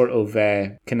its sort of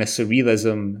kind of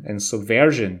surrealism and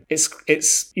subversion, it's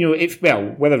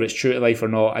whether it's true to life or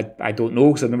not, I don't know,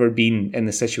 because I've never been in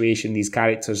the situation these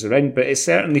characters are in, but it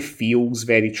certainly feels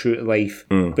very true to life.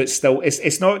 But still,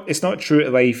 it's not true to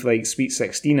life like Sweet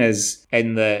 16 is,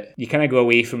 in that you kind of go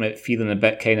away from it feeling a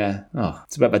bit kind of,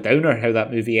 it's a bit of a downer how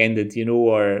that movie ended,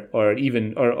 or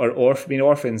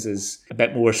Orphans is a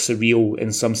bit more surreal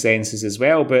in some senses as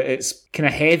well, but it's kind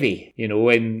of heavy, and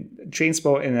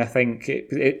Trainspotting, I think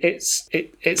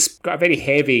it's got a very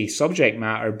heavy subject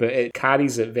matter, but it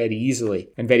carries it very easily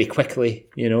and very quickly,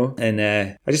 and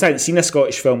I just hadn't seen a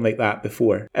Scottish film like that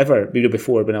before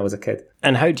when I was a kid.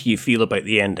 And how do you feel about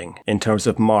the ending in terms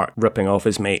of Mark ripping off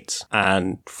his mates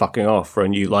and fucking off for a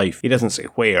new life? He doesn't say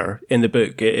where. In the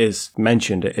book, it is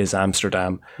mentioned it is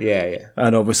Amsterdam. Yeah.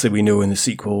 And obviously we know in the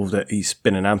sequel that he's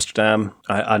been in Amsterdam.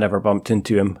 I never bumped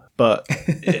into him. But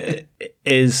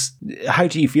how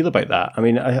do you feel about that? I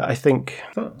mean, I think,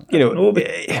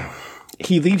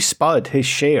 he leaves Spud his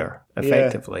share,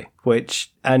 effectively,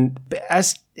 and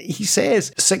as he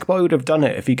says, Sick Boy would have done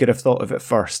it if he could have thought of it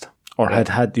first, or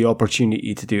had the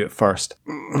opportunity to do it first.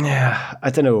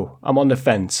 I don't know. I'm on the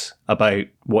fence about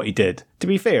what he did. To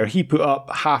be fair, he put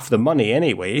up half the money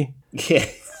anyway. Yeah,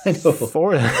 I know.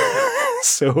 For it.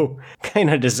 so kind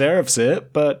of deserves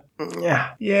it, but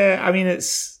yeah. Yeah, I mean,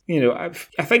 it's, I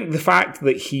think the fact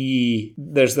that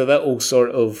there's the little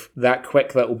sort of, that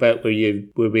quick little bit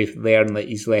where we learn that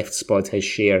he's left Spud his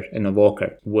share in the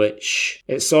locker, which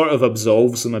it sort of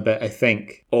absolves him a bit, I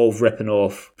think, of ripping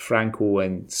off Franco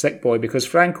and Sick Boy, because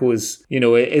Franco is,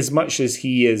 as much as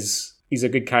he's a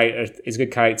good character. He's a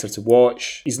good character to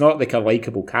watch. He's not like a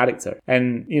likable character.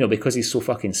 And, because he's so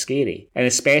fucking scary. And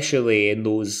especially in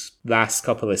those last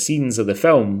couple of scenes of the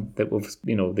film that with,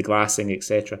 the glassing,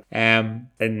 etc. And,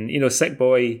 Sick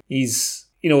Boy, he's,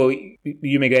 Ewan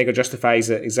McGregor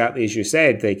justifies it exactly as you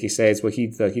said. Like he says, well,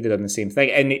 he'd done the same thing,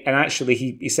 and actually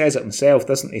he says it himself,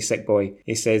 doesn't he? Sick Boy.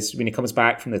 He says when he comes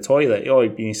back from the toilet,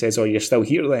 he says, "Oh, you're still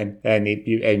here then?" And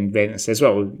Renton says,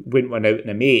 "Well, wouldn't one out in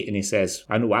a mate?" And he says,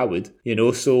 "I know I would."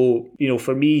 So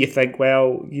for me, you think,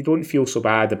 well, you don't feel so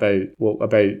bad about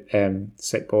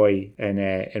Sick Boy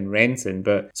and Renton,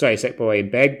 but sorry, Sick Boy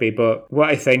and Begbie. But what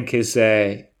I think is.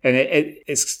 And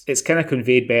it's kind of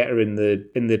conveyed better in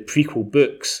the prequel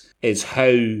books is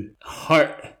how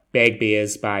hurt Begbie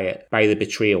is by the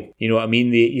betrayal. You know what I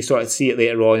mean? You sort of see it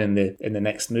later on in the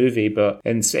next movie, but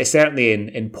certainly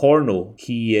in Porno,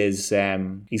 he's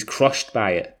crushed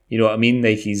by it. You know what I mean?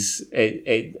 Like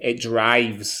it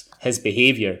drives his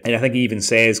behaviour, and I think he even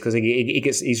says, because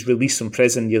he's released from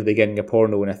prison near the beginning of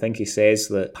Porno, and I think he says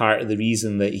that part of the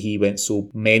reason that he went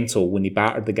so mental when he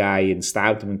battered the guy and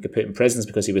stabbed him and got put in prison is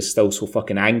because he was still so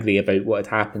fucking angry about what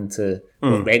had happened to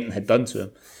what Renton had done to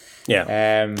him.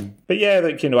 Yeah. But yeah,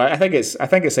 like, I think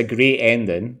it's a great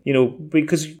ending,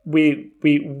 because we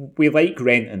like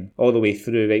Renton all the way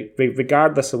through, right?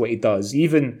 Regardless of what he does,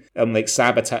 even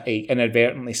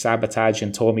inadvertently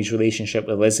sabotaging Tommy's relationship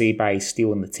with Lizzie by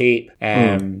stealing the tape.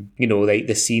 Like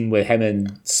the scene with him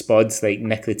and Spuds like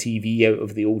nick the TV out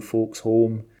of the old folks'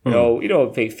 home.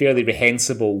 Like fairly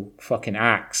reprehensible fucking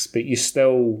acts, but you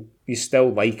still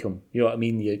like him. You know what I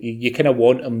mean? You kind of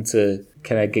want him to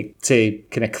kind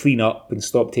of clean up and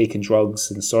stop taking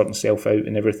drugs and sort himself out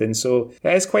and everything. So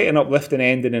it is quite an uplifting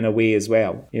ending in a way as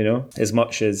well. As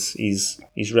much as he's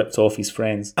ripped off his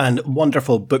friends. And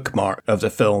wonderful bookmark of the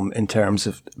film in terms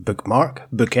of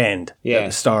bookend. Yeah. At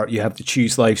the start you have the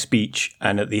choose life speech,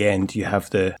 and at the end you have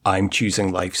the I'm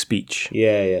choosing life speech.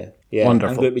 Yeah.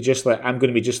 Wonderful. I'm going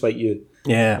to be just like you.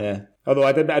 Yeah. Although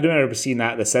I don't remember seeing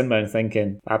that at the cinema and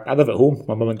thinking, I live at home,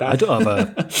 my mum and dad.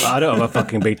 I don't have a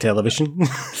fucking big television.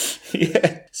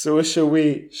 Yeah. So shall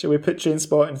we put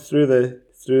Trainspotting through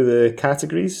the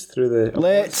categories?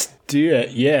 Let's do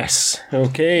it. Yes.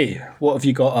 Okay. What have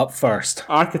you got up first?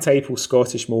 Archetypal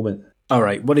Scottish moment. All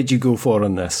right, what did you go for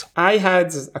on this? I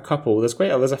had a couple. There's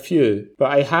a few,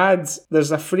 but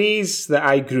there's a phrase that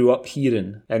I grew up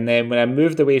hearing, and then when I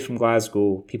moved away from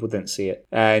Glasgow, people didn't say it.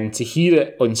 And to hear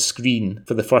it on screen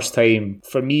for the first time,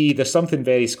 for me, there's something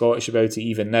very Scottish about it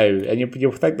even now. And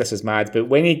you'll think this is mad, but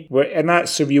when we're in that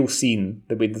surreal scene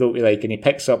that we don't really like, and he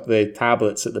picks up the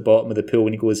tablets at the bottom of the pool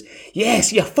and he goes,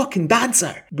 "Yes, you're a fucking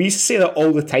dancer." We used to say that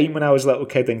all the time when I was a little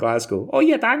kid in Glasgow. "Oh,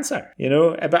 you're a dancer,"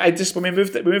 But when we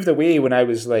moved away when I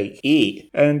was like 8,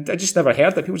 and I just never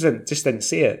heard it. People just didn't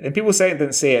say it, and people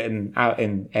didn't say it in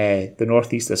the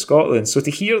northeast of Scotland. So to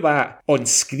hear that on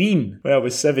screen when I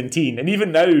was 17, and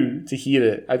even now to hear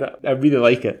it, I really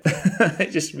like it. It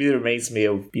just really reminds me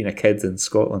of being a kid in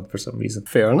Scotland for some reason.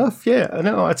 Fair enough. Yeah, I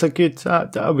know it's a good.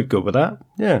 I would go with that.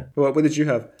 Yeah. What did you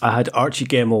have? I had Archie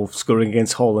Gemmell scoring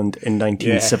against Holland in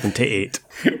 1978.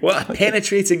 What a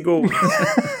penetrating goal!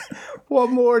 What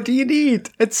more do you need?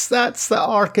 That's the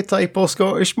archetypal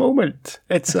Scottish moment.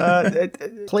 It's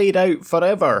it played out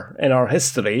forever in our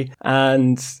history,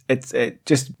 and it's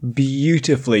just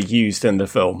beautifully used in the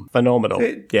film. Phenomenal.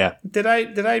 Yeah. Did I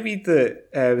read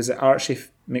that? Was it Archie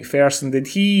McPherson? Did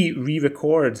he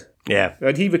re-record? Yeah.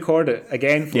 Did he record it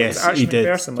again? Yes, he did.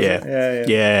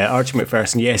 Yeah, Archie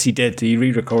McPherson. Yes, he did. He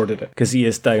re-recorded it because he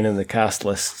is down in the cast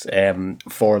list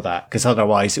for that. Because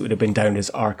otherwise, it would have been down as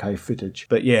archive footage.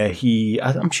 But yeah,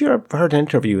 I'm sure I've heard an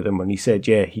interview with him when he said,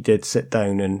 yeah, he did sit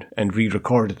down and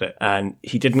re-recorded it, and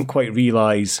he didn't quite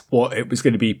realise what it was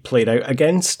going to be played out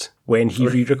against when he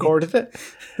re-recorded it.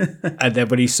 And then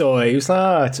when he saw it, he was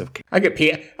like, it's okay. I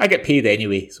get paid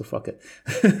anyway, so fuck it.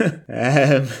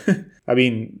 I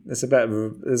mean, it's a bit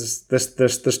of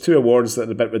there's 2 awards that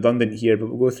are a bit redundant here, but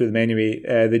we'll go through them anyway.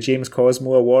 The James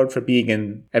Cosmo Award for being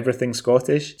in everything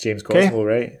Scottish. James Cosmo,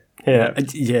 right? Yeah,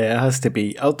 it has to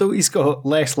be. Although he's got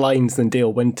less lines than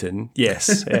Dale Winton,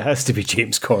 yes, it has to be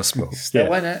James Cosmo.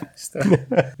 Still in it.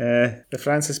 The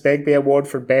Francis Begbie Award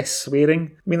for Best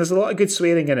Swearing. I mean, there's a lot of good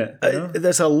swearing in it.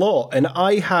 There's a lot, and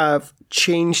I have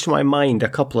changed my mind a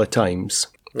couple of times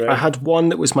I had one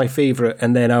that was my favourite,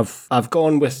 and then I've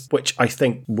gone with which I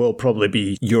think will probably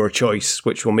be your choice,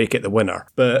 which will make it the winner.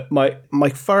 But my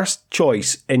first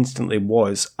choice instantly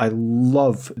was I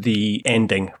love the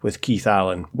ending with Keith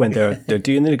Allen when they're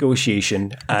doing the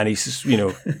negotiation, and he's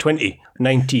 20,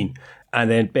 19, and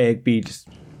then Begbie just...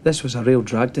 This was a real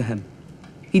drag to him.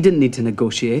 He didn't need to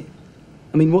negotiate.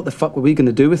 I mean, what the fuck were we going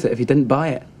to do with it if he didn't buy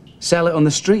it? Sell it on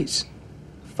the streets?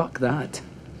 Fuck that.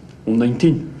 I'm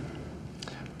 19.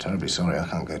 Terribly sorry, I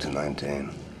can't go to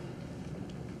 19.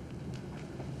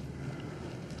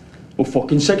 Well,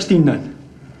 fucking 16 then.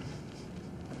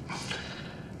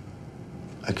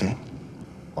 Okay.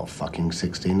 Well, fucking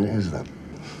 16 it is then.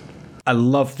 I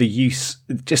love the use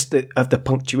of the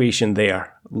punctuation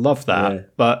there. Love that. Yeah.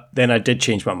 But then I did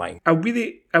change my mind. I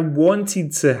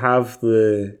wanted to have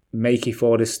the Mikey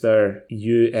Forrester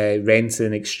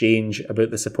Renton exchange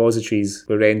about the suppositories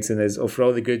where Renton is, for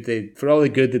all the good they've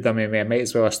done me, I might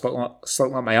as well have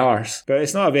stuck up my arse. But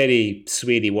it's not a very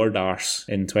sweary word, arse,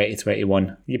 in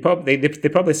 2021. They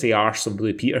probably say arse on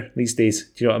Blue Peter these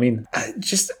days. Do you know what I mean? I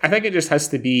think it has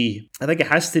to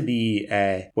be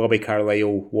Bobby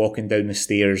Carlyle walking down the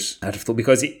stairs,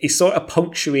 because he sort of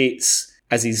punctuates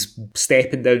as he's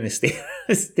stepping down the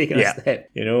stairs, taking a step,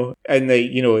 and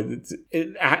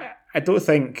I don't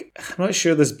think, I'm not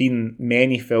sure there's been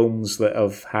many films that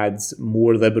have had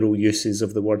more liberal uses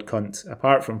of the word cunt,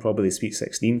 apart from probably Sweet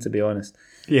 16, to be honest.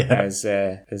 Yeah. As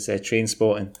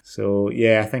Trainspotting. So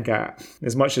yeah, I think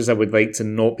as much as I would like to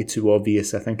not be too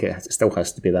obvious, I think it still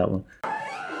has to be that one.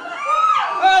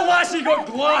 Oh, lassie got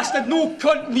glassed and no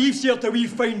cunt leaves here till we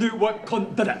find out what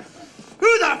cunt did it.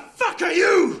 Who the fuck are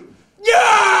you?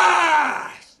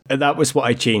 Yeah! And that was what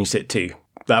I changed it to.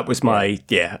 That was I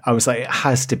was like, it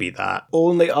has to be that.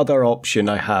 Only other option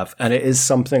I have, and it is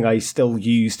something I still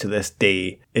use to this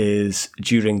day, is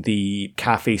during the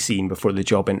cafe scene before the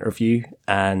job interview,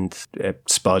 and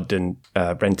Spud and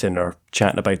Renton are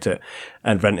chatting about it,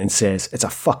 and Renton says, it's a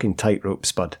fucking tightrope,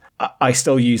 Spud. I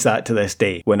still use that to this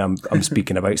day when I'm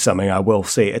speaking about something. I will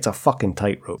say it's a fucking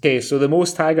tightrope. Okay, so the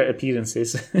most Taggart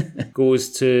appearances goes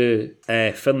to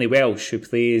Finlay Welsh, who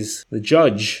plays the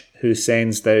judge who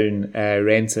sends down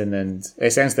Renton and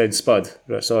sends down Spud,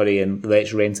 and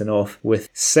lets Renton off with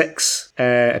 6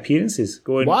 appearances,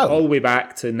 going all the way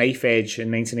back to Knife Edge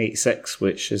in 1986,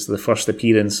 which is the first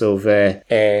appearance of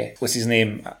what's his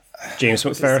name? James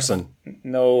McPherson.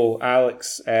 No,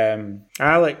 Alex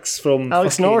from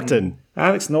Alex Norton.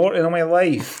 Alex Norton, on my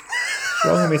life. What's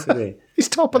wrong with me today? He's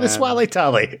top of the Swally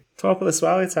Tally. Top of the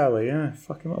Swally Tally, yeah.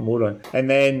 Fucking what a moron. And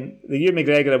then the Ewan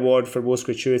McGregor Award for most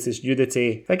gratuitous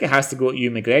nudity. I think it has to go to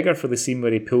Ewan McGregor for the scene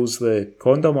where he pulls the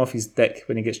condom off his dick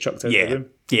when he gets chucked out of the room.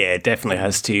 Yeah, it definitely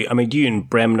has to. I mean, Ewan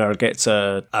Bremner gets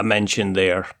a mention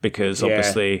there because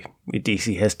obviously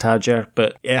DC has Tadger,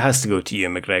 but it has to go to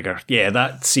Ewan McGregor. Yeah,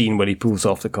 that scene where he pulls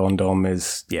off the condom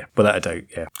is, without a doubt,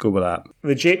 go with that.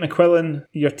 The Jake McQuillan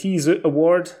Your Tea's Out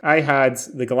Award. I had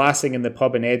the glassing in the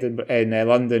pub in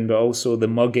London, but also the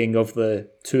mugging of the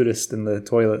tourist in the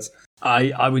toilets.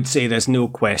 I would say there's no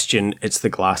question it's the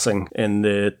glassing in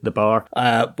the bar.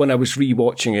 When I was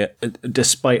rewatching it,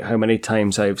 despite how many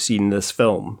times I've seen this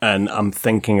film, and I'm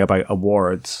thinking about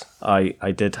awards, I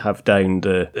did have down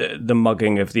the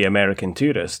mugging of the American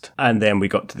tourist. And then we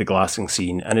got to the glassing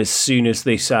scene. And as soon as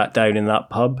they sat down in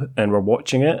that pub and were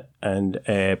watching it, and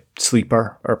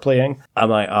Sleeper are playing,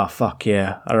 I'm like, fuck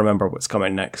yeah, I remember what's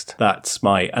coming next. That's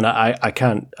and I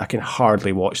can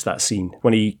hardly watch that scene.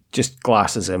 When he just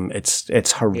glasses him,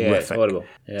 it's horrific. Yeah, it's horrible.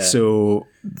 Yeah. So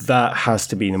that has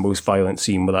to be the most violent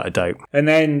scene without a doubt. And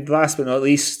then last but not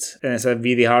least, and it's a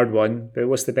really hard one, but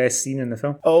what's the best scene in the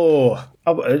film?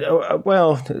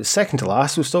 Well, second to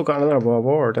last, we've still got another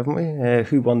award, haven't we?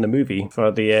 Who won the movie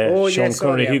for the Sean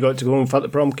Connery who got to go and fight the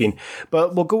prom king.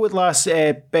 But we'll go with last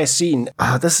best scene.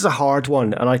 This is a hard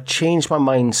one, and I changed my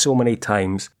mind so many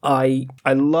times. I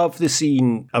love the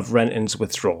scene of Renton's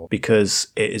withdrawal because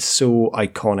it is so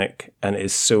iconic and it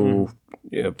is so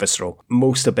visceral.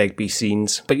 Most of Begbie's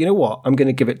scenes. But you know what? I'm going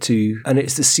to give it to, and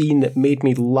it's the scene that made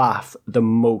me laugh the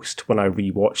most when I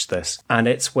rewatched this. And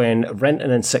it's when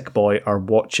Renton and Sick Boy are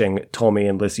watching Tommy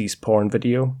and Lizzie's porn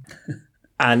video.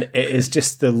 And it is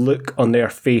just the look on their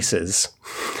faces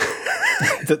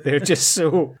that they're just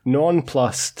so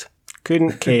nonplussed,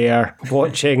 couldn't care,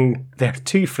 watching their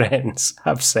two friends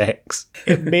have sex.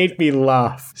 It made me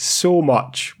laugh so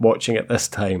much watching it this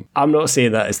time. I'm not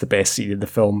saying that is the best scene in the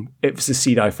film. It was the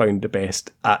scene I found the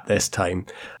best at this time.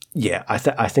 Yeah, I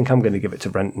think I'm going to give it to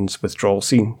Renton's withdrawal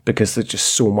scene because there's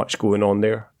just so much going on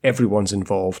there. Everyone's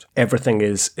involved. Everything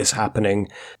is happening.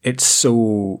 It's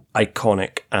so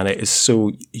iconic and it is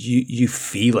so, you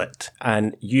feel it.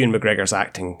 And Ewan McGregor's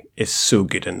acting is so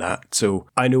good in that. So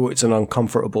I know it's an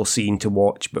uncomfortable scene to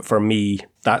watch, but for me,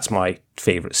 that's my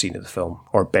favourite scene of the film,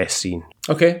 or best scene.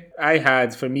 Okay,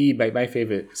 for me, my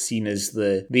favourite scene is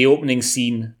the opening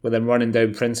scene with them running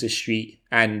down Princess Street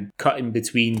and cutting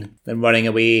between them running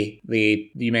away.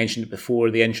 You mentioned it before,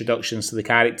 the introductions to the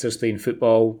characters playing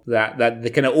football, that the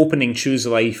kind of opening choose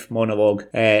life monologue,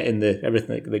 in the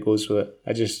everything that goes with it.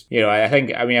 I just, I think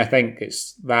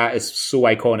that is so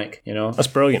iconic. That's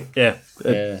brilliant. Yeah.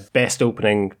 Best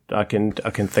opening I can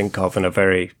think of in a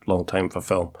very long time for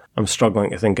film. I'm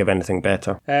struggling to think of anything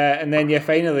better. And then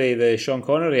finally the Sean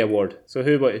Connery Award. So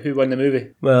who won the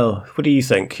movie? Well, what do you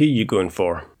think? Who are you going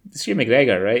for? It's Ewan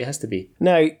McGregor, right? It has to be.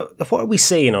 Now, what are we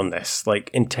saying on this? Like,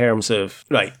 in terms of...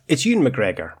 Right, it's Ewan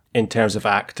McGregor in terms of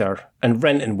actor, and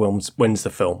Renton wins the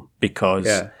film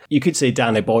because you could say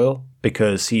Danny Boyle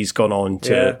because he's gone on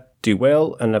to do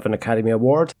well and have an Academy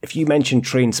Award. If you mention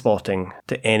Trainspotting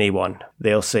to anyone,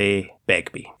 they'll say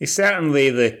Begbie. He's certainly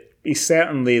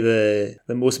the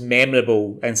most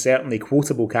memorable and certainly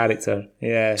quotable character.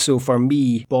 Yeah. So for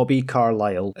me, Bobby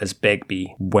Carlyle as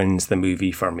Begbie wins the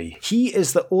movie for me. He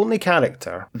is the only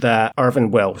character that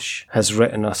Irvin Welsh has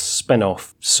written a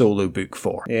spin-off solo book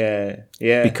for. Yeah.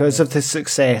 Yeah. Because of the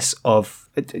success of,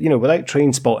 without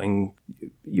Trainspotting,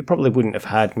 you probably wouldn't have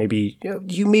had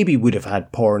you maybe would have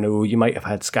had Porno, you might have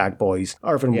had Skag Boys.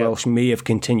 Irvin Welsh may have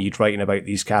continued writing about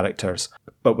these characters.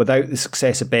 But without the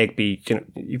success of Begbie,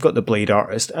 you've got The Blade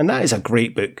Artist, and that is a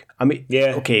great book. I mean,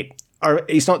 okay,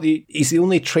 he's the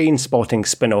only Trainspotting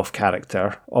spin-off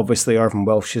character. Obviously, Irvin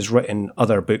Welsh has written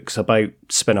other books about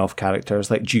spin-off characters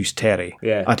like Juice Terry.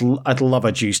 Yeah, I'd love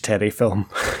a Juice Terry film,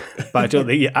 but I don't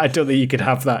think you could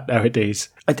have that nowadays.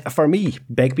 For me,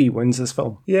 Begbie wins this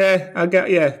film. Yeah,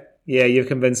 you've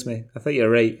convinced me. I think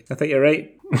you're right.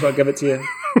 So I'll give it to you.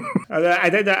 I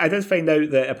did find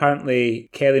out that apparently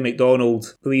Kelly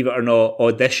MacDonald, believe it or not,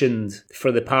 auditioned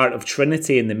for the part of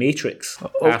Trinity in The Matrix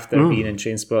after being in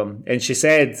Trainspotting. And she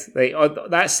said,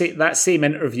 that same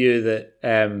interview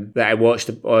that I watched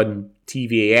on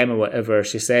TVAM or whatever,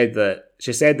 she said that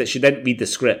she didn't read the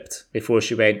script before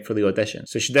she went for the audition.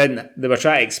 So they were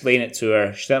trying to explain it to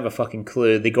her. She didn't have a fucking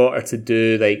clue. They got her to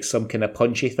do some kind of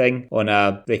punchy thing on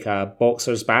a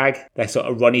boxer's bag, that sort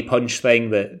of runny punch thing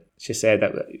that she said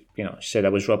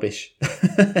that was rubbish. So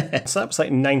that was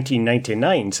like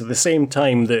 1999. So the same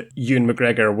time that Ewan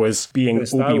McGregor was being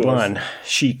Obi-Wan,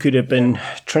 she could have been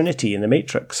Trinity in The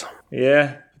Matrix.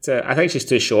 Yeah. I think she's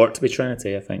too short to be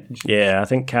Trinity, I think. Yeah, I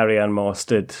think Carrie-Anne Moss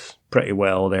did pretty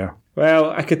well there. Well,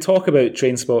 I could talk about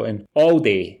Trainspotting all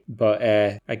day, but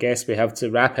I guess we have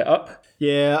to wrap it up.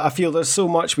 Yeah, I feel there's so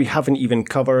much we haven't even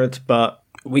covered, but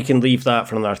we can leave that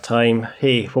for another time.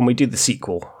 Hey, when we do the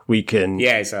sequel, we can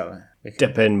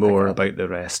dip in more about the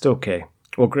rest. Okay.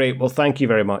 Well, great. Well, thank you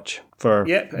very much for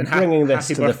bringing this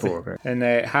to the foreground. And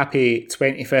happy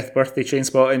 25th birthday,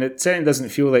 Trainspotting. It certainly doesn't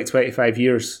feel like 25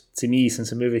 years to me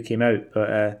since the movie came out.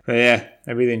 But yeah,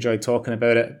 I really enjoyed talking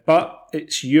about it. But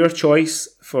it's your choice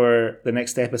for the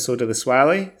next episode of The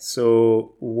Swally.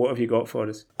 So what have you got for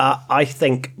us? I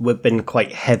think we've been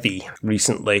quite heavy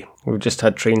recently. We've just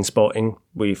had Trainspotting.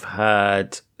 We've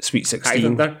had Sweet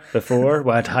 16 before.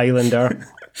 We had Highlander.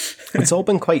 It's all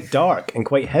been quite dark and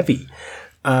quite heavy.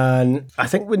 And I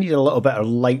think we need a little bit of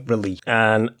light relief.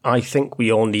 And I think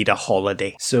we all need a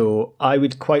holiday. So I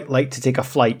would quite like to take a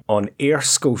flight on Air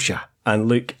Scotia and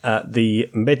look at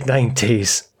the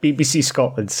mid-90s BBC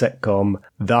Scotland sitcom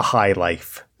The High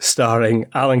Life, starring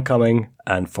Alan Cumming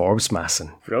and Forbes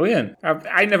Masson. Brilliant.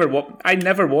 I never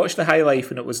watched The High Life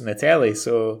when it was on the telly,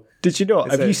 so... Did you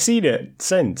not? Have you seen it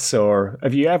since, or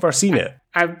have you ever seen it?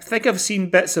 I think I've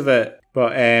seen bits of it,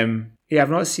 but yeah, I've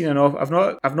not seen enough.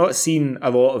 I've not seen a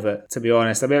lot of it, to be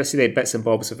honest. I've seen bits and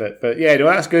bobs of it, but yeah, no,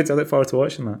 that's good. I look forward to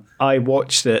watching that. I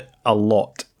watched it a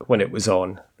lot when it was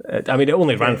on. I mean, it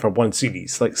only ran for one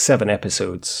series, like 7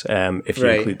 episodes, if you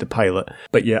include the pilot.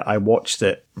 But yeah, I watched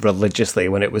it religiously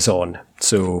when it was on.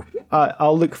 So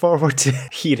I'll look forward to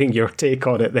hearing your take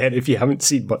on it then, if you haven't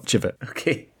seen much of it.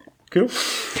 Okay, cool.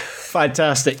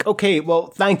 Fantastic. Okay, well,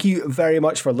 thank you very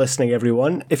much for listening,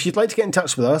 everyone. If you'd like to get in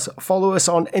touch with us, follow us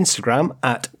on Instagram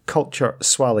at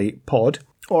CultureSwallyPod,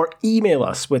 or email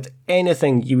us with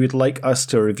anything you would like us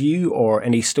to review or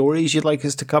any stories you'd like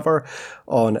us to cover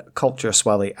on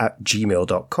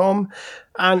cultureswally@gmail.com.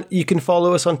 And you can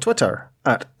follow us on Twitter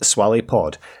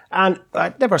 @SwallyPod. And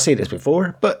I'd never said this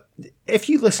before, but if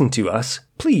you listen to us,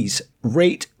 please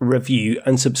rate, review,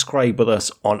 and subscribe with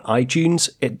us on iTunes.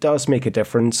 It does make a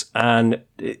difference, and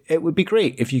it would be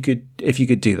great if you could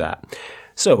do that.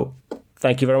 So,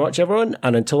 thank you very much, everyone,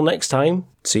 and until next time,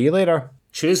 see you later.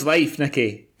 Choose life,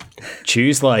 Nicky.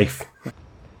 Choose life.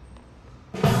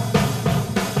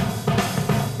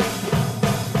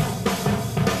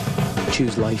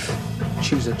 Choose life.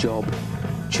 Choose a job.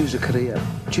 Choose a career.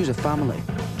 Choose a family.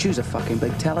 Choose a fucking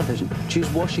big television. Choose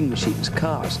washing machines,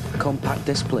 cars, compact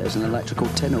displays, and electrical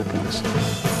tin openers.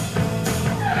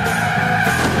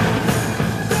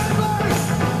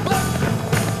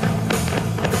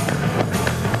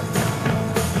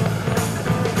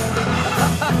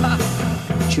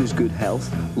 Choose good health,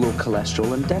 low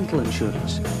cholesterol, and dental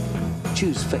insurance.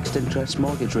 Choose fixed interest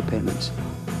mortgage repayments.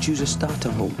 Choose a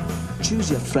starter home. Choose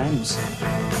your friends.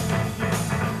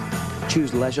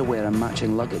 Choose leisure wear and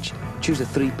matching luggage. Choose a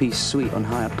 3-piece suite on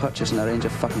hire purchase and a range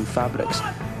of fucking fabrics.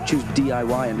 Choose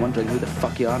DIY and wondering who the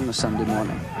fuck you are on a Sunday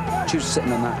morning. Choose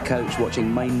sitting on that couch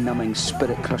watching mind-numbing,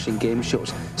 spirit-crushing game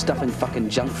shows, stuffing fucking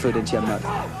junk food into your mouth.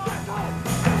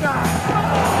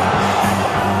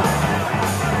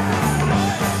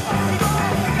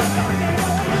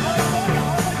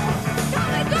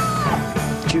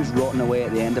 Choose rotting away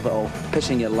at the end of it all,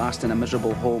 pissing your last in a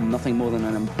miserable home, nothing more than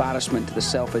an embarrassment to the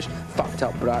selfish, fucked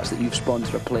up brats that you've spawned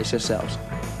to replace yourselves.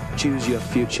 Choose your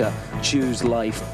future. Choose life.